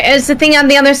 Yes. Right, is the thing on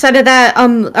the other side of that,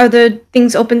 are the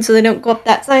things open so they don't go up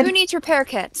that side? Who needs repair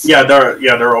kits? Yeah,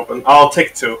 they're open. I'll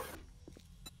take 2.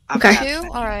 Okay. 2?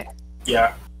 Alright.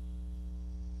 Yeah.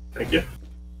 Thank you.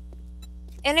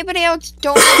 Anybody else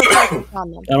don't have repair kits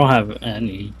on them? I don't have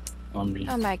any on me.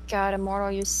 Oh my god,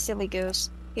 Immortal, you silly goose.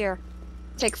 Here.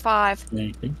 Take 5.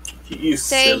 Anything? You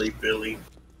Say- silly Billy.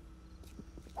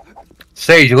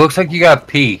 Sage, it looks like you got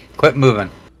pee. Quit moving.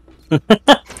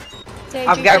 Sage,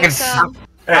 I've you got take some.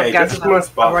 Hey, I've got this is some. my I've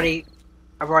spot.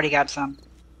 already got some.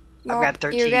 I've More- got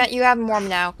 13. You have more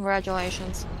now.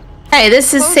 Congratulations. Hey,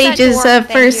 this is Close that Sage's door, thank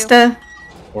first, you.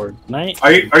 Fortnite.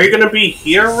 Are you gonna be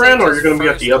here, Ren, or you're gonna be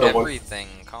at the other one? Everything.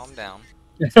 Calm down.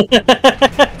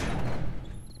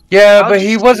 Yeah, I'll but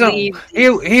he just wasn't. leave.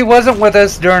 He wasn't with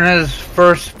us during his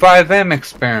first 5M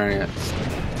experience.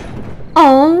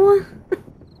 Oh.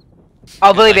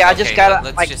 Oh, believe me, I Okay, just got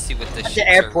let's like just see what the at the shits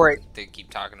airport. are. They keep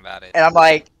talking about it. and I'm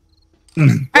like,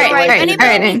 Alright,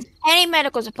 Anybody, any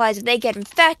medical supplies, if they get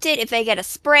infected, if they get a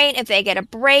sprain, if they get a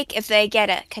break, if they get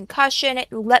a concussion,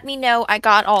 let me know. I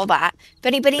got all that. If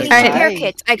anybody needs Alright. repair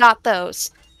kits, I got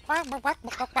those.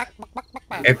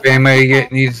 If anybody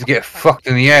needs to get fucked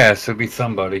in the ass, it'll be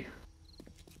somebody.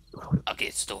 I'll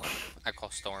get Storm. I call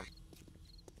Storm.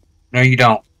 No, you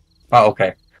don't. Oh,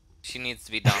 okay. She needs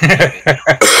to be dominated.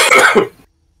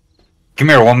 Come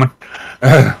here, woman.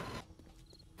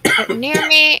 Get near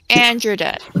me, and you're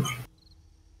dead.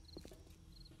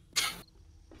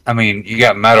 I mean, you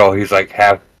got metal. He's like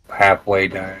halfway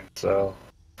done. So,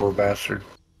 poor bastard.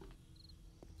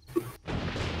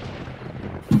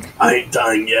 I ain't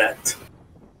dying yet.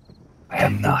 I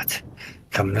am not.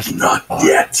 Come this Not far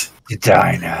yet. to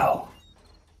die now.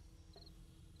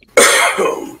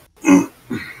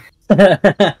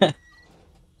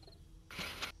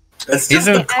 It's He's just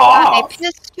a- a I got a cough.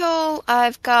 pistol.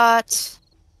 I've got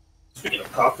Speaking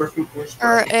of cough, where's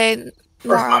or a more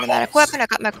Where's my automatic mouse? weapon. I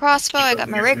got my crossbow. I got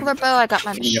my regular bow. I got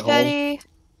my machete.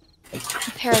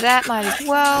 Repair that. Might as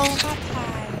well.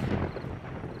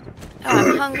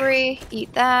 Oh, I'm hungry.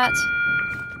 Eat that.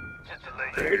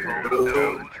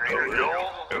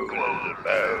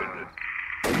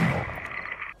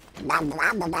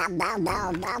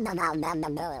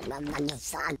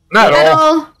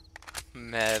 Metal. Metal.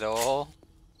 Metal.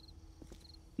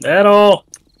 Metal.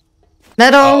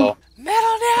 Metal. Oh,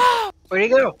 Metal now! where'd he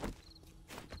go?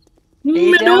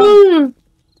 Metal.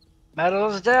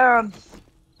 Metal's down.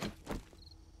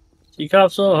 You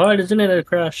coughed so hard, isn't it? It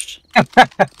crashed.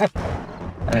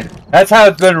 that's how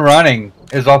it's been running.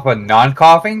 Is off of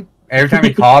non-coughing. Every time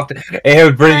he coughed, it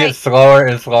would bring Alright. it slower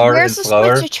and slower Where's and the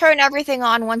slower. switch to turn everything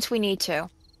on once we need to?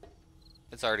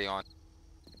 It's already on.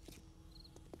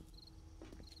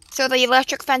 So the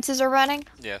electric fences are running?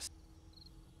 Yes.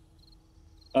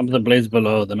 The blades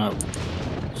below, they're not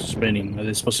spinning. Are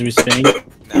they supposed to be spinning?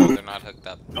 No, they're not hooked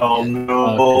up. Oh yet.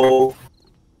 no.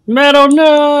 Metal,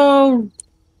 no!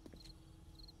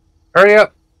 Hurry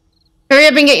up. Hurry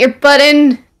up and get your butt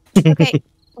in. Okay.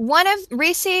 One of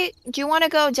Reese, do you want to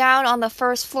go down on the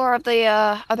first floor of the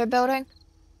other building?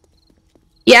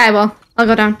 Yeah, I will. I'll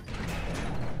go down.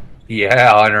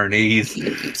 Yeah, on her knees.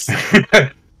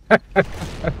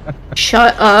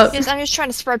 Shut up. I'm just trying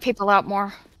to spread people out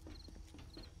more.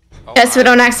 Oh, Yes, we my.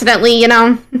 don't accidentally,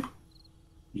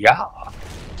 Yeah.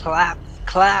 Clap,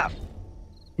 clap.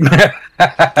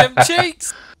 Them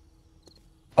cheeks!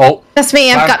 Oh, Trust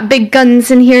me, I've Wow. got big guns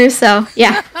in here, so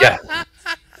yeah. yeah.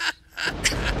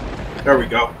 There we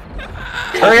go.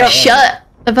 Hurry up. Shut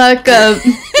the fuck up.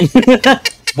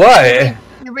 What?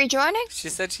 You rejoining? She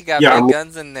said she got Yeah, big I'm-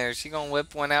 guns in there. She gonna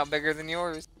whip one out bigger than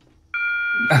yours.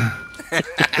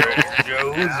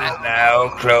 Joe's is now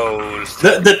closed.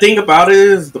 The thing about it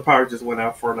is the power just went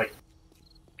out for like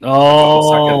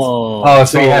Oh. Oh,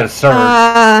 so you had a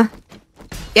surge.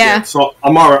 Yeah. So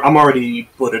I'm already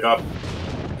put it up.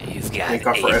 You've got Thank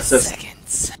God for 8 SS.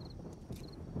 seconds.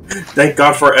 Thank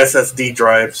God for SSD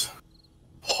drives.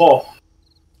 Oh,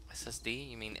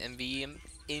 SSD? You mean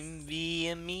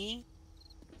NVMe?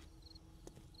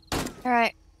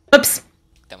 Alright. Oops.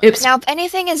 Damn it. Oops. Now, if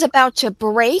anything is about to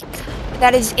break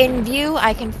that is in view,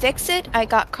 I can fix it. I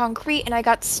got concrete and I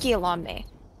got steel on me.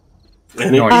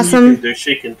 anything Awesome. you can do,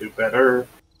 she can do better.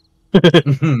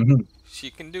 She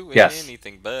can do Yes.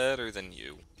 anything better than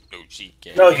you. No, she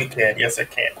can't. No, you can't. Yes, I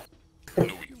can. No,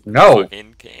 you No.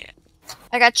 fucking can't.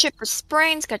 I got shit for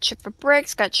sprains, got shit for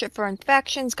breaks, got shit for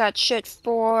infections, got shit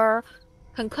for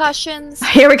concussions.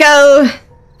 Here we go.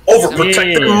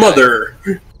 Overprotected Yeah. mother.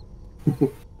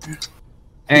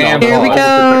 And Here we overprotected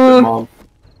go. mom.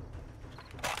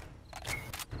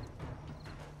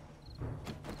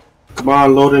 Come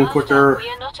on, load in Master, quicker. we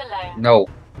are not alone. no.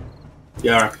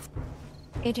 Yeah.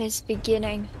 It is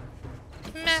beginning.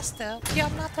 Master, you're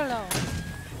not alone.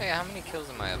 Hey, how many kills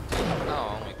am I up to?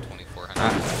 Oh, only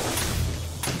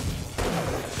 2,400.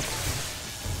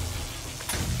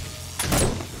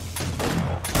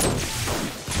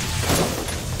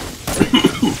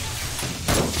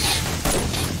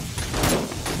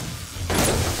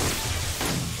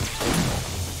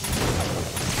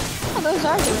 Oh, those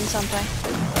are doing something.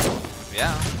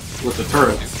 Yeah. With the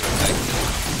turret. Super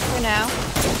effective. For now.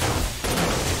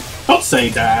 Don't say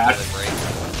that. Another break.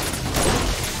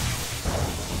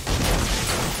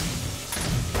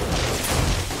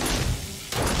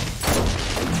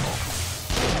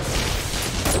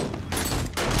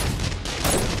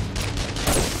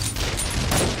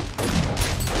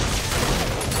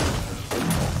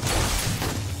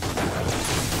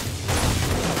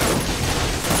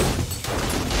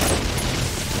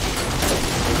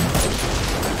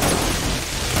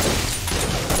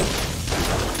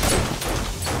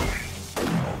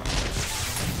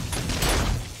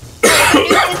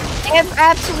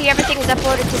 Absolutely everything is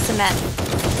uploaded to cement.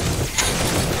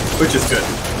 Which is good.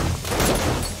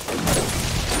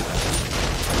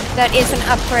 That isn't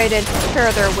upgraded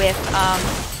further with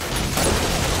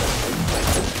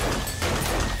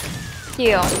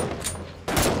steel.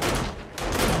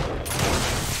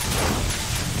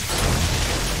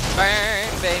 Burn,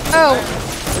 baby. Oh,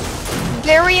 burn.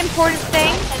 very important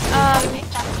thing.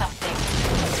 Picked up something.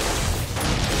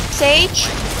 Sage,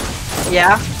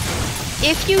 Yeah?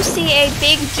 if you see a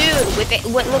big dude with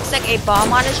what looks like a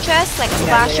bomb on his chest, like a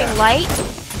flashing yeah. light,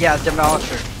 Yeah,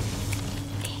 demolisher.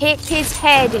 hit his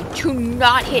head. Do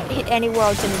not hit anywhere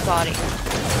else in his body.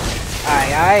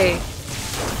 Aye, aye.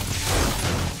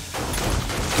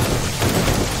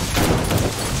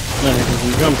 No, because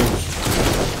he's jumping.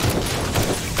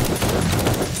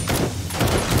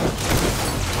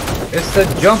 It's the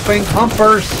jumping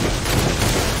humpers.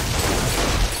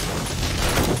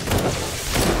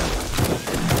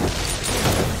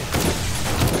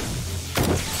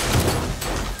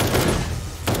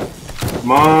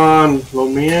 Come on, load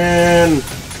me in.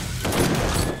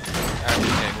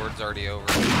 Okay, word's already over.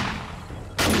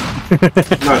 No,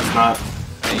 it's not.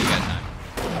 Hey, you got time.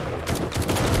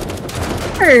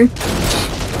 Sure.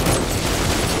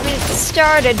 I mean, it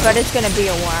started, but it's gonna be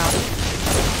a while.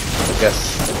 Yes.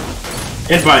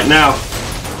 Invite now.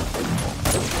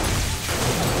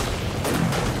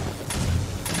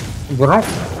 Well,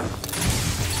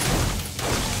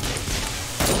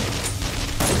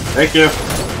 Thank you.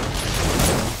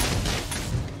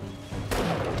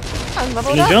 I'm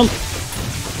leveled Can you up. jump?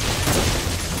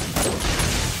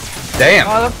 damn.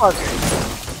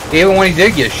 Motherfucker. Even when he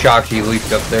did get shocked, he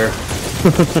leaped up there.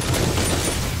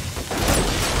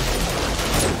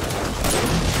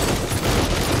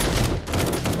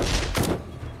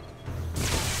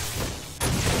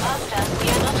 Master, we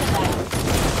are not alone.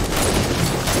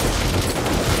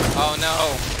 Oh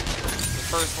no! The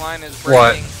first line is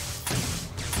What? breaking.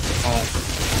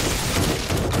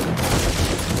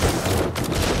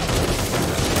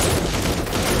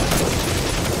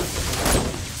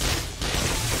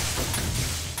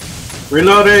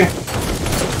 Reloading.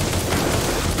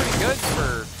 Pretty good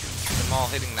for them all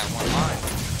hitting that one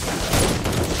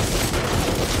line.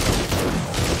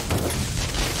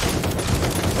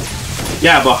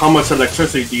 Yeah, but how much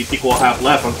electricity do you think we'll have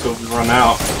left until we run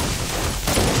out?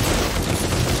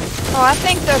 Oh, I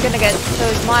think they're gonna get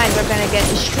those lines are gonna get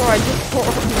destroyed before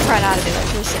we run out of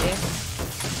electricity.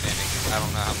 Maybe. I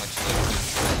don't know how much load that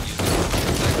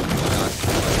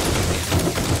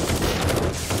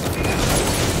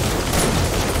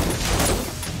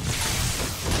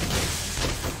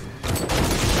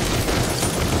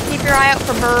Keep your eye out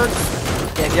for birds.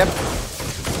 Yep.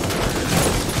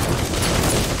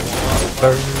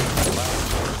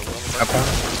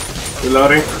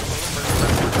 Reloading.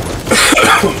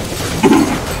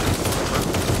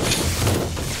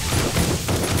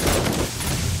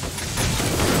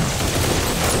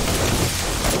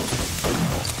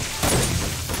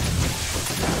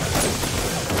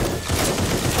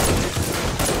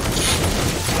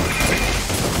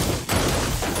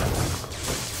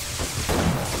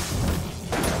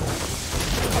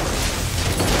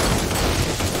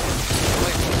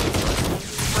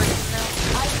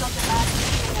 I've got a bad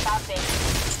feeling about this.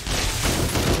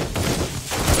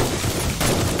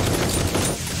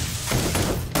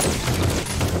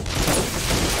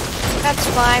 That's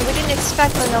fine. We didn't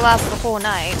expect them to last the whole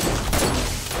night.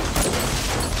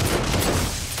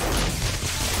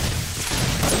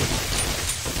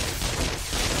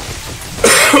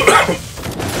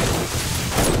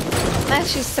 I'm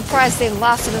actually surprised they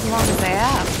lasted as long as they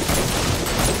have.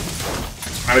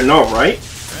 I know, right?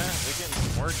 Yeah, we can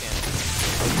work in.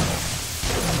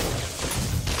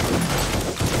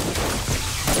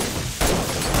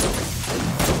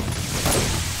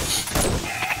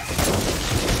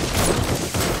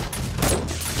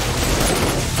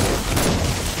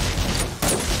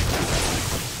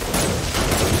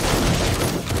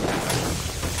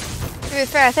 To be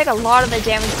fair, I think a lot of the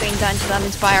damage being done to them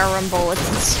is by our own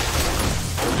bullets.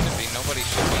 Nobody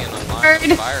should be in the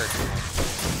line of fire.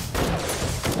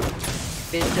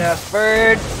 Bitch ass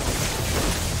bird.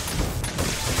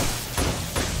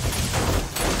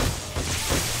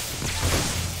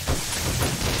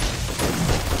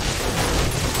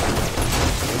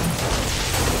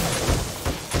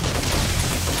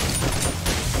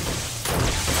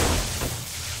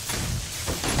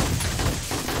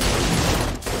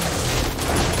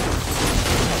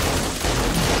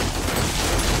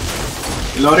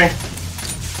 Reloading.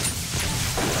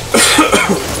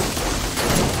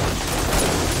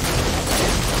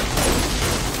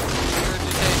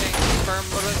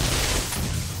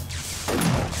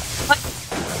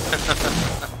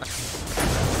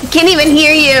 Can't even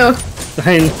hear you.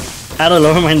 I had to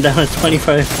lower mine down at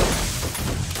 25.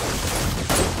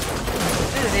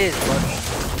 It is working.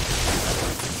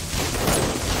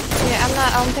 Yeah, I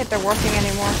don't think they're working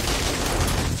anymore.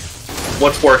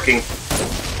 What's working?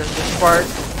 This part.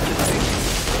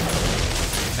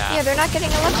 Nah. Yeah, they're not getting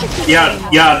electrocuted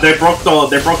anymore. Yeah, they broke the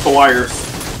wires.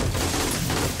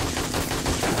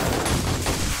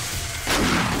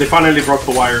 They finally broke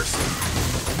the wires.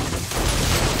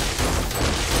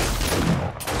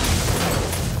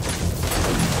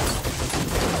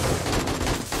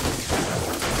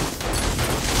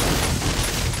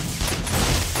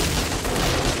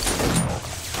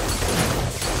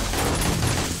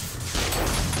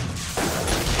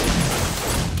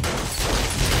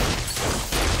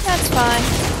 That's fine.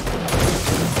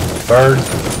 Bird.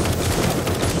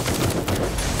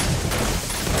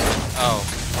 Oh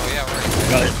yeah, right.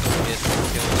 Got it.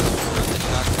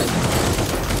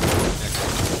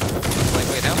 Like,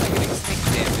 wait, how am I getting sneak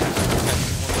damage?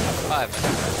 1.5, I have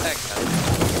attack time.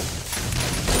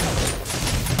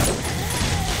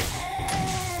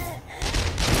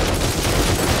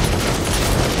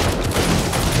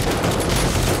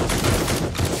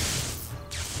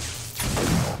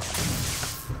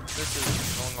 This is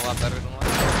going a lot better than last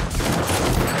time.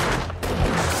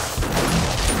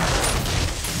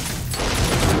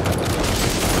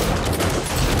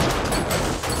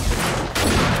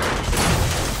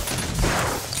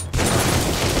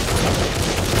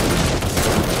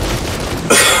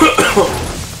 Oh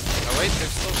wait, they're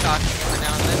still shocking every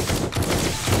now and then.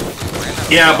 We ran out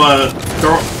of Yeah, rounds.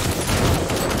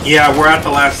 but we're at the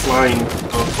last line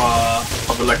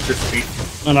of electricity.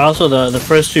 And also the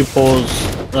first two poles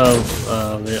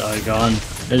of it are gone.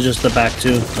 It's just the back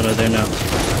two that are there now.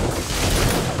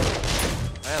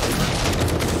 Well, the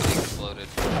first one exploded.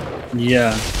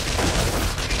 Yeah.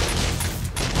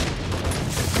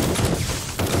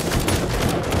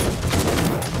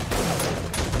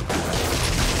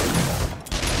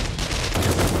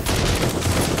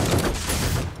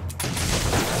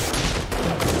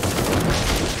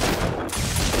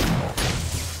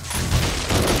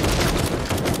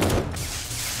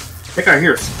 I think I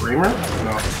hear a screamer.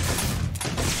 No.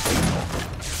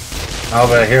 Oh,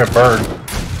 but I hear a bird.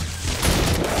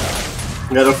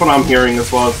 Yeah, that's what I'm hearing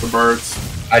as well as the birds.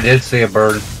 I did see a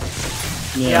bird.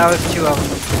 Yeah, it was two of them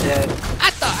dead. I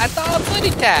thought a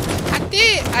buddy tap.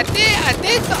 I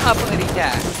did the uppity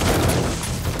tax.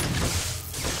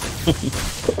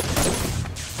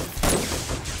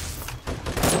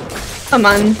 Come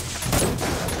on.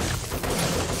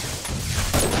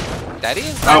 Daddy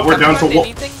is not we're down to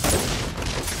anything?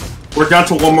 We're down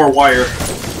to one more wire. Nice.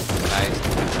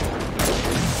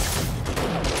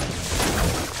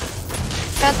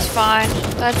 That's fine.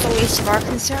 That's the least of our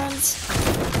concerns.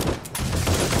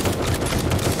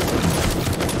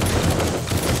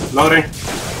 Loading.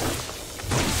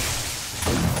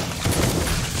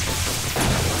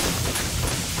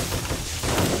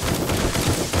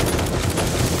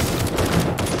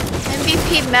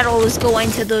 MVP metal is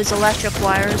going to those electric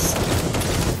wires.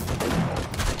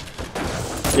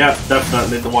 Yeah,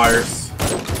 definitely the wires.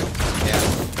 Yeah.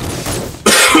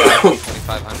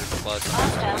 2,500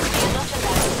 plus.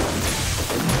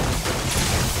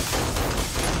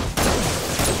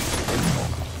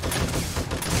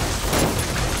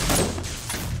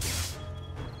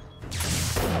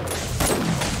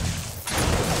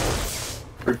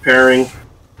 Repairing.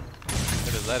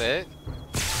 Is that it?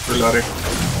 Reloading.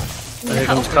 Here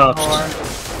comes cops.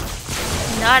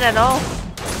 Not at all.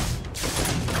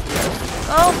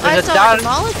 Oh, I There's a saw a down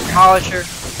demolisher. demolisher.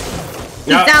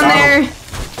 Yeah, He's down there.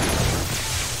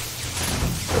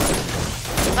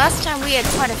 Last time we had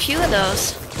quite a few of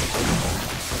those.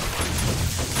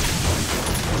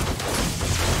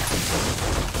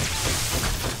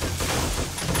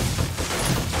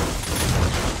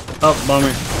 Oh, bummer.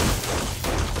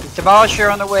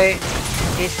 Demolisher on the way.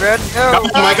 He's ready to go. Oh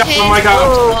my god, oh my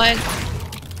god.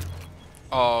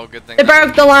 Oh, good thing. It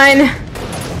broke the line.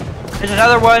 There's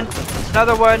another one. There's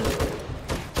another one.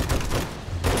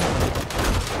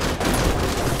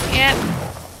 Yep.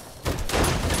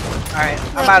 Alright,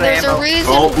 I'm Look, out of there's ammo. a reason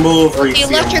Don't move, the Reese.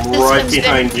 electric I'm right system's been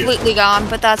behind you. completely gone,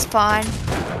 but that's fine.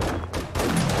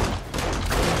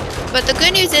 But the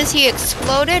good news is he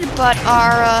exploded, but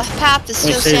our path is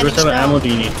Wait, still Sage, what standing type of ammo strong. do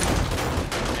you need?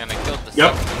 And I killed the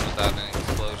Yep. second one without an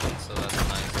explosion, so that's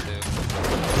nice too.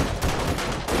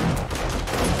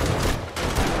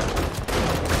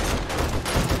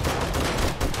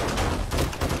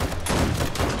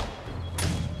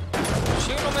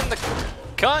 Shoot him in the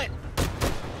cut.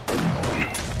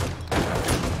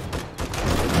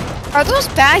 Are those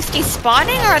bags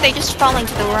despawning, or are they just falling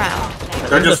to the ground?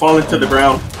 They're just falling to the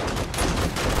ground.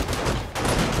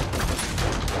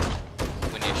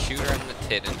 When you shoot her in the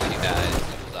tit and she dies, it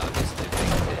was obviously a big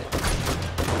tit.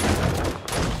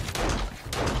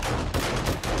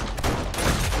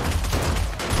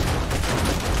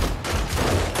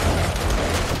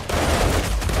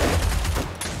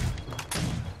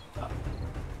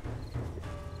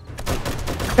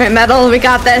 Alright, Metal, we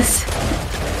got this.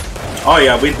 Oh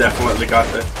yeah, we definitely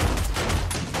got this.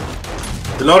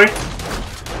 Reloading.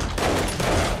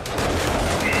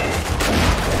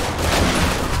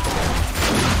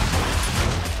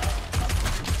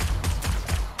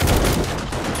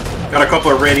 Got a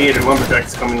couple of radiated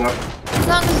lumberjacks coming up. As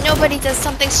long as nobody does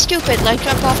something stupid like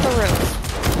jump off the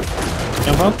roof.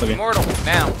 Jump up? Okay. Immortal,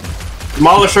 now.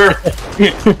 Demolisher.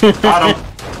 Got him.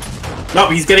 No,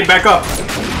 he's getting back up.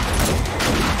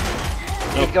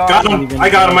 Keep going. Got him. I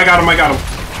got him. I got him. I got him.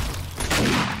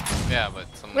 Yeah, but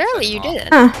someone Really, set you him off. did it.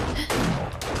 Huh.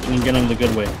 You can get him the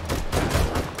good way.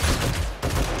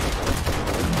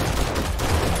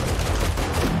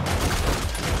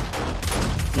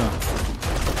 No.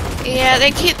 Yeah,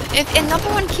 they keep. If another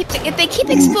one keeps, if they keep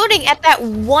exploding at that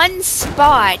one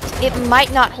spot, it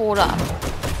might not hold up.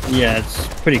 Yeah, it's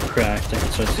pretty cracked. I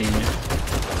can start seeing it.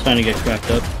 It's starting to get cracked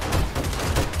up.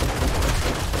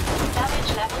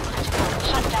 Damage level critical.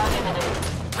 Shutdown imminent.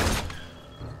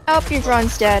 Oh, your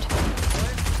drone's dead.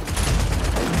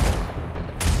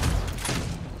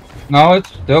 No, it's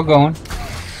still going. How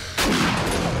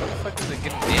the fuck is it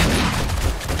getting damaged?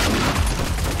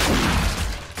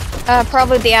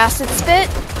 Probably the acid spit.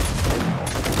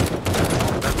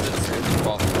 That's the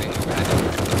default thing over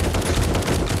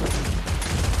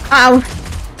Ow.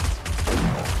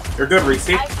 You're good, Reese.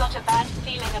 I've got a bad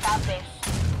feeling about this.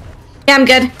 Yeah, I'm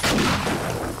good.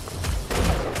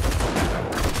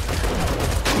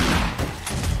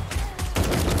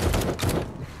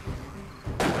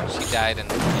 She died in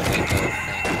the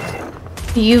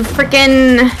thing. You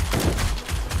freaking.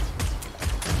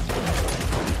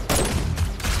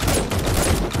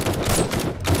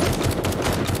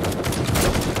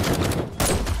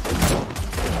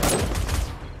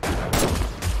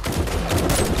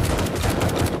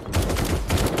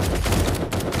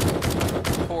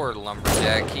 Poor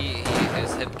lumberjack,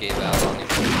 his hip gave out on him.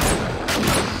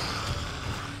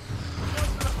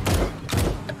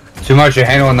 Too much you're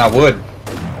handling that wood. I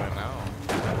know.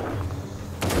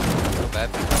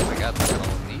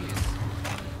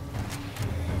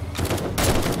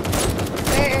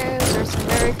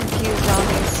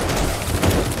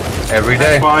 Every That's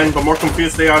day. fine. The more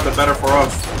confused they are, the better for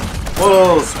us.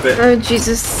 Whoa, spit. Oh,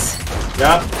 Jesus.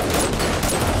 Yep.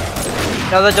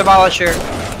 Another demolisher.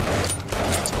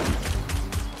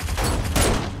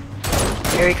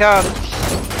 Here he comes.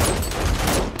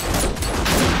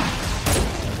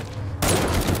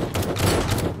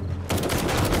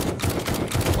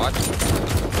 Watch.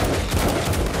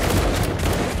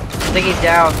 I think he's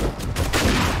down.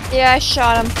 Yeah, I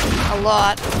shot him a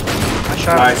lot. I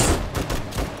shot him. Nice.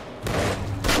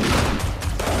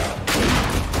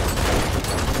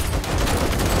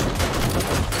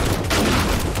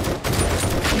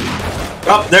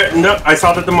 Oh, there. No, I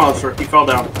saw the demolisher. He fell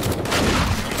down.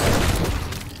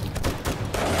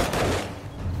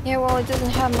 Yeah, well, it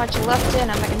doesn't have much left in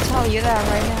him, I can tell you that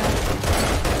right now.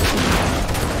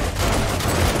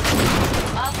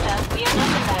 Master, we are not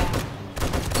alone.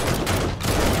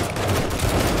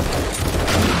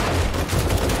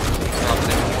 Drop it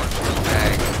in a orange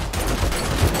bag.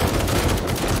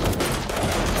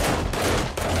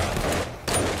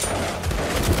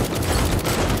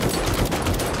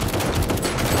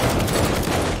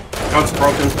 Gun's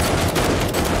broken.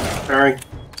 Pairing.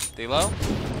 D-Lo?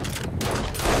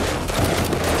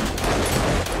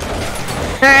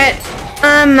 Alright,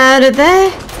 I'm out of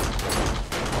there.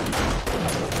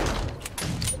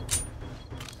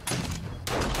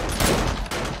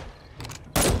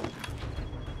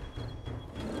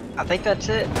 I think that's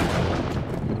it.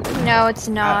 No, it's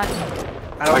not.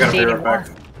 I don't gotta see be any right more.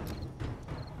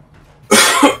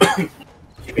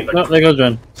 back. No, there goes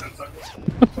Ren.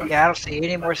 Yeah, I don't see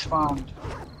any more spawned.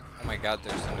 Oh my god,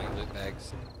 there's so many loot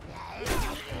bags.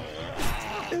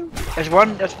 There's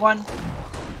one. There's one.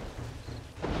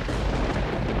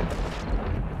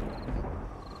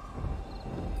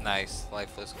 Nice,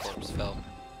 lifeless corpse fell.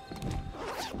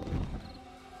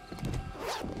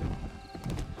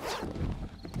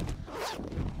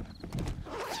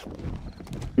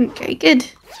 Okay, good.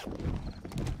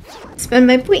 Spend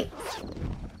my point.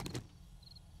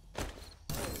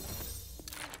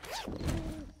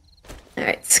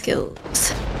 Alright,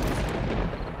 skills.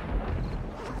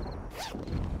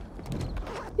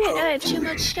 Yeah, I have too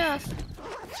much stuff.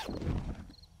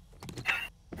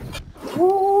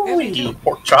 Ooh,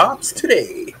 pork chops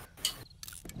today.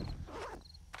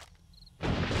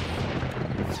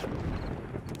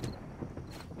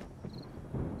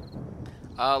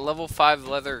 Level 5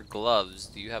 leather gloves.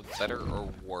 Do you have better or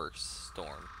worse,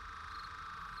 Storm?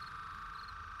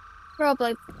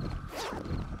 Probably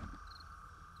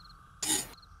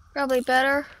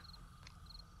better.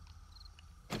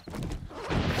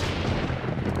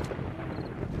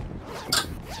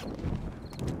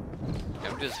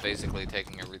 I'm just basically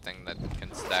taking everything that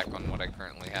can stack on what I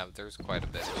currently have. There's quite a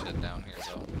bit of shit down here,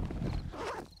 though.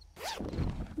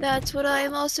 That's what I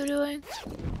am also doing.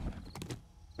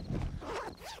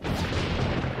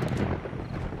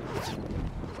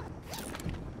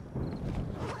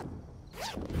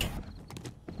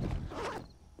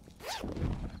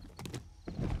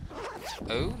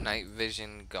 Oh, night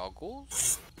vision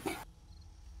goggles?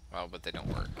 Well, but they don't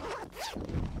work.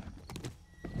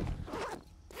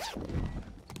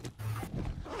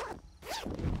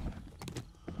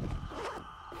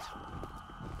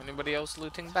 Anybody else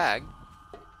looting bag?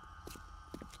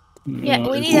 Yeah,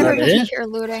 No, we is need that everybody it? here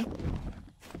looting.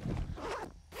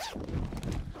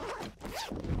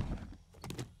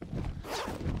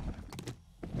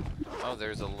 Oh,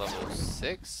 there's a level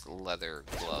 6 leather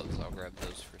gloves. I'll grab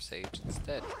those for Sage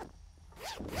instead.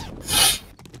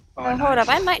 Oh, hold up,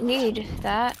 I might need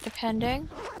that, depending.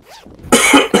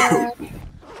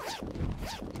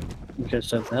 Okay,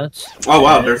 so that's. Oh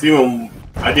wow, there's even.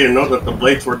 I didn't know that the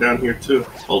blades were down here too.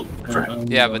 Holy crap.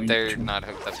 Yeah, but they're not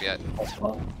hooked up yet.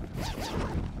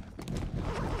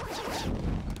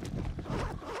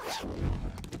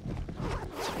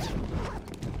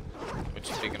 Which,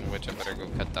 speaking of which, I better go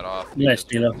cut that off. Nice,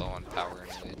 because we're Tilo. low on power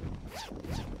anyway.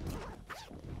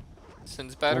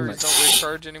 Since batteries don't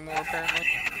recharge anymore, apparently.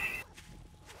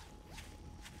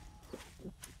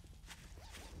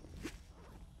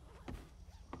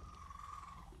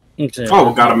 Okay. Oh,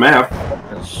 we got a map.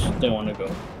 They want to go.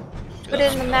 Put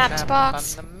it in the maps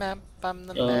box. On the map, on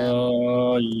the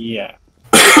map. Yeah.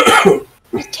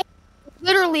 Just take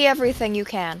literally everything you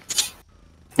can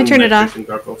I turn it off.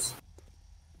 Goggles.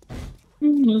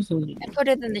 and put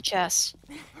it in the chest.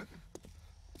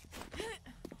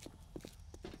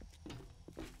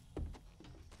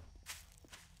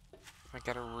 I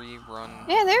gotta rerun.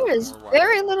 Yeah, there is more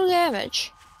very little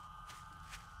damage.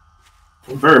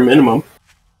 Very minimum,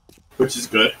 which is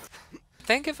good. I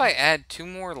think if I add 2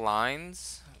 more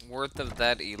lines worth of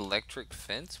that electric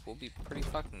fence, we'll be pretty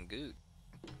fucking good.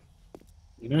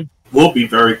 Will be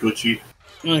very Gucci.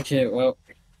 Okay, well,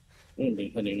 it'll be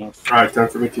good enough. Alright, time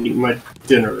for me to eat my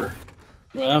dinner.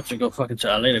 Well, I have to go fucking to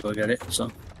LA to go get it,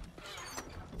 so.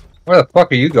 Where the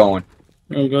fuck are you going?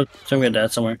 I'll go to my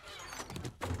dad somewhere.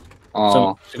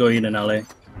 Oh, To go eat in LA.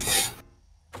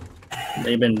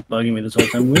 They've been bugging me this whole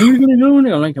time. When are we gonna go?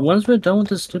 I'm like, once we're done with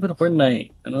this stupid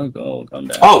Fortnite, and I'll go calm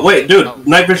down. Oh, wait, dude,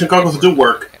 night vision goggles do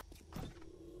work.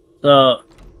 So,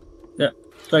 yeah,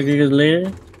 talk to you guys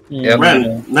later. Yeah,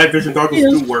 Ren, night vision goggles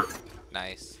do work.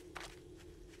 Nice.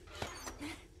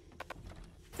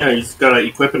 Yeah, you just gotta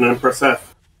equip it and then press F.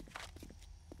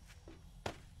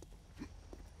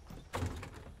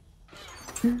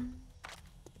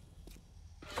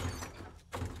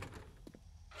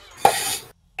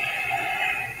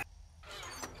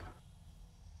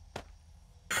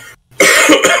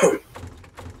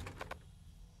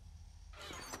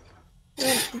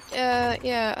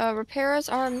 Repairs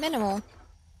are minimal.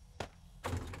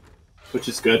 Which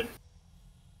is good.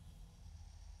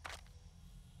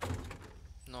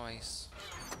 Nice.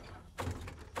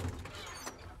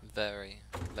 Very,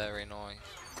 very nice.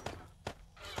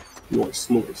 Noise.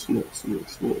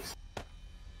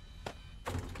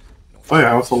 Oh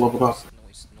yeah, I also leveled up.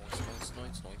 Noise.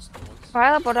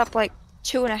 I leveled up like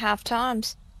 2.5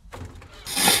 times.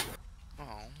 Oh,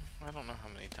 I don't know how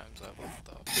many times I've leveled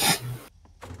up.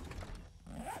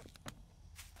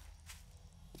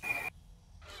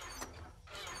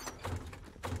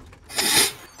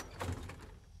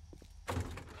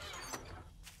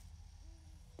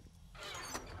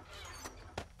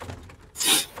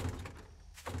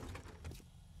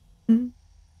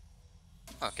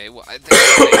 Okay, well, I think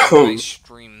I'll take my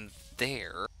stream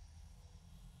there.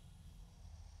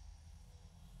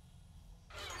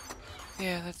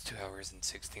 Yeah, that's 2 hours and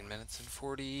 16 minutes and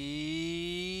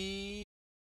 40...